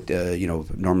 and how it,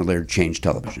 Norman Lear changed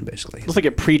television basically. Looks like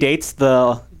it predates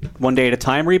the One Day at a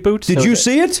Time reboot. Did you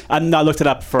see it? I looked it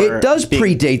up for. It does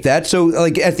predate that. So,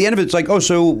 like at the end of it, it's like, oh,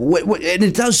 so what, and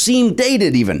it does seem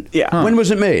dated even. Yeah. When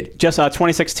was it made? Just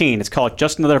 2016. It's called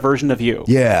Just Another Version of You.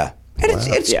 Yeah. And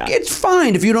it's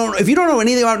fine if you don't know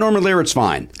anything about Norman Lear. It's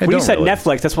fine. When you said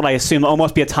Netflix, that's what I assume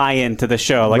almost be a tie-in to the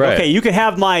show. Like, Right. okay, you can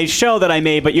have my show that I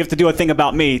made, but you have to do a thing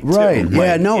about me too. Right.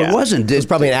 Yeah. No, it wasn't. It was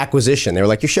probably an acquisition. They were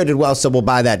like, your show did well, so we'll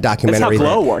buy that documentary That's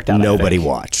how Glow that worked out, I nobody think.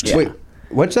 watched. Yeah. Wait,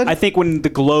 what's that? I think when the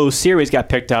Glow series got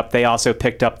picked up, they also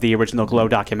picked up the original Glow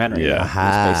documentary. Yeah.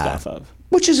 that it was based off of.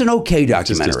 Which is an okay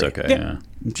documentary. Just okay, yeah.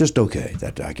 Just okay,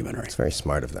 that documentary. It's very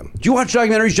smart of them. Do you watch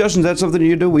documentaries, Justin? Is that something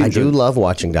you do? I do love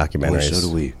watching documentaries. So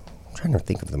do we. I'm trying to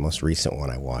think of the most recent one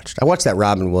I watched. I watched that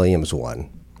Robin Williams one.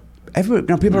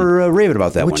 Now people are raving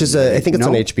about that one. Which is, I think it's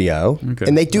on HBO. Okay.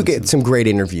 And they do get some great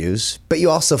interviews, but you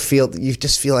also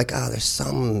just feel like, oh, there's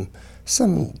some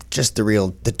just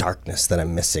the darkness that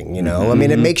I'm missing, you know? I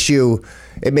mean, it makes you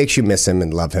miss him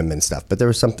and love him and stuff, but there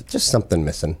was something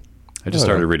missing. I just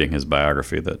started reading his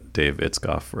biography that Dave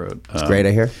Itzkoff wrote. It's great,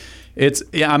 I hear.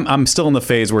 I'm still in the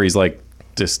phase where he's like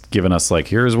just giving us like,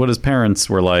 here's what his parents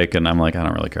were like, and I'm like, I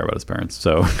don't really care about his parents,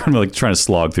 so I'm like trying to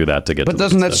slog through that to get. But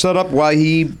doesn't that set up why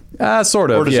he?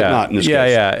 Sort of. Or does it not in this case?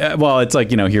 Yeah. Well, it's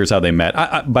like, here's how they met.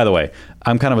 By the way,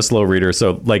 I'm kind of a slow reader,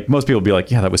 so like most people be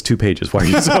like, yeah, that was 2 pages. Why are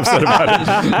you so upset about it?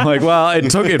 I'm like, well,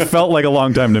 it felt like a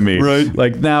long time to me. Right.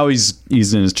 Like now he's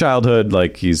in his childhood,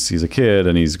 like he's a kid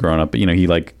and he's grown up. He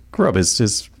like grew up.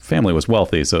 His family was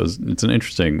wealthy, so it's an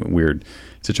interesting, weird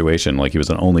situation. Like he was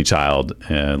an only child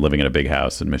living in a big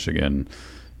house in Michigan.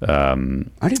 I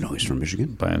didn't know he was from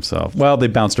Michigan. By himself. Well, they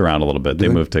bounced around a little bit. They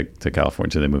moved to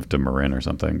California. They moved to Marin or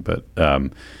something. But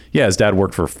his dad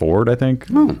worked for Ford, I think.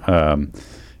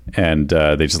 And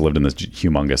they just lived in this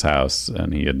humongous house,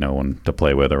 and he had no one to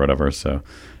play with or whatever. So,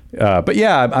 but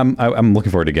yeah, I'm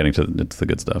looking forward to getting to the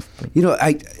good stuff.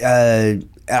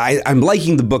 I'm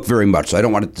liking the book very much, so I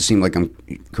don't want it to seem like I'm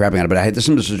crapping on it. But I had this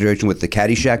similar situation with the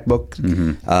Caddyshack book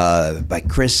by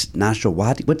Chris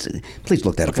Nashawati. Please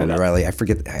look that up for me, Riley. I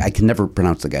forget. I can never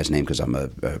pronounce the guy's name because I'm a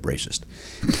racist.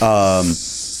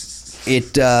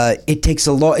 it takes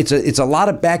a lot. It's a lot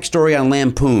of backstory on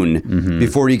Lampoon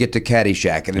before you get to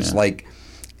Caddyshack, and it's like,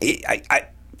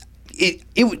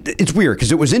 it's weird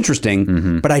because it was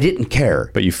interesting, but I didn't care.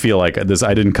 But you feel like this.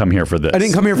 I didn't come here for this. I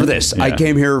didn't come here for this. I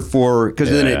came here for because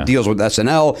then it deals with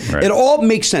SNL. Right. It all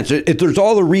makes sense. There's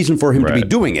all the reason for him to be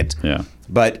doing it. Yeah.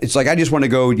 But it's like I just want to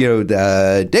go.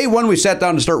 Day one we sat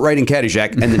down to start writing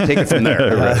Caddyshack and then take it from there.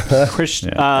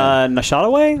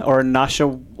 Nashaway or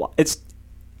Nasha? It's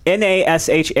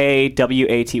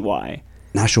Nashawaty.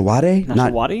 Nashawati?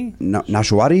 Nashawati?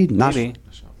 Nashawati? Maybe.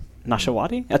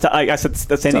 Nashawati? I said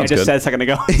the same thing I just said a second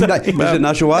ago. Is it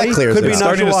Nashawati? Could be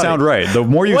starting to sound right. The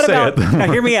more you say it,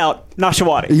 now hear me out.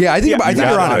 Nashawati. Yeah, I think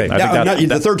we're on it.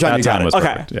 The third time you got it.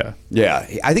 Okay. Yeah.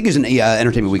 I think he's an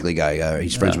Entertainment Weekly guy.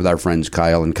 He's friends with our friends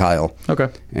Kyle and Kyle. Okay.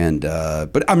 And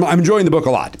but I'm enjoying the book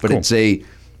a lot. But it's a.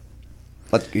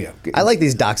 I like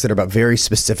these docs that are about very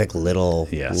specific little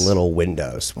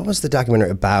windows. What was the documentary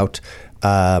about?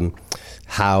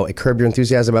 How a Curb Your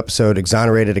Enthusiasm episode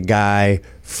exonerated a guy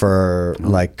for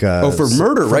for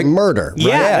murder, right? Murder.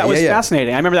 Yeah, right? that was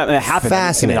fascinating. I remember that happened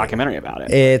in a documentary about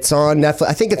it. It's on Netflix.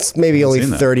 I think it's maybe only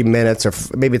 30 minutes or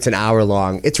maybe it's an hour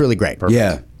long. It's really great.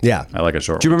 Perfect. Yeah. I like a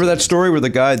short. Do you remember that story where the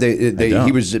guy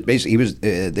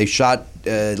they shot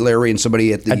Larry and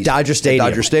somebody at Dodger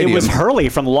Stadium. It was Hurley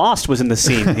from Lost was in the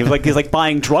scene. He was like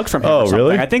buying drugs from him. Oh,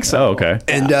 really? I think so. Oh, okay.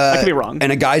 And I could be wrong.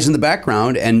 And a guy's in the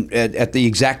background, and at the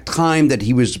exact time that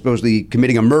he was supposedly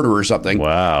committing a murder or something.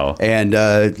 Wow. And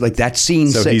like that scene.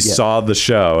 So he saw the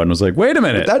show and was like, "Wait a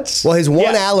minute." His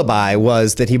one alibi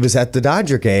was that he was at the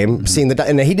Dodger game, seeing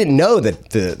and he didn't know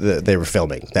that they were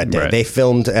filming that day. Right. They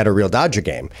filmed at a real Dodger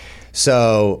game,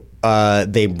 so.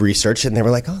 They researched it and they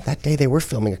were like, oh, that day they were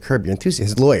filming a Curb Your Enthusiasm,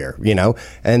 his lawyer,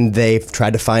 and they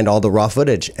tried to find all the raw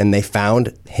footage and they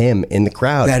found him in the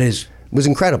crowd. It was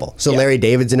incredible. So Larry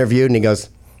David's interviewed and he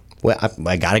goes, well,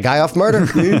 I got a guy off murder.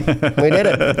 We did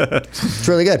it. It's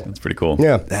really good. That's pretty cool.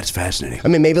 Yeah. That's fascinating. I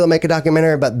mean, maybe they'll make a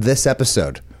documentary about this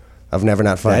episode of Never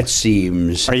Not Funny. That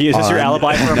seems. Is this your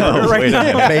alibi for a murder right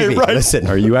now? Maybe. Right. Listen.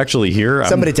 Are you actually here?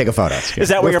 Somebody take a photo. Is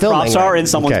that where your props are in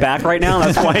someone's back right now?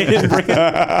 That's why I didn't bring it.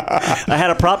 I had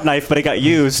a prop knife, but it got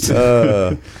used.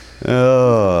 I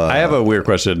have a weird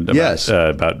question about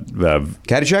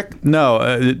Caddyshack? No,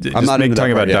 I'm not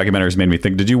talking about documentaries made me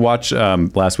think. Did you watch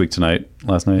last night?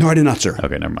 No, I did not, sir.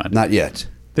 Okay, never mind. Not yet.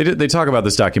 They talk about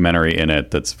this documentary in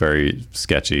it that's very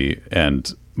sketchy,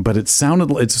 but it's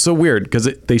so weird because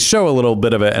they show a little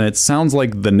bit of it and it sounds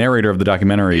like the narrator of the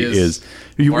documentary is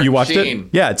you watched Sheen. it?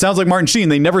 Yeah, it sounds like Martin Sheen.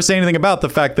 They never say anything about the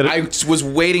fact that I was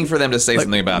waiting for them to say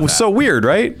something about it was that. so weird,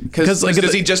 right? Because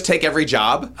does he just take every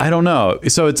job? I don't know.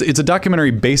 So it's a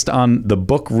documentary based on the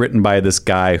book written by this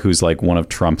guy who's like one of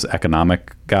Trump's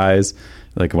economic guys,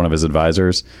 like one of his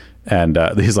advisors, and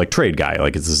he's like trade guy,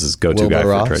 like this is his go-to guy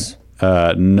for trade.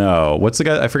 No. What's the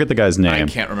guy? I forget the guy's name. I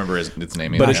can't remember his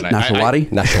name. But it's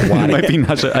Nashawati? It might be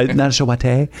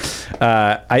Nashawate.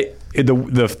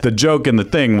 The joke and the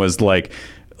thing was like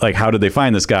how did they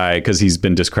find this guy? Because he's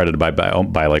been discredited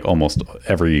by like almost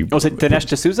every. Was it Dinesh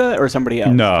D'Souza or somebody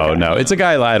else? No. It's a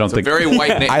guy I don't think. A very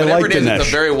white name. I like Dinesh. Dinesh. It's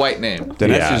a very white name.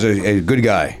 Dinesh is a good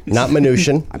guy. Not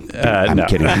Mnuchin. I'm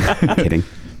kidding. I'm kidding.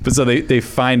 But so they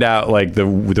find out like the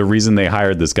reason they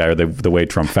hired this guy or the way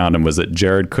Trump found him was that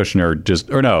Jared Kushner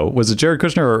was it Jared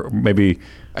Kushner or maybe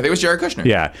I think it was Jared Kushner.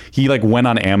 Yeah, he like went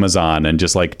on Amazon and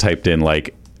just like typed in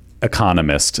like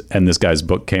economist and this guy's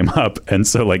book came up and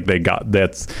so like they're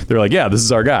like yeah, this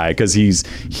is our guy because he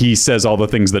says all the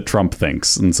things that Trump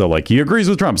thinks and so like he agrees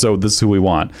with Trump, so this is who we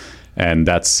want. And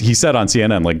he said on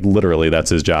CNN, like literally that's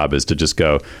his job is to just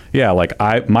go, yeah, like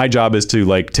my job is to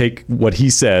like take what he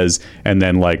says and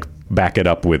then like back it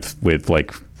up with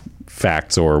like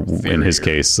facts or in his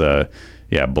case,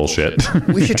 bullshit.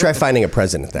 We should try finding a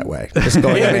president that way. Just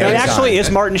going it actually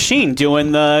is Martin Sheen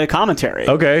doing the commentary.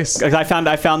 Okay. I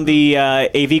found the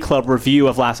AV Club review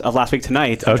of last week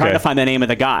tonight. I'm trying to find the name of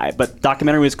the guy, but the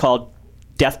documentary was called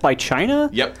Death by China?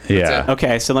 Yep. Yeah.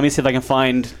 Okay, so let me see if I can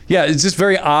find. Yeah, it's just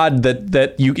very odd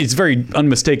that it's very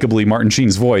unmistakably Martin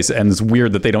Sheen's voice, and it's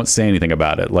weird that they don't say anything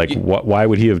about it. Like, why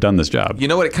would he have done this job? You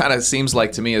know what it kind of seems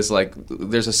like to me is like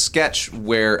there's a sketch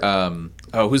where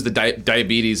who's the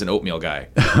diabetes and oatmeal guy?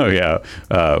 Oh yeah,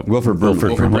 Wilford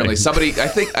Brimley. Somebody, I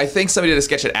think somebody did a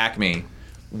sketch at Acme.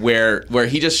 Where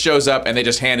he just shows up and they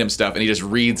just hand him stuff and he just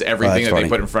reads everything that they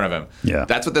put in front of him. Yeah,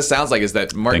 that's what this sounds like. Is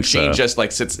that Martin Sheen just like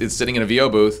is sitting in a VO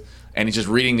booth and he's just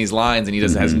reading these lines and he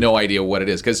has no idea what it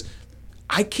is. Because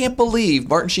I can't believe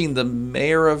Martin Sheen, the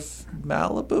mayor of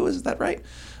Malibu, is that right?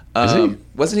 Is he?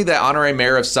 Wasn't he the honorary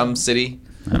mayor of some city?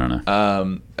 I don't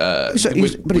know.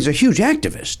 But he's a huge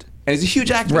activist. and he's a huge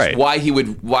activist. Right.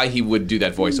 Why he would do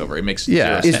that voiceover? It makes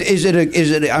Yeah. zero sense.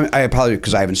 Is it? I apologize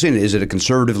because I haven't seen it. Is it a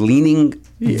conservative leaning?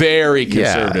 Very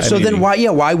conservative. So then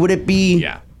why would it be?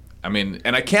 Yeah. I mean,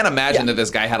 and I can't imagine that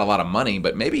this guy had a lot of money,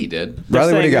 but maybe he did.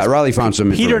 Riley, what do you got? Riley found some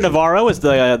Peter information. Navarro is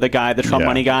the guy, the Trump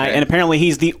money guy, Okay. and apparently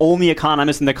he's the only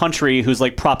economist in the country who's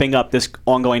like propping up this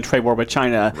ongoing trade war with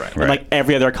China. Right. And like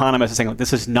every other economist is saying, like,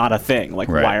 this is not a thing. Like,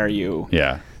 Right. why are you?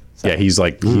 Yeah. Yeah, he's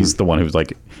the one who's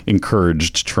like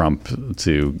encouraged Trump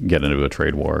to get into a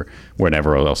trade war when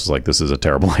everyone else is like, this is a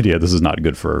terrible idea. This is not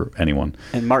good for anyone.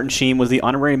 And Martin Sheen was the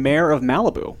honorary mayor of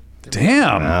Malibu.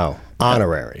 Damn. Wow.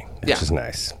 Honorary, which Yeah. is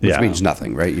nice. Which Yeah. means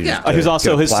nothing, right? You just, Who's also,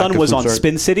 get a his plaque son of was some on sort.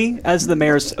 Spin City as the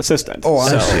mayor's assistant. Oh, I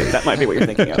so see. that might be what you're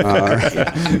thinking of.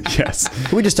 Yes.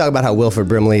 Can we just talk about how Wilford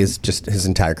Brimley is just his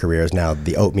entire career is now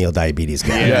the oatmeal diabetes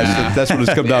guy? Yes, that's what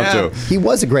it's come down to. He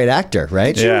was a great actor,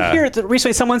 right? Yeah. Here,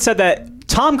 recently someone said that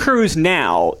Tom Cruise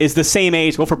now is the same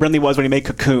age Wilford Brimley was when he made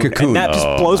Cocoon. Cocoon. And that just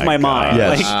Oh, blows my my God. mind.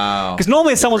 Yes. Because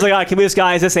normally someone's like, can we this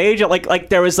guy is this age? Like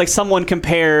there was like someone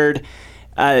compared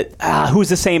who's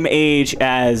the same age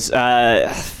as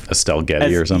Estelle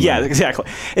Getty or something. Yeah, exactly.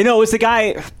 And no, it was the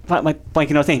guy.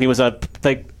 Blanking out thinking he was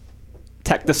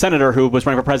the senator who was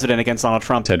running for president against Donald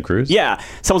Trump. Ted Cruz? Yeah.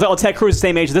 Someone's like, Ted Cruz is the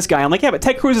same age as this guy. I'm like, yeah, but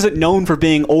Ted Cruz isn't known for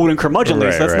being old and curmudgeonly,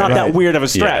 Right, so that's right, not right. that weird of a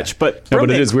stretch. Yeah. But No, but it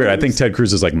Brimley is weird. I Cruz- think Ted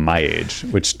Cruz is like my age,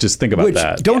 which just think about Which,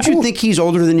 that. don't you think he's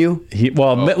older than you?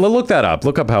 Look that up.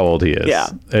 Look up how old he is. Yeah.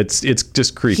 It's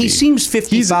just creepy. He seems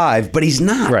 55, but he's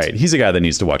not. Right. He's a guy that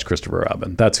needs to watch Christopher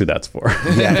Robin. That's who that's for.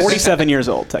 47 years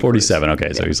old. Ted Cruz. 47.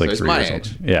 Okay, so he's like So he's 3 my years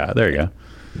age. old. Yeah, there you go.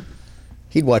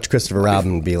 He'd watch Christopher Robin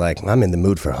and be like, I'm in the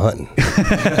mood for hunting.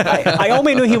 I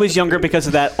only knew he was younger because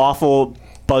of that awful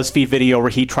BuzzFeed video where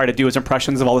he tried to do his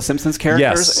impressions of all the Simpsons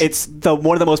characters. Yes. It's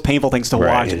one of the most painful things to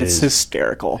Right, watch. it It's is.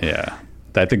 hysterical. Yeah.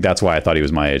 I think that's why I thought he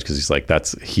was my age, because he's like,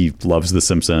 he loves The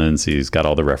Simpsons. He's got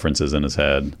all the references in his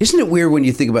head. Isn't it weird when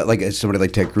you think about like somebody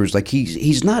like Ted Cruz? Like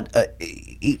he's not.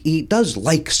 He does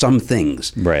like some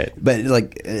things, Right. But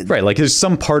like, Right. Like there's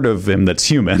some part of him that's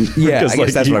human. yeah, I Because, guess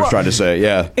like, that's he- what I was trying to say.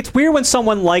 Yeah, It's weird when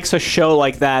someone likes a show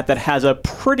like that has a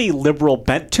pretty liberal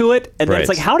bent to it, and then it's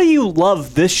Right. like, how do you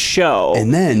love this show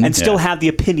And still Yeah. have the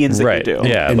opinions that Right. you do?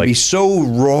 Yeah. and like, be so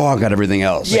raw about everything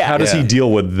else. Yeah. how does he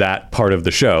deal with that part of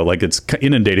the show? Like it's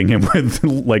inundating him with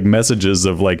like messages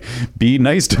of like, be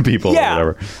nice to people Yeah.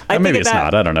 or whatever. I Maybe think it's that-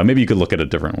 not. I don't know. Maybe you could look at it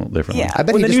differently. Yeah. I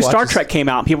bet when he the just new Star watches- Trek came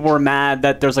out, people were mad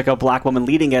that there's like a black woman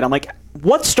leading it. I'm like,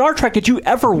 what Star Trek did you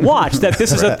ever watch that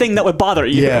this is a thing that would bother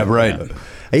you? Yeah, right.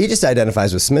 He just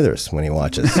identifies with Smithers when he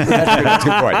watches. That's a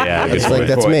good point. Yeah, It's good like, point.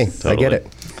 that's me. I Totally. get it.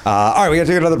 All right, we got to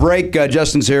take another break.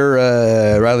 Justin's here.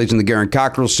 Riley's in the Garen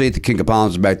Cockrell seat. The King of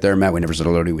Pollins is back there. Matt, we never said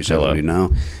hello to you. We said hello to you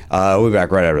now. We'll be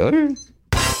back right after that.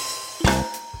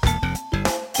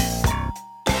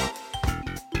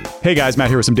 Hey guys, Matt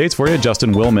here with some dates for you.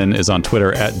 Justin Willman is on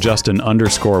Twitter at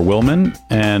Justin_Willman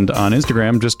and on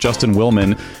Instagram, just Justin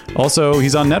Willman. Also,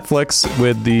 he's on Netflix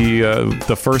with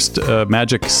the first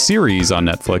Magic series on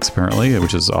Netflix, apparently,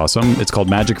 which is awesome. It's called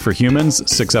Magic for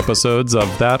Humans. 6 episodes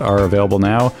of that are available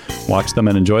now. Watch them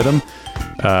and enjoy them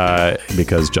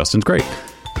because Justin's great.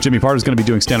 Jimmy Pardo is going to be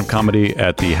doing stand-up comedy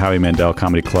at the Howie Mandel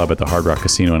Comedy Club at the Hard Rock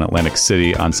Casino in Atlantic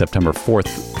City on September 4th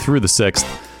through the 6th.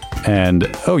 And,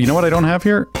 oh, you know what I don't have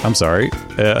here? I'm sorry.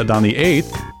 On the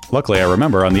 8th, luckily I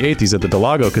remember, on the 8th, he's at the Del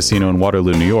Lago Casino in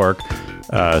Waterloo, New York.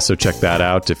 So check that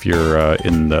out if you're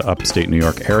in the upstate New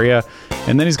York area.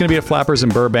 And then he's going to be at Flappers in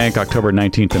Burbank, October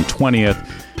 19th and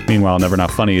 20th. Meanwhile, Never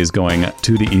Not Funny is going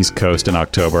to the East Coast in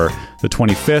October. The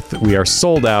 25th, we are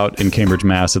sold out in Cambridge,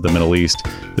 Mass. at the Middle East.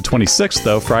 The 26th,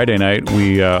 though, Friday night,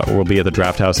 we will be at the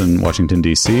Draft House in Washington,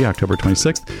 D.C., October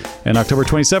 26th. And October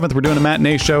 27th, we're doing a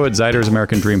matinee show at Zyder's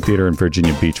American Dream Theater in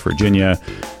Virginia Beach, Virginia.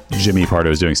 Jimmy Pardo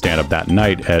is doing stand-up that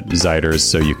night at Zyder's,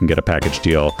 so you can get a package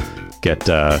deal, get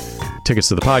tickets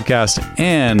to the podcast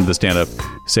and the stand-up.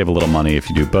 Save a little money if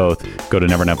you do both. Go to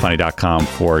nevernotfunny.com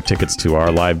for tickets to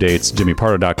our live dates,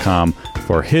 jimmypardo.com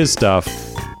for his stuff.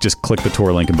 Just click the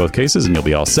tour link in both cases and you'll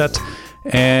be all set.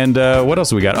 And what else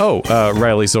have we got? Oh,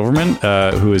 Riley Silverman,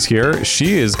 who is here.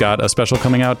 She has got a special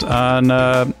coming out on,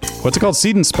 what's it called?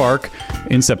 Seed and Spark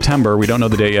in September. We don't know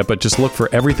the date yet, but just look for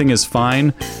Everything Is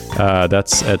Fine.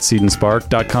 That's at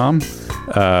seedandspark.com.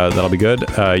 That'll be good.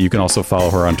 You can also follow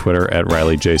her on Twitter at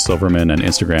Riley J. Silverman and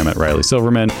Instagram at Riley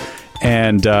Silverman.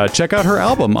 And check out her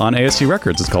album on AST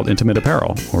Records. It's called Intimate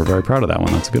Apparel. We're very proud of that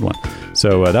one. That's a good one.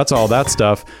 So that's all that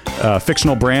stuff.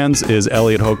 Fictional Brands is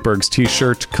Elliot Hochberg's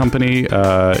t-shirt company.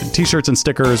 T-shirts and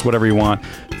stickers, whatever you want,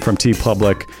 from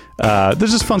TeePublic.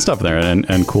 There's just fun stuff there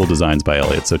and cool designs by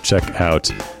Elliot. So check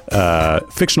out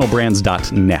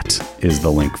fictionalbrands.net is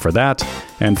the link for that.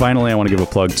 And finally, I want to give a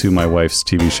plug to my wife's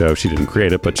TV show. She didn't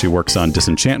create it, but she works on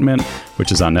Disenchantment,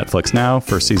 which is on Netflix now.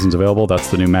 First season's available. That's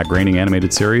the new Matt Groening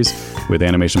animated series with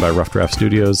animation by Rough Draft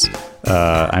Studios.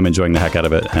 I'm enjoying the heck out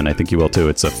of it, and I think you will too.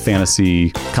 It's a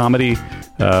fantasy comedy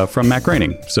from Matt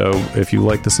Groening. So if you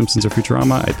like The Simpsons or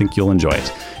Futurama, I think you'll enjoy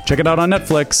it. Check it out on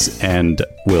Netflix, and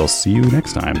we'll see you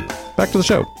next time. Back to the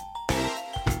show.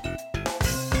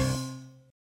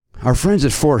 Our friends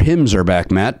at Four Hymns are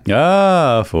back, Matt.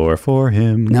 Four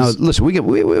Hymns. Now, listen,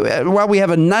 while we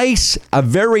have a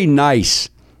very nice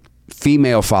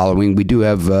female following, we do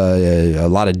have a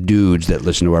lot of dudes that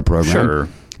listen to our program. Sure.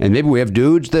 And maybe we have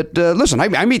dudes that, listen,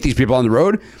 I meet these people on the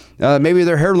road. Maybe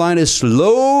their hairline is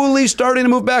slowly starting to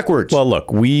move backwards. Well,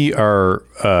 look, we are,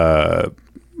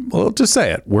 well, just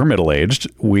say it. We're middle-aged.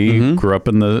 We grew up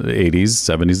in the 80s,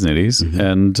 70s, and 80s.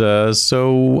 And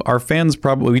so our fans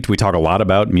probably, we talk a lot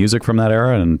about music from that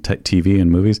era and TV and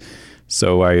movies.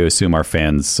 So I assume our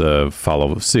fans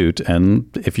follow suit. And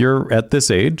if you're at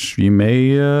this age, you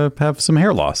may have some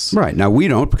hair loss. Right. Now, we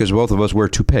don't because both of us wear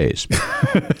toupees.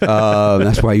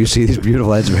 That's why you see these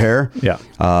beautiful heads of hair. Yeah.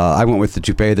 I went with the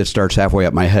toupee that starts halfway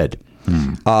up my head.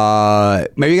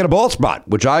 Maybe you got a bald spot,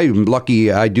 which I'm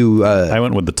lucky I do. I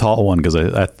went with the tall one because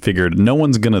I figured no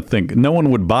one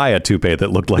would buy a toupee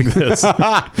that looked like this. So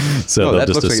they'll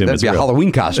just assume that'd be a real.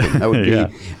 Halloween costume. That would Yeah.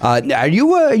 be. Are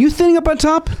you thinning up on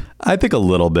top? I think a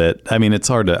little bit. I mean, it's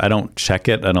hard to. I don't check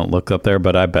it. I don't look up there,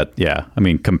 but I bet. Yeah. I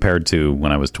mean, compared to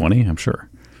when I was 20, I'm sure.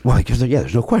 Well, because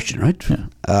there's no question, right?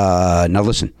 Yeah. Now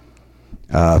listen.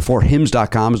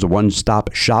 ForHyms.com is the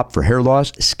one-stop shop for hair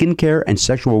loss, skincare, and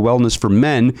sexual wellness for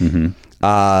men.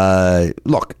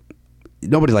 Look,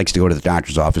 nobody likes to go to the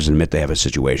doctor's office and admit they have a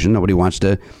situation. Nobody wants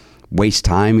to waste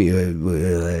time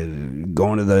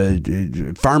going to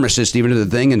the pharmacist, even to the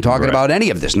thing, and talking about any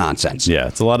of this nonsense.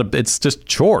 Yeah, it's just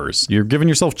chores. You're giving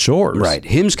yourself chores. Right.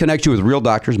 Hims connects you with real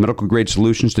doctors, medical-grade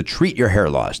solutions to treat your hair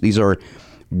loss. These are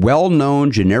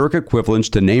well-known generic equivalents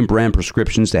to name-brand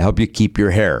prescriptions to help you keep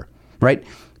your hair. Right?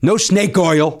 No snake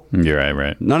oil. You're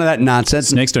right. None of that nonsense.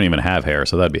 Snakes don't even have hair,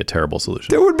 so that'd be a terrible solution.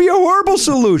 There would be a horrible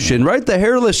solution, right? The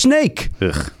hairless snake.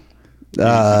 Ugh.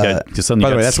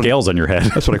 Suddenly you got scales on your head.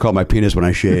 That's what I call my penis when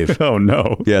I shave. Oh,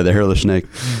 no. Yeah, the hairless snake.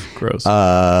 Gross.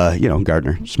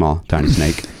 Gardner, small, tiny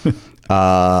snake.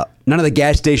 None of the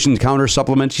gas station counter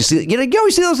supplements. You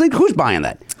always see those things. Who's buying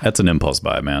that? That's an impulse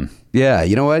buy, man. Yeah,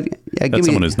 you know what? Yeah, That's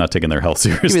someone who's not taking their health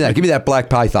seriously. Give me that black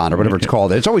python or whatever it's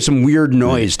called. It's always some weird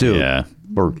noise too. Yeah.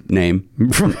 Or name.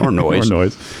 Or noise. Or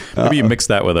noise. Maybe you mix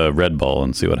that with a Red Bull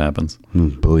and see what happens.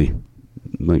 Boy.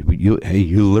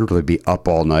 You literally be up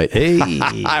all night. Hey,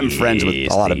 I'm friends with a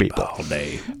lot of people. All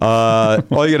day.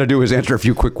 All you got to do is answer a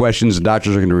few quick questions. The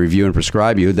doctors are going to review and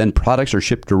prescribe you. Then products are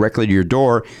shipped directly to your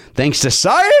door. Thanks to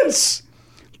science.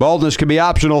 Baldness can be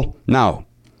optional. Now,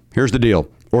 here's the deal.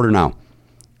 Order now.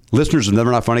 Listeners of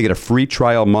Never Not Funny get a free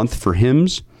trial month for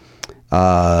Hims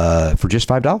for just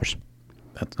 $5.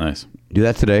 That's nice. Do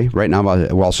that today, right now,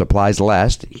 while supplies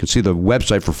last. You can see the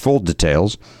website for full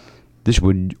details. This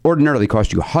would ordinarily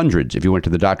cost you hundreds if you went to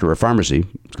the doctor or pharmacy.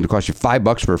 It's going to cost you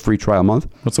 $5 for a free trial month.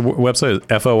 What's the website?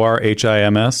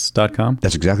 FORHIMS.com?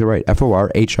 That's exactly right.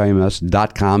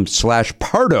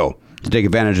 FORHIMS.com/Pardo to take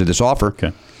advantage of this offer.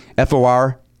 Okay.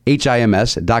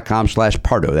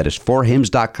 FORHIMS.com/Pardo. That is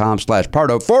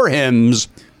forhims.com/Pardo. For Hims.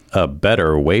 A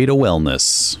better way to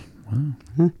wellness. Wow.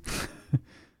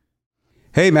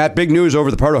 Hey, Matt, big news over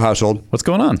the Pardo household. What's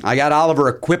going on? I got Oliver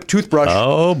a Quip toothbrush.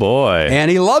 Oh, boy. And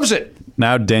he loves it.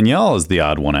 Now Danielle is the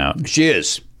odd one out. She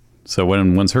is. So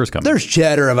when's hers coming? There's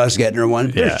chatter of us getting her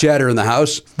one. There's chatter in the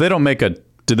house. They don't make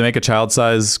did they make a child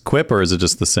size Quip, or is it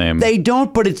just the same? They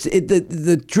don't, but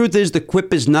the truth is the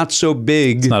Quip is not so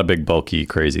big. It's not a big, bulky,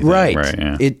 crazy thing. Right.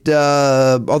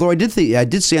 Yeah. Although I did see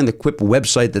on the Quip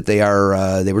website that they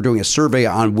were doing a survey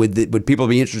on would people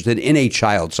be interested in a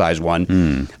child size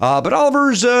one. But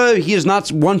Oliver's he has not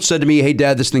once said to me, "Hey,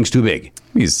 Dad, this thing's too big."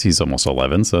 He's almost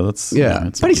 11, so that's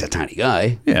but he's a tiny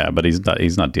guy. Yeah, but he's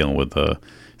not dealing with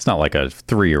it's not like a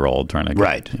 3-year-old trying to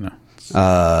right.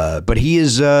 But he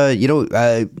is,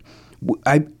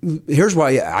 here's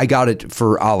why I got it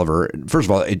for Oliver. First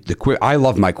of all, the Quip. I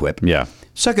love my Quip. Yeah.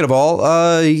 Second of all,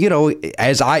 he's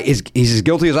as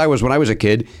guilty as I was when I was a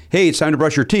kid. Hey, it's time to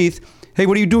brush your teeth. Hey,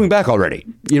 what are you doing back already?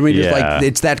 You know what I mean? Yeah.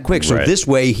 It's that quick. So Right. this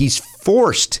way, he's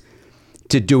forced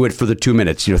to do it for the 2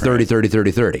 minutes. 30, 30,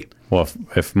 30, 30. Well,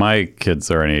 if my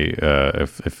kids are any,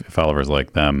 if Oliver's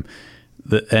like them,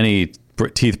 any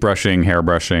teeth brushing, hair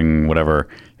brushing, whatever,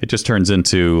 it just turns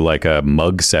into like a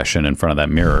mug session in front of that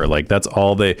mirror. Like that's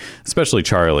all especially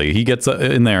Charlie, he gets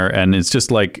in there and it's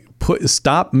just like,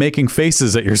 stop making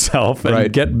faces at yourself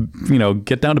and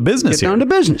get down to business Get down to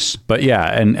business. But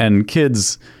yeah, and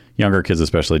kids, younger kids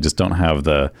especially, just don't have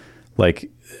the,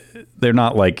 like, they're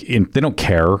not like, they don't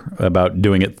care about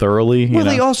doing it thoroughly. Well,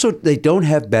 they don't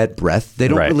have bad breath. They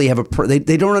don't really have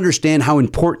they don't understand how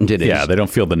important it is. Yeah, they don't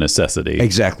feel the necessity.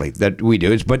 Exactly, that we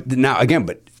do. But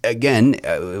again,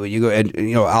 you go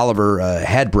and Oliver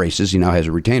had braces. He now has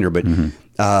a retainer, but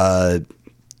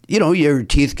your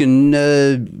teeth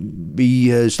can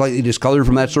be slightly discolored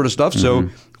from that sort of stuff. So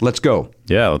let's go.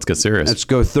 Yeah, let's get serious. Let's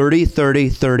go 30, 30,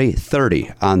 30,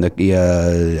 30 on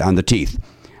the teeth.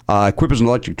 Quip is an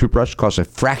electric toothbrush. Costs a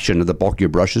fraction of the bulk of your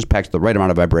brushes. Packs the right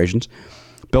amount of vibrations.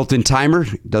 Built-in timer.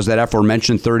 Does that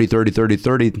aforementioned 30, 30, 30,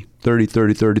 30, 30,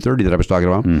 30, 30, 30 that I was talking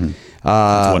about. It's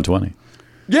 120.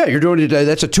 Yeah, you're doing it.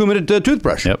 That's a 2-minute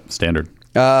toothbrush. Yep, standard.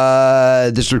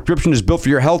 The subscription is built for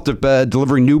your health,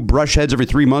 delivering new brush heads every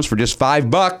 3 months for just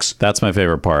 $5. That's my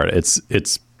favorite part. It's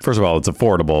first of all, it's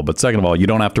affordable, but second of all, you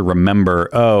don't have to remember,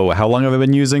 how long have I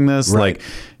been using this? Right. Like,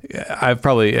 I've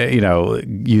probably,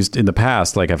 used in the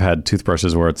past, like I've had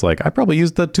toothbrushes where it's like, I probably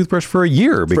used the toothbrush for a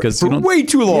year because for way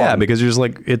too long. Yeah, because you're just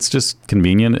like, it's just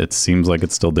convenient. It seems like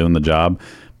it's still doing the job.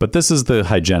 But this is the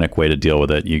hygienic way to deal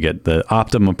with it. You get the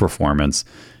optimum performance,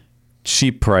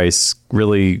 cheap price,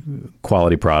 really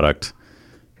quality product.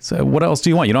 So what else do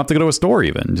you want? You don't have to go to a store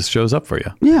even. It just shows up for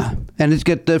you. Yeah, and it's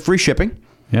got free shipping.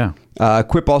 Yeah.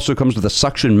 Quip also comes with a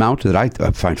suction mount that I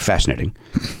find fascinating.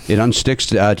 It unsticks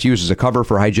to use as a cover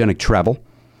for hygienic travel.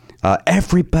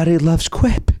 Everybody loves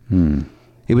Quip.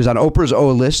 It was on Oprah's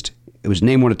O list. It was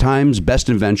named one of Time's best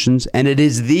inventions, and it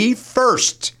is the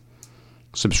first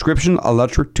subscription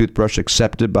electric toothbrush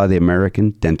accepted by the American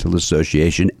Dental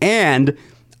Association and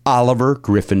Oliver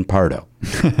Griffin Pardo.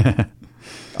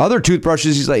 Other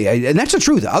toothbrushes, he's like, and that's the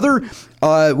truth.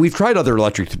 We've tried other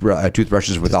electric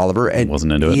toothbrushes with Oliver, and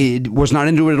wasn't into it. He was not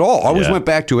into it at all. Always went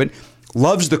back to it.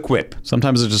 Loves the Quip.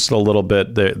 Sometimes it's just a little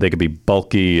bit. They could be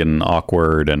bulky and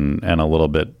awkward and a little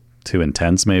bit too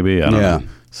intense, maybe. I don't know.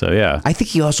 So yeah, I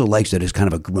think he also likes it as kind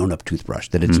of a grown-up toothbrush.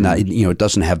 That it's not, it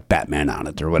doesn't have Batman on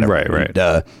it or whatever. Right.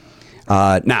 And,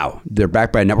 now they're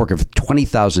backed by a network of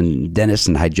 20,000 dentists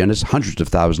and hygienists, hundreds of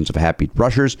thousands of happy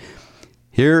brushers.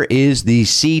 Here is the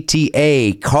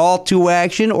CTA, Call to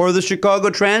Action, or the Chicago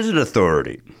Transit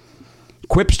Authority.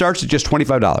 Quip starts at just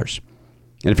 $25.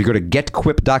 And if you go to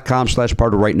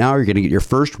getquip.com/Pardo right now, you're going to get your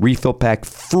first refill pack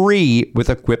free with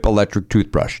a Quip electric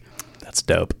toothbrush. That's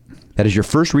dope. That is your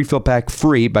first refill pack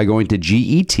free by going to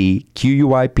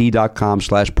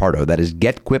getquip.com/Pardo. That is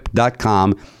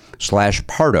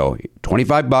getquip.com/Pardo.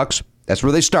 $25. That's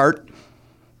where they start.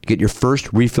 Get your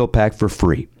first refill pack for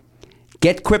free.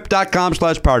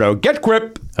 GetQuip.com/Pardo. Get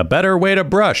Quip. A better way to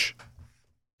brush.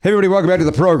 Hey, everybody, welcome back to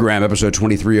the program, episode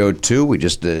 2302. We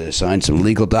just signed some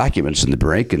legal documents in the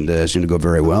break, and seemed to go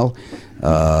very well.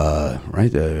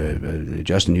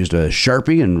 Justin used a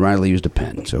Sharpie, and Riley used a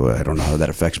pen, so I don't know how that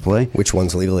affects play. Which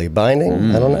one's legally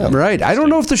binding? I don't know. Right. I don't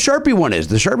know if the Sharpie one is.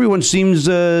 The Sharpie one seems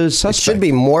suspect. It should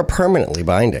be more permanently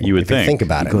binding. You would think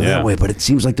about it. Go that way, but it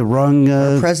seems like the wrong...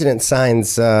 The president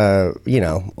signs,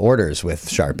 orders with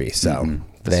Sharpie, so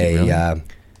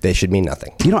they should mean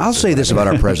nothing. I'll say this about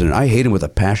our president. I hate him with a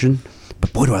passion,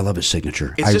 but boy, do I love his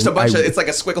signature. It's just a bunch of. It's like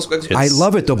a squiggle. I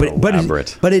love it though,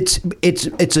 but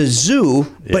it's a zoo.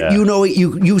 But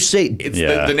you say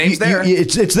the name's there.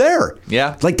 It's there.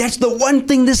 Yeah, like that's the one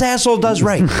thing this asshole does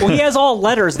right. Well, he has all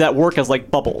letters that work as like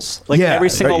bubbles, like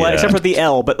every single letter except for the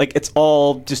L, but like it's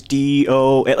all just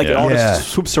D-O. It all just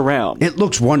swoops around. It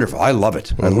looks wonderful. I love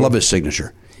it. I love his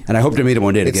signature. And I hope to meet him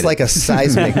one day to get it. It's like a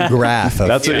seismic graph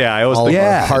of I always all of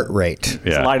our heart rate.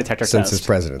 It's a lie detector since test. his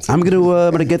presidency. I'm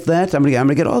gonna get that. I'm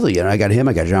gonna get all the. I got him.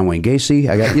 I got John Wayne Gacy.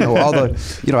 I got all the.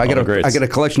 I got a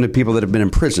collection of people that have been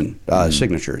in prison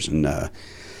signatures and.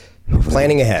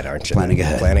 Planning ahead, aren't you? Planning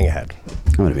ahead.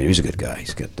 I'm gonna be. He's a good guy.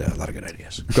 He's got a lot of good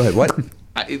ideas. Go ahead. What?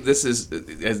 It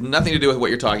has nothing to do with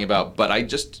what you're talking about, but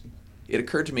it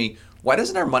occurred to me, why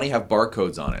doesn't our money have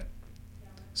barcodes on it?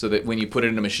 So that when you put it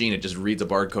in a machine, it just reads a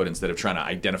barcode instead of trying to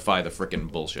identify the frickin'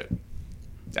 bullshit.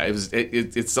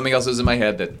 It's something else that was in my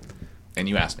head and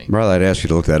you asked me. Well, I'd ask you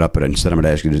to look that up, but instead I'm going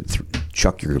to ask you to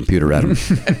chuck your computer at him.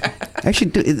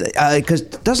 Actually,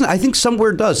 because I think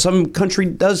somewhere does. Some country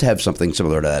does have something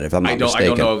similar to that, if I'm not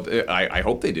mistaken. I don't know. I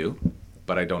hope they do.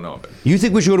 but I don't know of it. You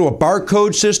think we should go to a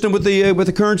barcode system with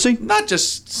the currency? Not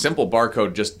just simple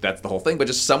barcode, just that's the whole thing, but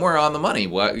just somewhere on the money.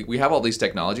 We have all these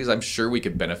technologies. I'm sure we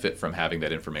could benefit from having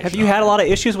that information. Have you had a lot of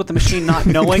issues with the machine not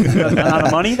knowing the amount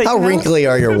of money that How you have? wrinkly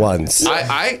are your ones?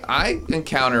 I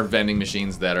encounter vending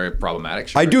machines that are problematic.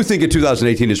 Sure. I do think in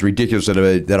 2018 it's ridiculous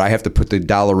that I have to put the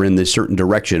dollar in this certain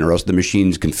direction or else the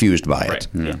machine's confused by it. Right.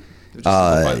 Yeah.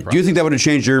 Do you think that would have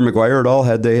changed Jerry Maguire at all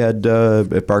had they had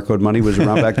if barcode money was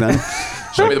around back then?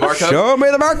 Show me the barcode. Show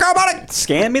me the barcode money.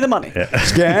 Scan me the money.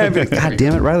 Scan. God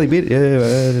damn it, Riley beat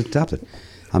it. Stopped it.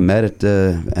 I'm mad at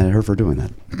her for doing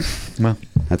that. Well,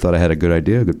 I thought I had a good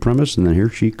idea, a good premise, and then here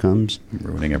she comes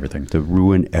ruining everything. to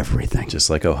ruin everything. Just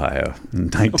like Ohio in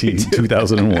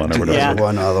 2001 or whatever. Yeah.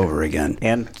 One all over again.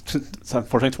 And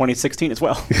unfortunately 2016 as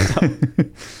well.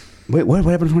 Wait, what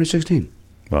happened in 2016?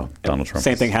 Well, Donald Trump.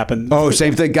 Same thing happened. Oh,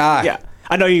 same thing, guy. Yeah.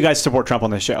 I know you guys support Trump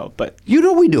on this show, but You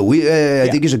know we do. I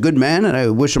think he's a good man, and I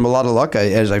wish him a lot of luck.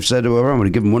 As I've said to him, I'm going to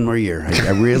give him one more year.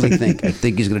 I really think. I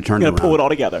think he's going to turn it I'm around. going to pull it all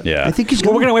together. Yeah. I think he's Well,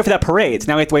 going we're going to wait for that parade. So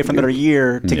now we have to wait for another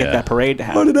year to get Yeah. that parade to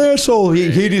What happen. an asshole.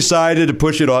 He decided to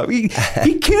push it off. He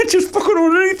can't just fucking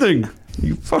own anything.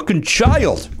 You fucking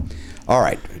child. All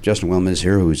right. Justin Willman is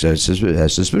here, who's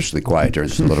suspiciously quiet during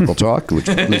this political talk, which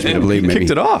leads me to believe maybe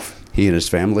Kicked it off. he and his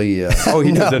family.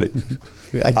 He No. did it.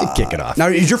 I did kick it off. Now,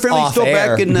 is your family Off still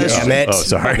air. back in? Damn it. Oh,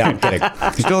 sorry. No, I'm kidding.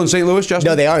 Still in St. Louis, Justin?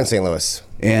 No, they are in St. Louis.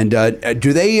 And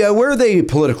do they? Where are they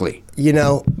politically? You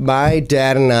know, my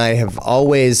dad and I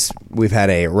we've had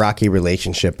a rocky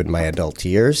relationship in my adult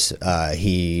years.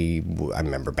 I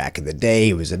remember back in the day,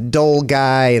 he was a dole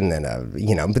guy, and then,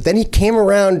 but then he came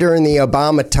around during the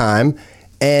Obama time,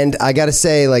 and I got to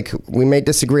say, like, we may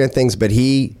disagree on things, but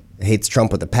he hates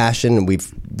Trump with a passion, and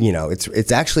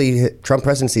it's actually, Trump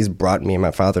presidency has brought me and my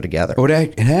father together. Oh,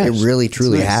 it has. It really,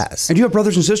 truly has. And you have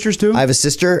brothers and sisters too? I have a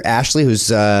sister, Ashley, who's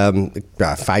 5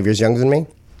 years younger than me,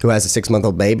 who has a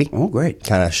 6-month-old baby. Oh, great.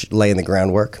 Kind of laying the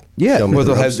groundwork. Yeah. Show me Well,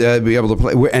 the they'll ropes. be able to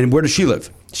play. And where does she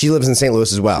live? She lives in St.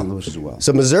 Louis as well. St. Louis as well.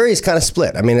 So Missouri is kind of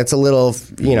split. I mean, it's a little,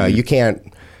 you can't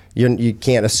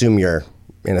assume you're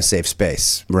in a safe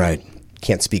space. Right.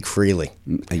 Can't speak freely.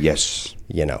 Yes.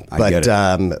 But I get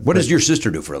it. What does your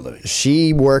sister do for a living?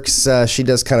 she works? She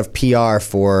does kind of PR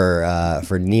for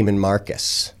Neiman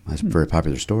Marcus. That's a very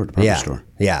popular store, department store.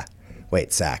 Yeah. Wait,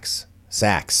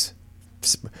 Saks.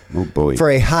 Oh, boy.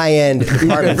 For a high-end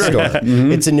department store.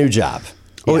 It's a new job.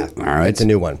 Oh, Yeah. all right. It's a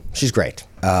new one. She's great.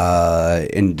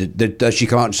 And does she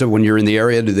come out? So when you're in the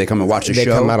area, do they come and watch the They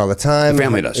show? come out all the time. The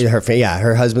family does.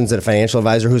 Her husband's a financial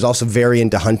advisor who's also very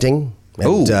into hunting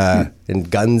and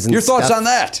guns and Your thoughts stuff. on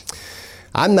that?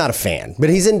 I'm not a fan, but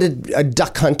he's into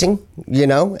duck hunting,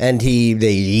 and he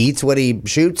eats what he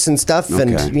shoots and stuff,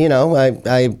 and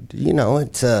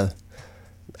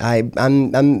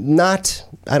I'm not.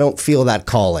 I don't feel that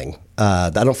calling. I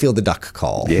don't feel the duck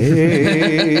call.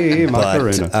 Yay,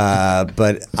 Macarena.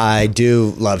 But I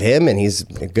do love him, and he's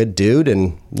a good dude,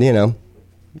 and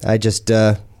I just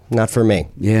not for me.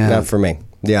 Yeah. Not for me.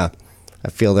 Yeah, I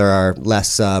feel there are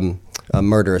less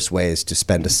murderous ways to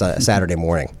spend a Saturday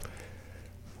morning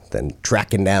than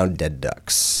tracking down dead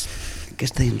ducks. I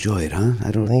guess they enjoy it, huh?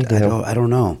 I don't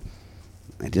know.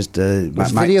 I just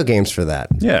There's video games for that.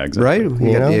 Yeah, exactly. right.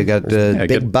 You got Big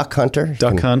good buck hunter.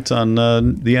 Duck hunt on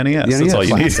the NES. That's all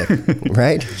you Classic, need.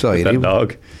 right? So you That need-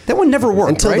 dog. That one never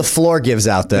worked, Until right? the floor gives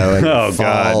out, though. And Oh, you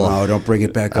God. fall. No, don't bring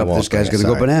it back I up. won't This guy's bring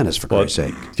going it, to go sorry. bananas, for Well, Christ's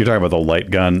sake. you're talking about the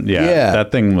light gun. Yeah, Yeah.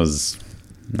 that thing was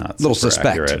not Little super suspect.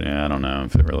 accurate. Yeah, I don't know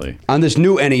if it really On this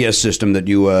new NES system that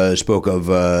you spoke of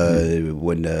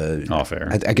when... off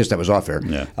air. I guess that was off air.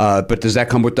 Yeah. But does that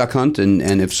come with Duck Hunt? And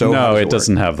if so, how no, does it work?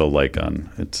 doesn't have the light gun.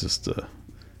 It's just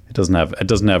it doesn't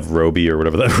have Roby or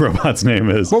whatever that robot's name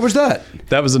is. What was that?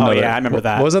 That was another. yeah, I remember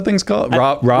that. What was that thing's called?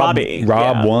 Robbie.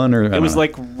 Rob yeah. one or I it don't was know.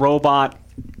 like robot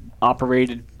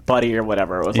operated buddy or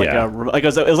whatever. It was like Yeah.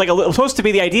 it was supposed to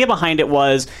be, the idea behind it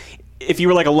was, if you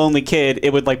were like a lonely kid,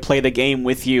 it would like play the game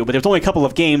with you, but there's only a couple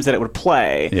of games that it would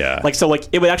play. Yeah.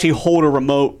 It would actually hold a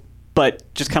remote, but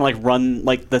just kind of like run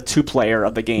like the 2-player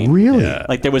of the game. Really? Yeah.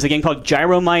 Like there was a game called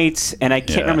Gyromite, and I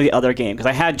can't Yeah. remember the other game because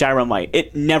I had Gyromite.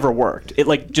 It never worked. It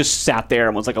like just sat there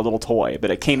and was like a little toy, but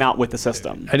it came out with the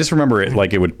system. I just remember it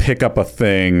like it would pick up a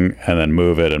thing and then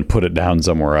move it and put it down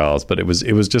somewhere else. But it was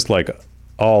just like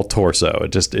all torso. It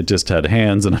just had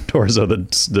hands and a torso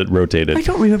that rotated. I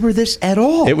don't remember this at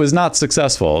all. It was not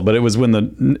successful, but it was when the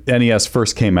NES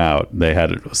first came out. They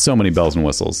had so many bells and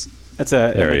whistles. That's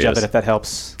a There he image of is. it, if that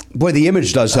helps. Boy, the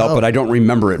image does help, but I don't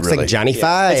remember it It's really. like Johnny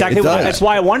Five. Exactly. it does. That's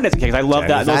why I wanted it because I love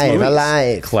those Five movies.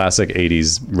 alive. Classic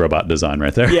 80s robot design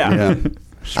right there. Yeah. Yeah.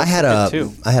 I had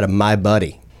too. a My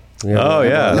Buddy. Oh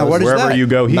yeah. Now, what is Wherever that? you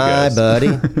go, he My goes. buddy.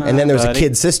 And then there was a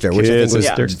kid sister, which Kid I think was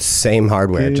sister. same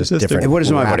hardware, Kid just sister. different. Hey, what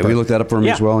is My Buddy? wrapper. We look that up for him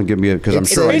Yeah. as well and give me because I'm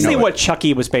It's sure I basically know what it.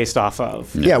 Chucky was based off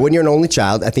of. Yeah, when you're an only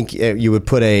child, I think you would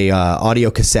put a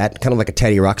audio cassette, kind of like a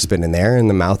Teddy Ruxpin in there, and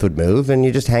the mouth would move, and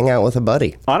you just hang out with a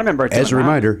buddy. I remember it doing As a that.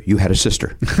 reminder, you had a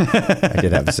sister. I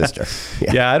did have a sister.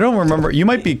 Yeah, I don't remember. You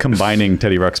might be combining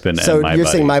Teddy Ruxpin So and My you're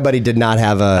Buddy. saying My Buddy did not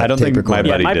have a I don't tape think My recorder?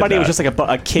 Buddy My did buddy was that. just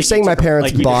like a kid. You're saying my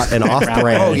parents you bought an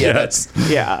off-brand. Oh yes.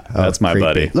 Yeah. That's My Creepy.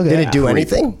 Buddy. Look at Did that. it do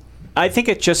anything? I think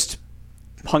it just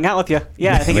hung out with you.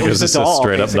 Yeah, I think it It was was a just a doll.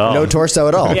 straight up basically. doll. No torso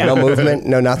at all. Yeah. No movement.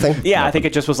 No nothing. Yeah, I think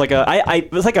it just was like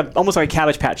it was like almost like a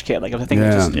Cabbage Patch Kid. Like I think it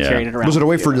was just Yeah. carrying it around. Was it a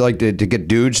way with for you. like to get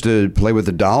dudes to play with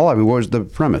the doll? I mean, what was the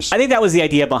premise? I think that was the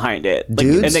idea behind it. Like,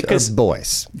 Dudes and or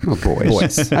boys? Oh, boys.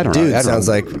 Boys. I don't know. Dudes I don't sounds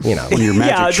know. like, When you're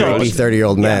magic Yeah, shows. totally. creepy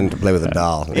 30-year-old men to play with a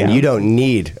doll. And you don't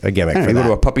need a gimmick Yeah, for you go that.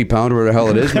 to a puppy pound or whatever the hell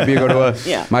it is. Maybe you go to a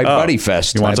Yeah. My Buddy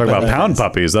Fest. You want to talk about pound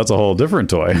puppies? That's a whole different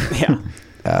toy. Yeah.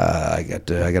 I got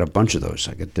a bunch of those.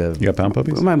 You got pound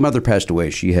puppies? When my mother passed away,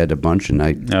 she had a bunch, and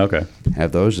I Oh, okay.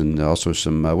 have those, and also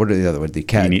some. What are the other ones? The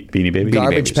cat Beanie Babies? Beanie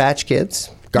Garbage Babies. Patch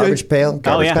Kids? Garbage Pail?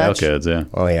 Garbage yeah. Pale Patch? Kids, yeah.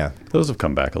 Oh, yeah. Those have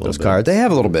come back a little Those bit. cards. They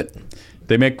have a little bit,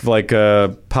 They make like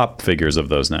pop figures of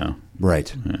those now.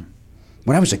 right?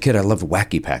 When I was a kid, I loved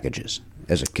wacky packages.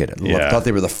 As a kid, I Yeah. thought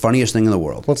they were the funniest thing in the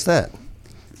world. What's that?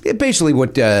 Basically,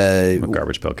 what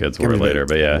Garbage Pail Kids were Garbage later,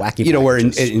 but yeah. Wacky you know, where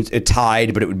packages. it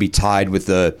tied, but it would be tied with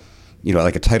the,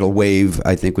 like a tidal wave.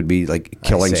 I think would be like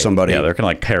killing see. somebody. Yeah, they're kind of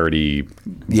like parody.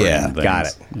 Yeah, things. got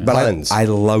it. Yeah. But Puns. I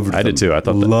loved. I did them. too. I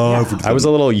thought loved. I was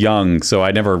a little young, so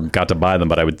I never got to buy them,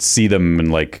 but I would see them in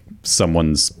like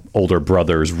someone's older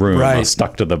brother's room Right.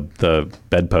 stuck to the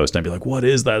bedpost, and I'd be like, "What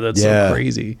is that? That's Yeah. so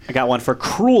crazy." I got one for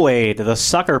Kool-Aid, the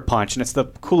sucker punch, and it's the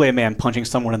Kool-Aid man punching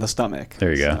someone in the stomach.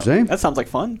 There you go. See? That sounds like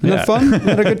fun. Isn't that fun?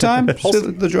 Had a good time. See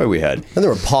the joy we had. And there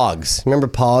were Pogs. Remember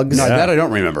Pogs? No, that I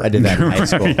don't remember. I did that in high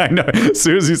school. Yeah, I know. As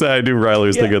soon as you said I do, Riley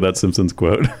was thinking of that Simpsons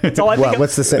quote. That's all I think What, of.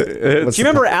 what's the same? Do you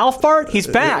remember Alf Bart? He's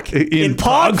back in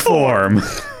pog form.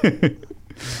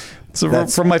 So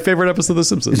from my favorite episode of The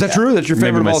Simpsons. Is that true? That's your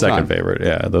favorite Maybe my of all second time? favorite.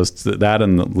 Yeah, that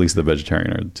and at least The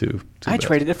Vegetarian are the two. I best.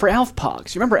 traded it for Alf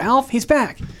Pogs. You remember Alf? He's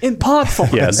back in pog form.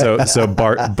 Yeah, so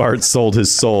Bart sold his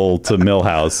soul to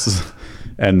Milhouse,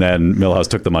 and then Milhouse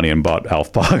took the money and bought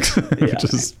Alf Pogs, which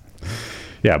is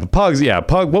but Pogs. Yeah,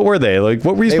 Pog. What were they like?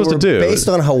 What were you They supposed were to do? based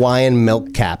on Hawaiian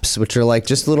milk caps, which are like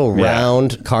just little Yeah.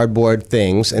 round cardboard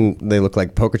things, and they look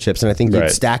like poker chips. And I think you'd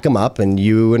Right. stack them up, and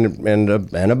you and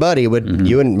a buddy would, Mm-hmm.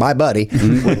 you and my buddy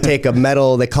would take a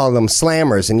metal. They call them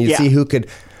slammers, and you'd Yeah. see who could,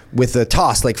 with a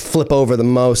toss, like flip over the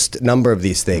most number of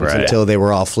these things Right. until they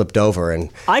were all flipped over. And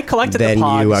I collected the then you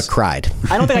Pogs. cried.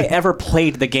 I don't think I ever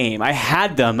played the game. I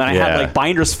had them, and I had Yeah. like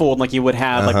binders full, like you would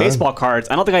have like baseball cards.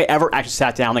 I don't think I ever actually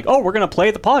sat down like, oh, we're gonna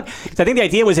play the Pog. 'Cause I think the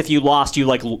idea was if you lost, you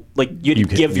you'd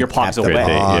give your Pogs the away.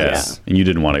 Pogs. Yes, and you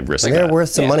didn't want to risk They're that. worth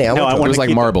some Yeah. money. No, I I went wanted to It was to like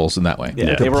keep marbles in that way.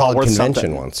 Yeah, the they were all Pog worth convention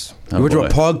something. once. We went to a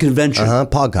Pog convention.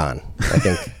 PogCon, I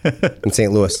think, in St.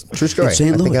 Louis. True story. In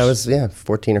St. I think I Louis? was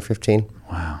 14 or 15.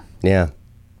 Wow. Yeah.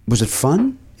 Was it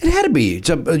fun? It had to be. It's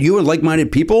you and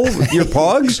like-minded people with your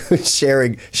Pogs.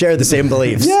 share the same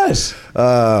beliefs. Yes,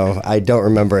 Oh, I don't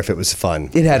remember if it was fun.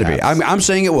 it had to be. Perhaps. I'm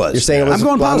saying it was. You're saying it was. I'm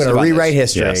going well, I'm positive. going to on rewrite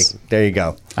this. history. Yes. There you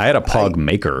go. I had a Pog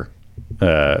maker,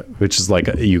 which is like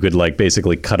you could like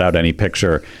basically cut out any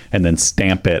picture and then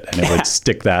stamp it, and it would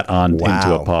stick that on into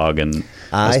Wow. a Pog, and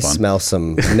I that's fun. smell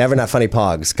some never not funny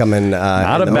Pogs coming.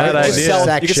 Not in a the bad right idea.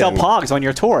 section. You can sell Pogs on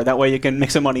your tour. That way you can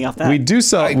make some money off that. We do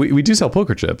sell we do sell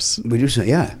poker chips, We do say,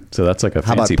 yeah. so that's like a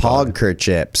How about fancy Pog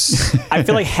chips? I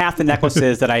feel like half the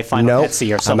necklaces that I find on Nope.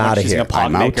 Etsy are I'm someone outta using here. a Pog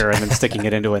I'm out. maker and then sticking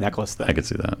it into a necklace thing. I could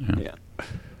see that. Yeah. Yeah.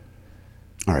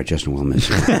 All right, Justin Willman.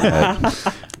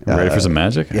 Ready for some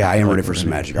magic? Yeah, I am ready for some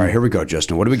magic. All right, here we go,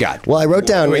 Justin. What do we got? Well, I wrote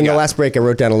down What do we in the got? last break. I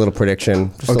wrote down a little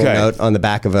prediction, just a Okay. little note on the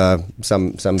back of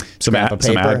some scrap of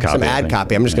some paper, ad copy, some I ad think.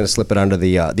 copy. I'm just going to slip it under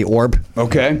the orb.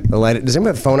 Okay. The light. Does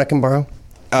anyone have a phone I can borrow?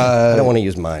 I don't want to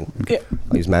use mine.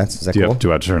 I'll use Matt's. Is that Do you cool? have, do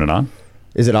I have to turn it on?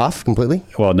 Is it off completely?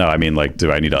 Well, no. I mean, like,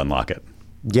 do I need to unlock it?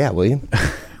 Yeah, will you?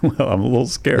 Well, I'm a little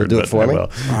scared. You'll do it but for I me? will.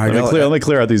 All right, let me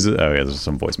clear out these. Oh, yeah, there's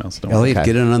some voicemails. Don't worry. Elliot, Okay.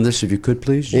 get in on this if you could,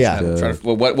 please. Yeah. I'm trying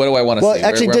to, what do I want to Well, see?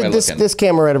 actually, where am I this looking? this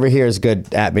camera right over here is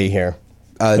good at me here.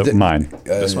 Mine.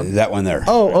 This one? That one there.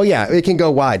 Oh, yeah, it can go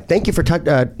wide. Thank you for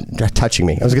touching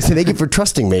me. I was going to say thank you for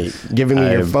trusting me, giving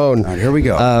me your phone. All right, here we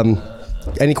go.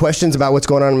 Any questions about what's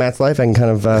going on in Matt's life? I can kind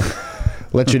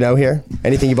of let you know here.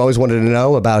 Anything you've always wanted to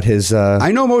know about his? I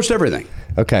know most everything.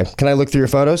 Okay. Can I look through your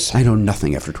photos? I know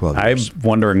nothing after 12 years. I'm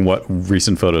wondering what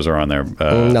recent photos are on there.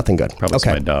 Nothing good. Probably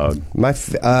Okay. my dog.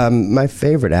 My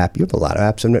favorite app. You have a lot of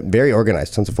apps. I'm very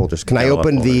organized. Tons of folders. Can I a lot of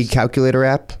open the folders. calculator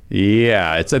app?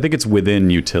 Yeah, I think it's within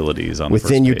utilities on the Within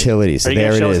first page. utilities. Are you There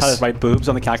going to it show us how is. to write boobs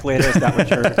on the calculator? Is that what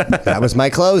you're... That was my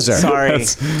closer. Sorry.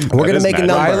 We're going to make a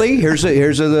number. Riley, here's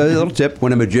a little tip.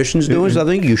 When a magician's doing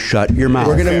something, you shut your mouth.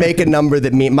 We're going to make a number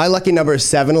that my lucky number is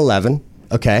 711.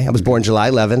 Okay, I was born July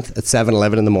 11th at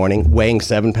 7:11 in the morning, weighing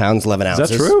 7 pounds 11 ounces.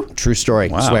 that true? True story.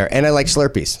 Wow. Swear. And I like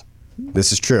Slurpees.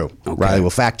 This is true. Riley will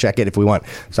fact check it if we want.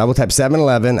 So I will type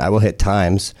 711. I will hit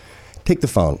times. Take the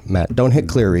phone, Matt. Don't hit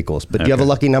clear or equals. But do you have a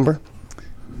lucky number?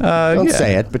 Don't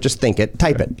say it, but just think it.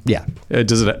 Type it. Yeah.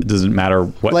 Does it matter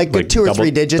what? Like 2 or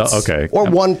 3 digits. Okay. Or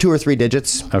 1, 2, or 3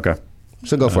 digits. Okay.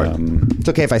 So go for it. It's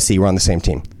okay if I see we're on the same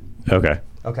team. Okay.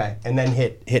 Okay. And then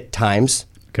hit times.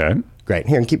 Okay. Great.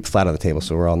 Here, and keep it flat on the table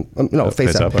so we're on. Face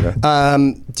face up. up,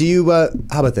 okay. Do you? How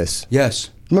about this? Yes.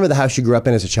 Remember the house you grew up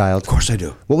in as a child? Of course I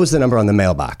do. What was the number on the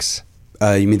mailbox?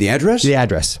 You mean the address? The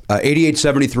address.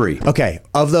 8873. Okay.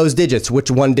 Of those digits, which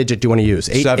one digit do you want to use?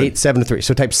 8873.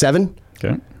 So type 7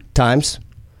 Okay. times.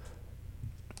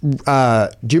 Do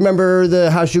you remember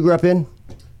the house you grew up in?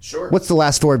 Sure. What's the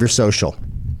last 4 of your social?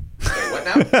 Wait, what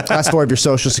now? Last 4 of your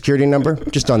social security number?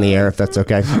 Just on the air, if that's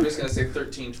okay. I'm just going to say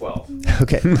 1312.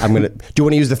 Okay. Do you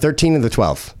want to use the 13 or the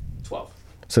 12? 12.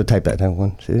 So type that down.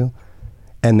 1, 2.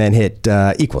 And then hit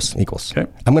equals. Okay.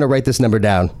 I'm going to write this number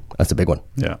down. That's a big one.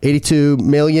 Yeah.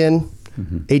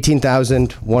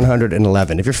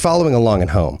 82,018,111. If you're following along at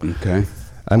home, Okay.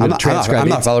 I'm going to transcribe. I'm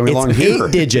not following it's along here.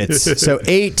 8 digits. So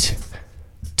 8,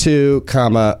 2,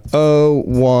 0,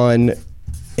 1,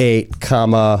 8,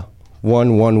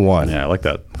 111. Yeah, I like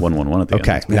that 111 at the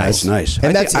Okay. end. Yeah, that's nice.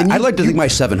 And that's. and I'd like to think my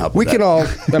 7 helped. We with can that. all.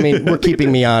 I mean, we're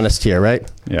keeping me honest here, right?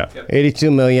 Yeah.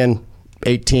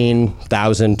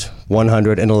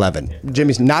 82,018,111.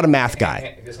 Jimmy's not a math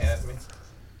guy. Just hand that to me.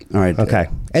 All right. Okay.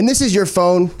 And this is your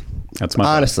phone. That's my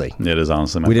Honestly. phone. It is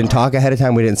honestly my We didn't phone. talk ahead of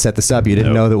time. We didn't set this up. You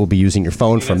didn't know that we'll be using your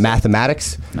phone for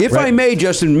mathematics. If I may,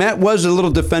 Justin, Matt was a little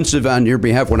defensive on your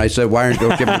behalf when I said, "Why aren't you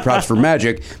giving me props for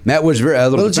magic?" Matt was a little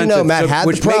Little did you defensive, know, Matt had the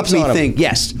which props makes me on him. think,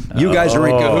 yes, you guys are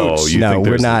in cahoots. you No, think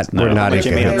we're there's- not. no. We're not in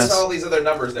Jimmy on cahoots. this? All these other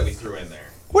numbers that we threw in there.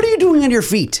 What are you doing on your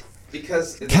feet?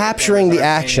 Because it's Capturing the aiming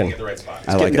action. at the right spot.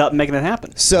 I like Getting it. up and making it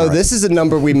happen. So this is a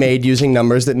number we made using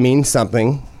numbers that mean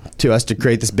something to us to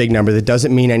create this big number that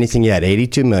doesn't mean anything yet.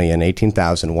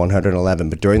 82,018,111.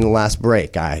 But during the last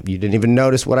break, you didn't even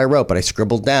notice what I wrote, but I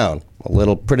scribbled down a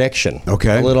little prediction.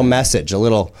 Okay. A little message, a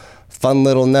little fun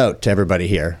little note to everybody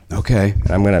here. Okay.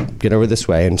 And I'm going to get over this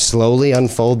way and slowly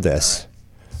unfold this.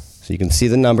 So you can see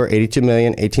the number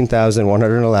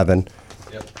 82,018,111.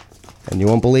 Yep. And you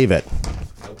won't believe it.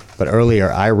 But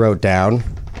earlier I wrote down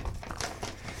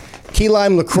Key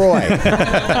Lime LaCroix.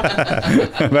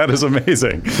 That is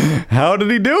amazing. How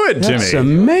did he do it, Jimmy? That's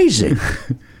amazing.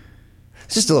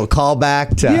 It's just a little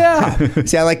callback to. Yeah.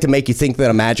 See, I like to make you think that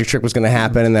a magic trick was going to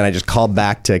happen, and then I just called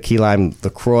back to Key Lime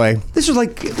LaCroix. This is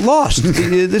like Lost.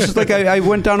 This is like I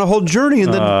went down a whole journey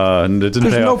and then And it didn't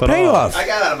there's pay no off at all. payoff. I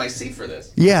got out of my seat for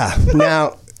this. Yeah.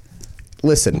 Now,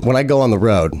 listen, when I go on the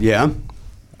road, Yeah.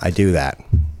 I do that.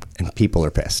 And people are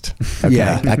pissed. Okay?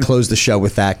 Yeah. I close the show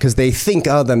with that because they think,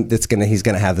 he's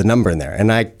gonna have the number in there.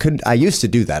 And I used to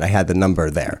do that. I had the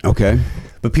number there. Okay.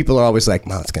 But people are always like,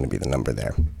 well, it's gonna be the number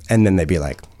there. And then they'd be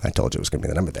like, I told you it was gonna be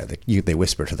the number there. They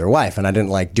whisper to their wife, and I didn't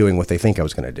like doing what they think I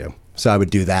was gonna do. So I would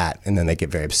do that, and then they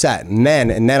get very upset. And then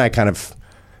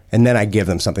I give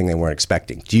them something they weren't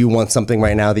expecting. Do you want something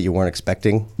right now that you weren't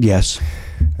expecting? Yes.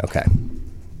 Okay.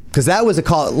 Because that was a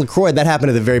call, LaCroix, that happened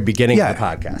at the very beginning of the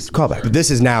podcast. Callback. But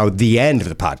this is now the end of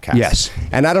the podcast. Yes.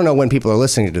 And I don't know when people are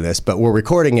listening to this, but we're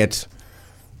recording it,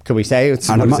 can we say? It's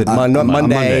On a Monday,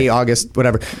 Monday. August,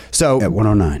 whatever. So At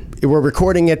 109. we're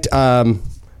recording it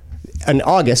in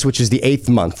August, which is the 8th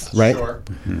month, right? Sure.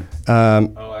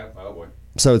 Um, Oh boy.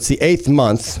 So it's the 8th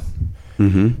month.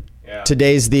 Yeah.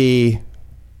 Today's the,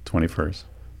 21st.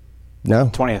 no?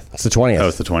 20th. It's the 20th. Oh,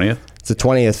 it's the 20th? It's the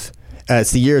 20th.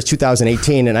 It's the year is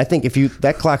 2018, and I think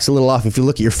that clock's a little off. If you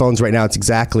look at your phones right now, it's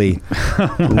exactly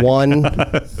 1.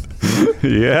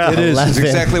 Yeah. It is. It's 11.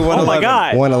 exactly 111. Oh my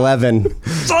God. 1:11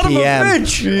 Son of a p.m. bitch.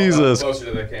 Jesus. Closer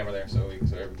to the camera there, so we can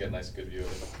get a nice good view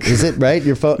of it. Is it right?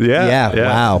 Your phone? Yeah.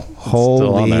 Wow.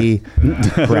 Still on there. Holy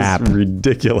crap. That's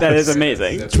ridiculous. That is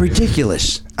amazing. It's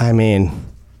ridiculous. I mean,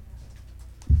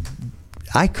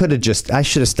 I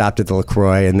should have stopped at the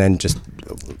LaCroix and then just.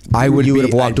 You would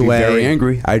have walked I'd be away. very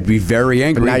angry. I'd be very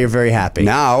angry. But now you're very happy.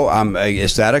 Now I'm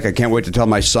ecstatic. I can't wait to tell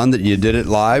my son that you did it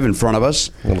live in front of us.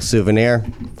 Little souvenir.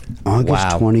 August Wow.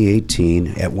 2018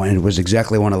 at when it was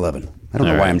exactly 111. I don't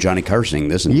know why I'm Johnny Carsing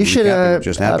this. And You should recapping what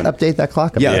just happened. update that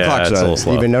clock. Yeah, the Yeah, clock's it's a little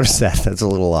slow. You even noticed that? That's a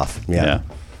little off. Yeah.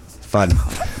 Fun.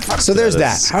 So there's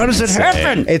that. How does it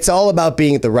happen? It's all about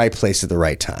being at the right place at the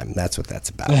right time. That's what that's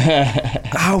about.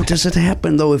 How does it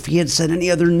happen, though, if he had said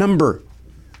any other number?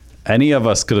 Any of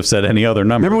us could have said any other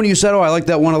number. Remember when you said, I like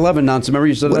that 111 nonsense? Remember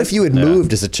you said What that? if you had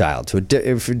moved as a child to a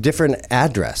different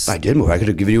address? I did move. I could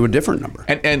have given you a different number.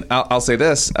 And I'll say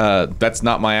this: that's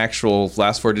not my actual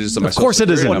last 4 digits of my. Of course, it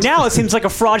isn't. Well, now it seems like a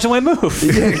fraudulent move.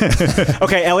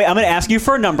 Okay, Elliot, I'm going to ask you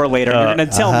for a number later. You're going to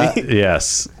tell me.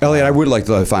 Yes. Elliot, I would like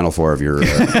the final 4 of your...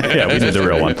 Yeah, we need the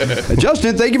real one.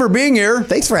 Justin, thank you for being here.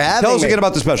 Thanks for having Tell us me. again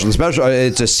about the special. The special,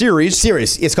 it's a series.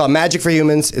 It's called Magic for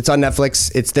Humans. It's on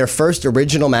Netflix. It's their first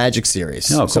original magic series.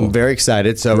 Oh, So cool. I'm very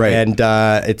excited. So Right. and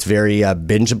it's very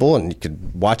bingeable, and you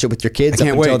can watch it with your kids I up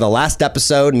can't until wait. the last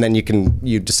episode, and then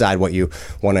you decide what you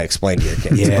want to explain to your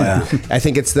kids. Yeah. But I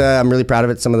think I'm really proud of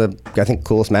it. Some of the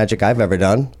coolest magic I've ever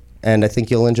done. And I think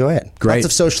you'll enjoy it. Great. Lots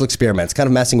of social experiments, kind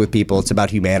of messing with people. It's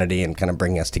about humanity and kind of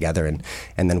bringing us together, and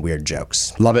then weird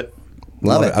jokes. Love it.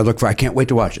 Love it. I can't wait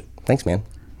to watch it. Thanks, man.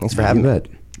 Thanks for having me.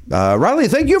 Riley,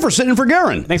 thank you for sitting for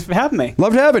Garen. Thanks for having me.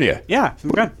 Loved having you. Yeah,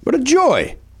 we're good. What a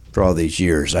joy. For all these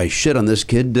years, I shit on this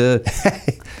kid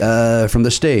from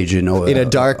the stage in In a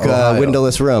dark, Ohio.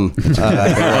 windowless room.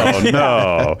 Oh,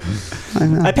 no.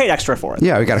 I paid extra for it.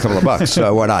 Yeah, we got a couple of bucks,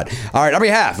 so why not? All right, on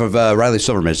behalf of Riley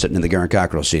Silverman sitting in the Garen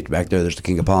Cockrell seat back there, there's the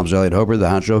King of Palms, Elliot Hoper, the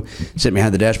honcho, sitting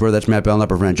behind the dashboard. That's Matt Bell and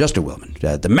upper friend Justin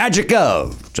Willman. The magic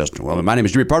of Justin Willman. My name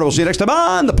is Jimmy Pardo. We'll see you next time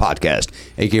on the podcast.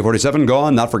 AK-47,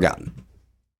 gone, not forgotten.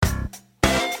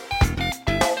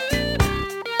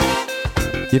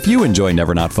 If you enjoy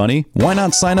Never Not Funny, why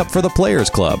not sign up for the Players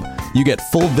Club? You get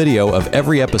full video of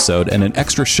every episode and an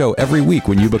extra show every week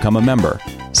when you become a member.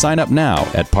 Sign up now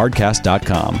at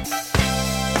podcast.com.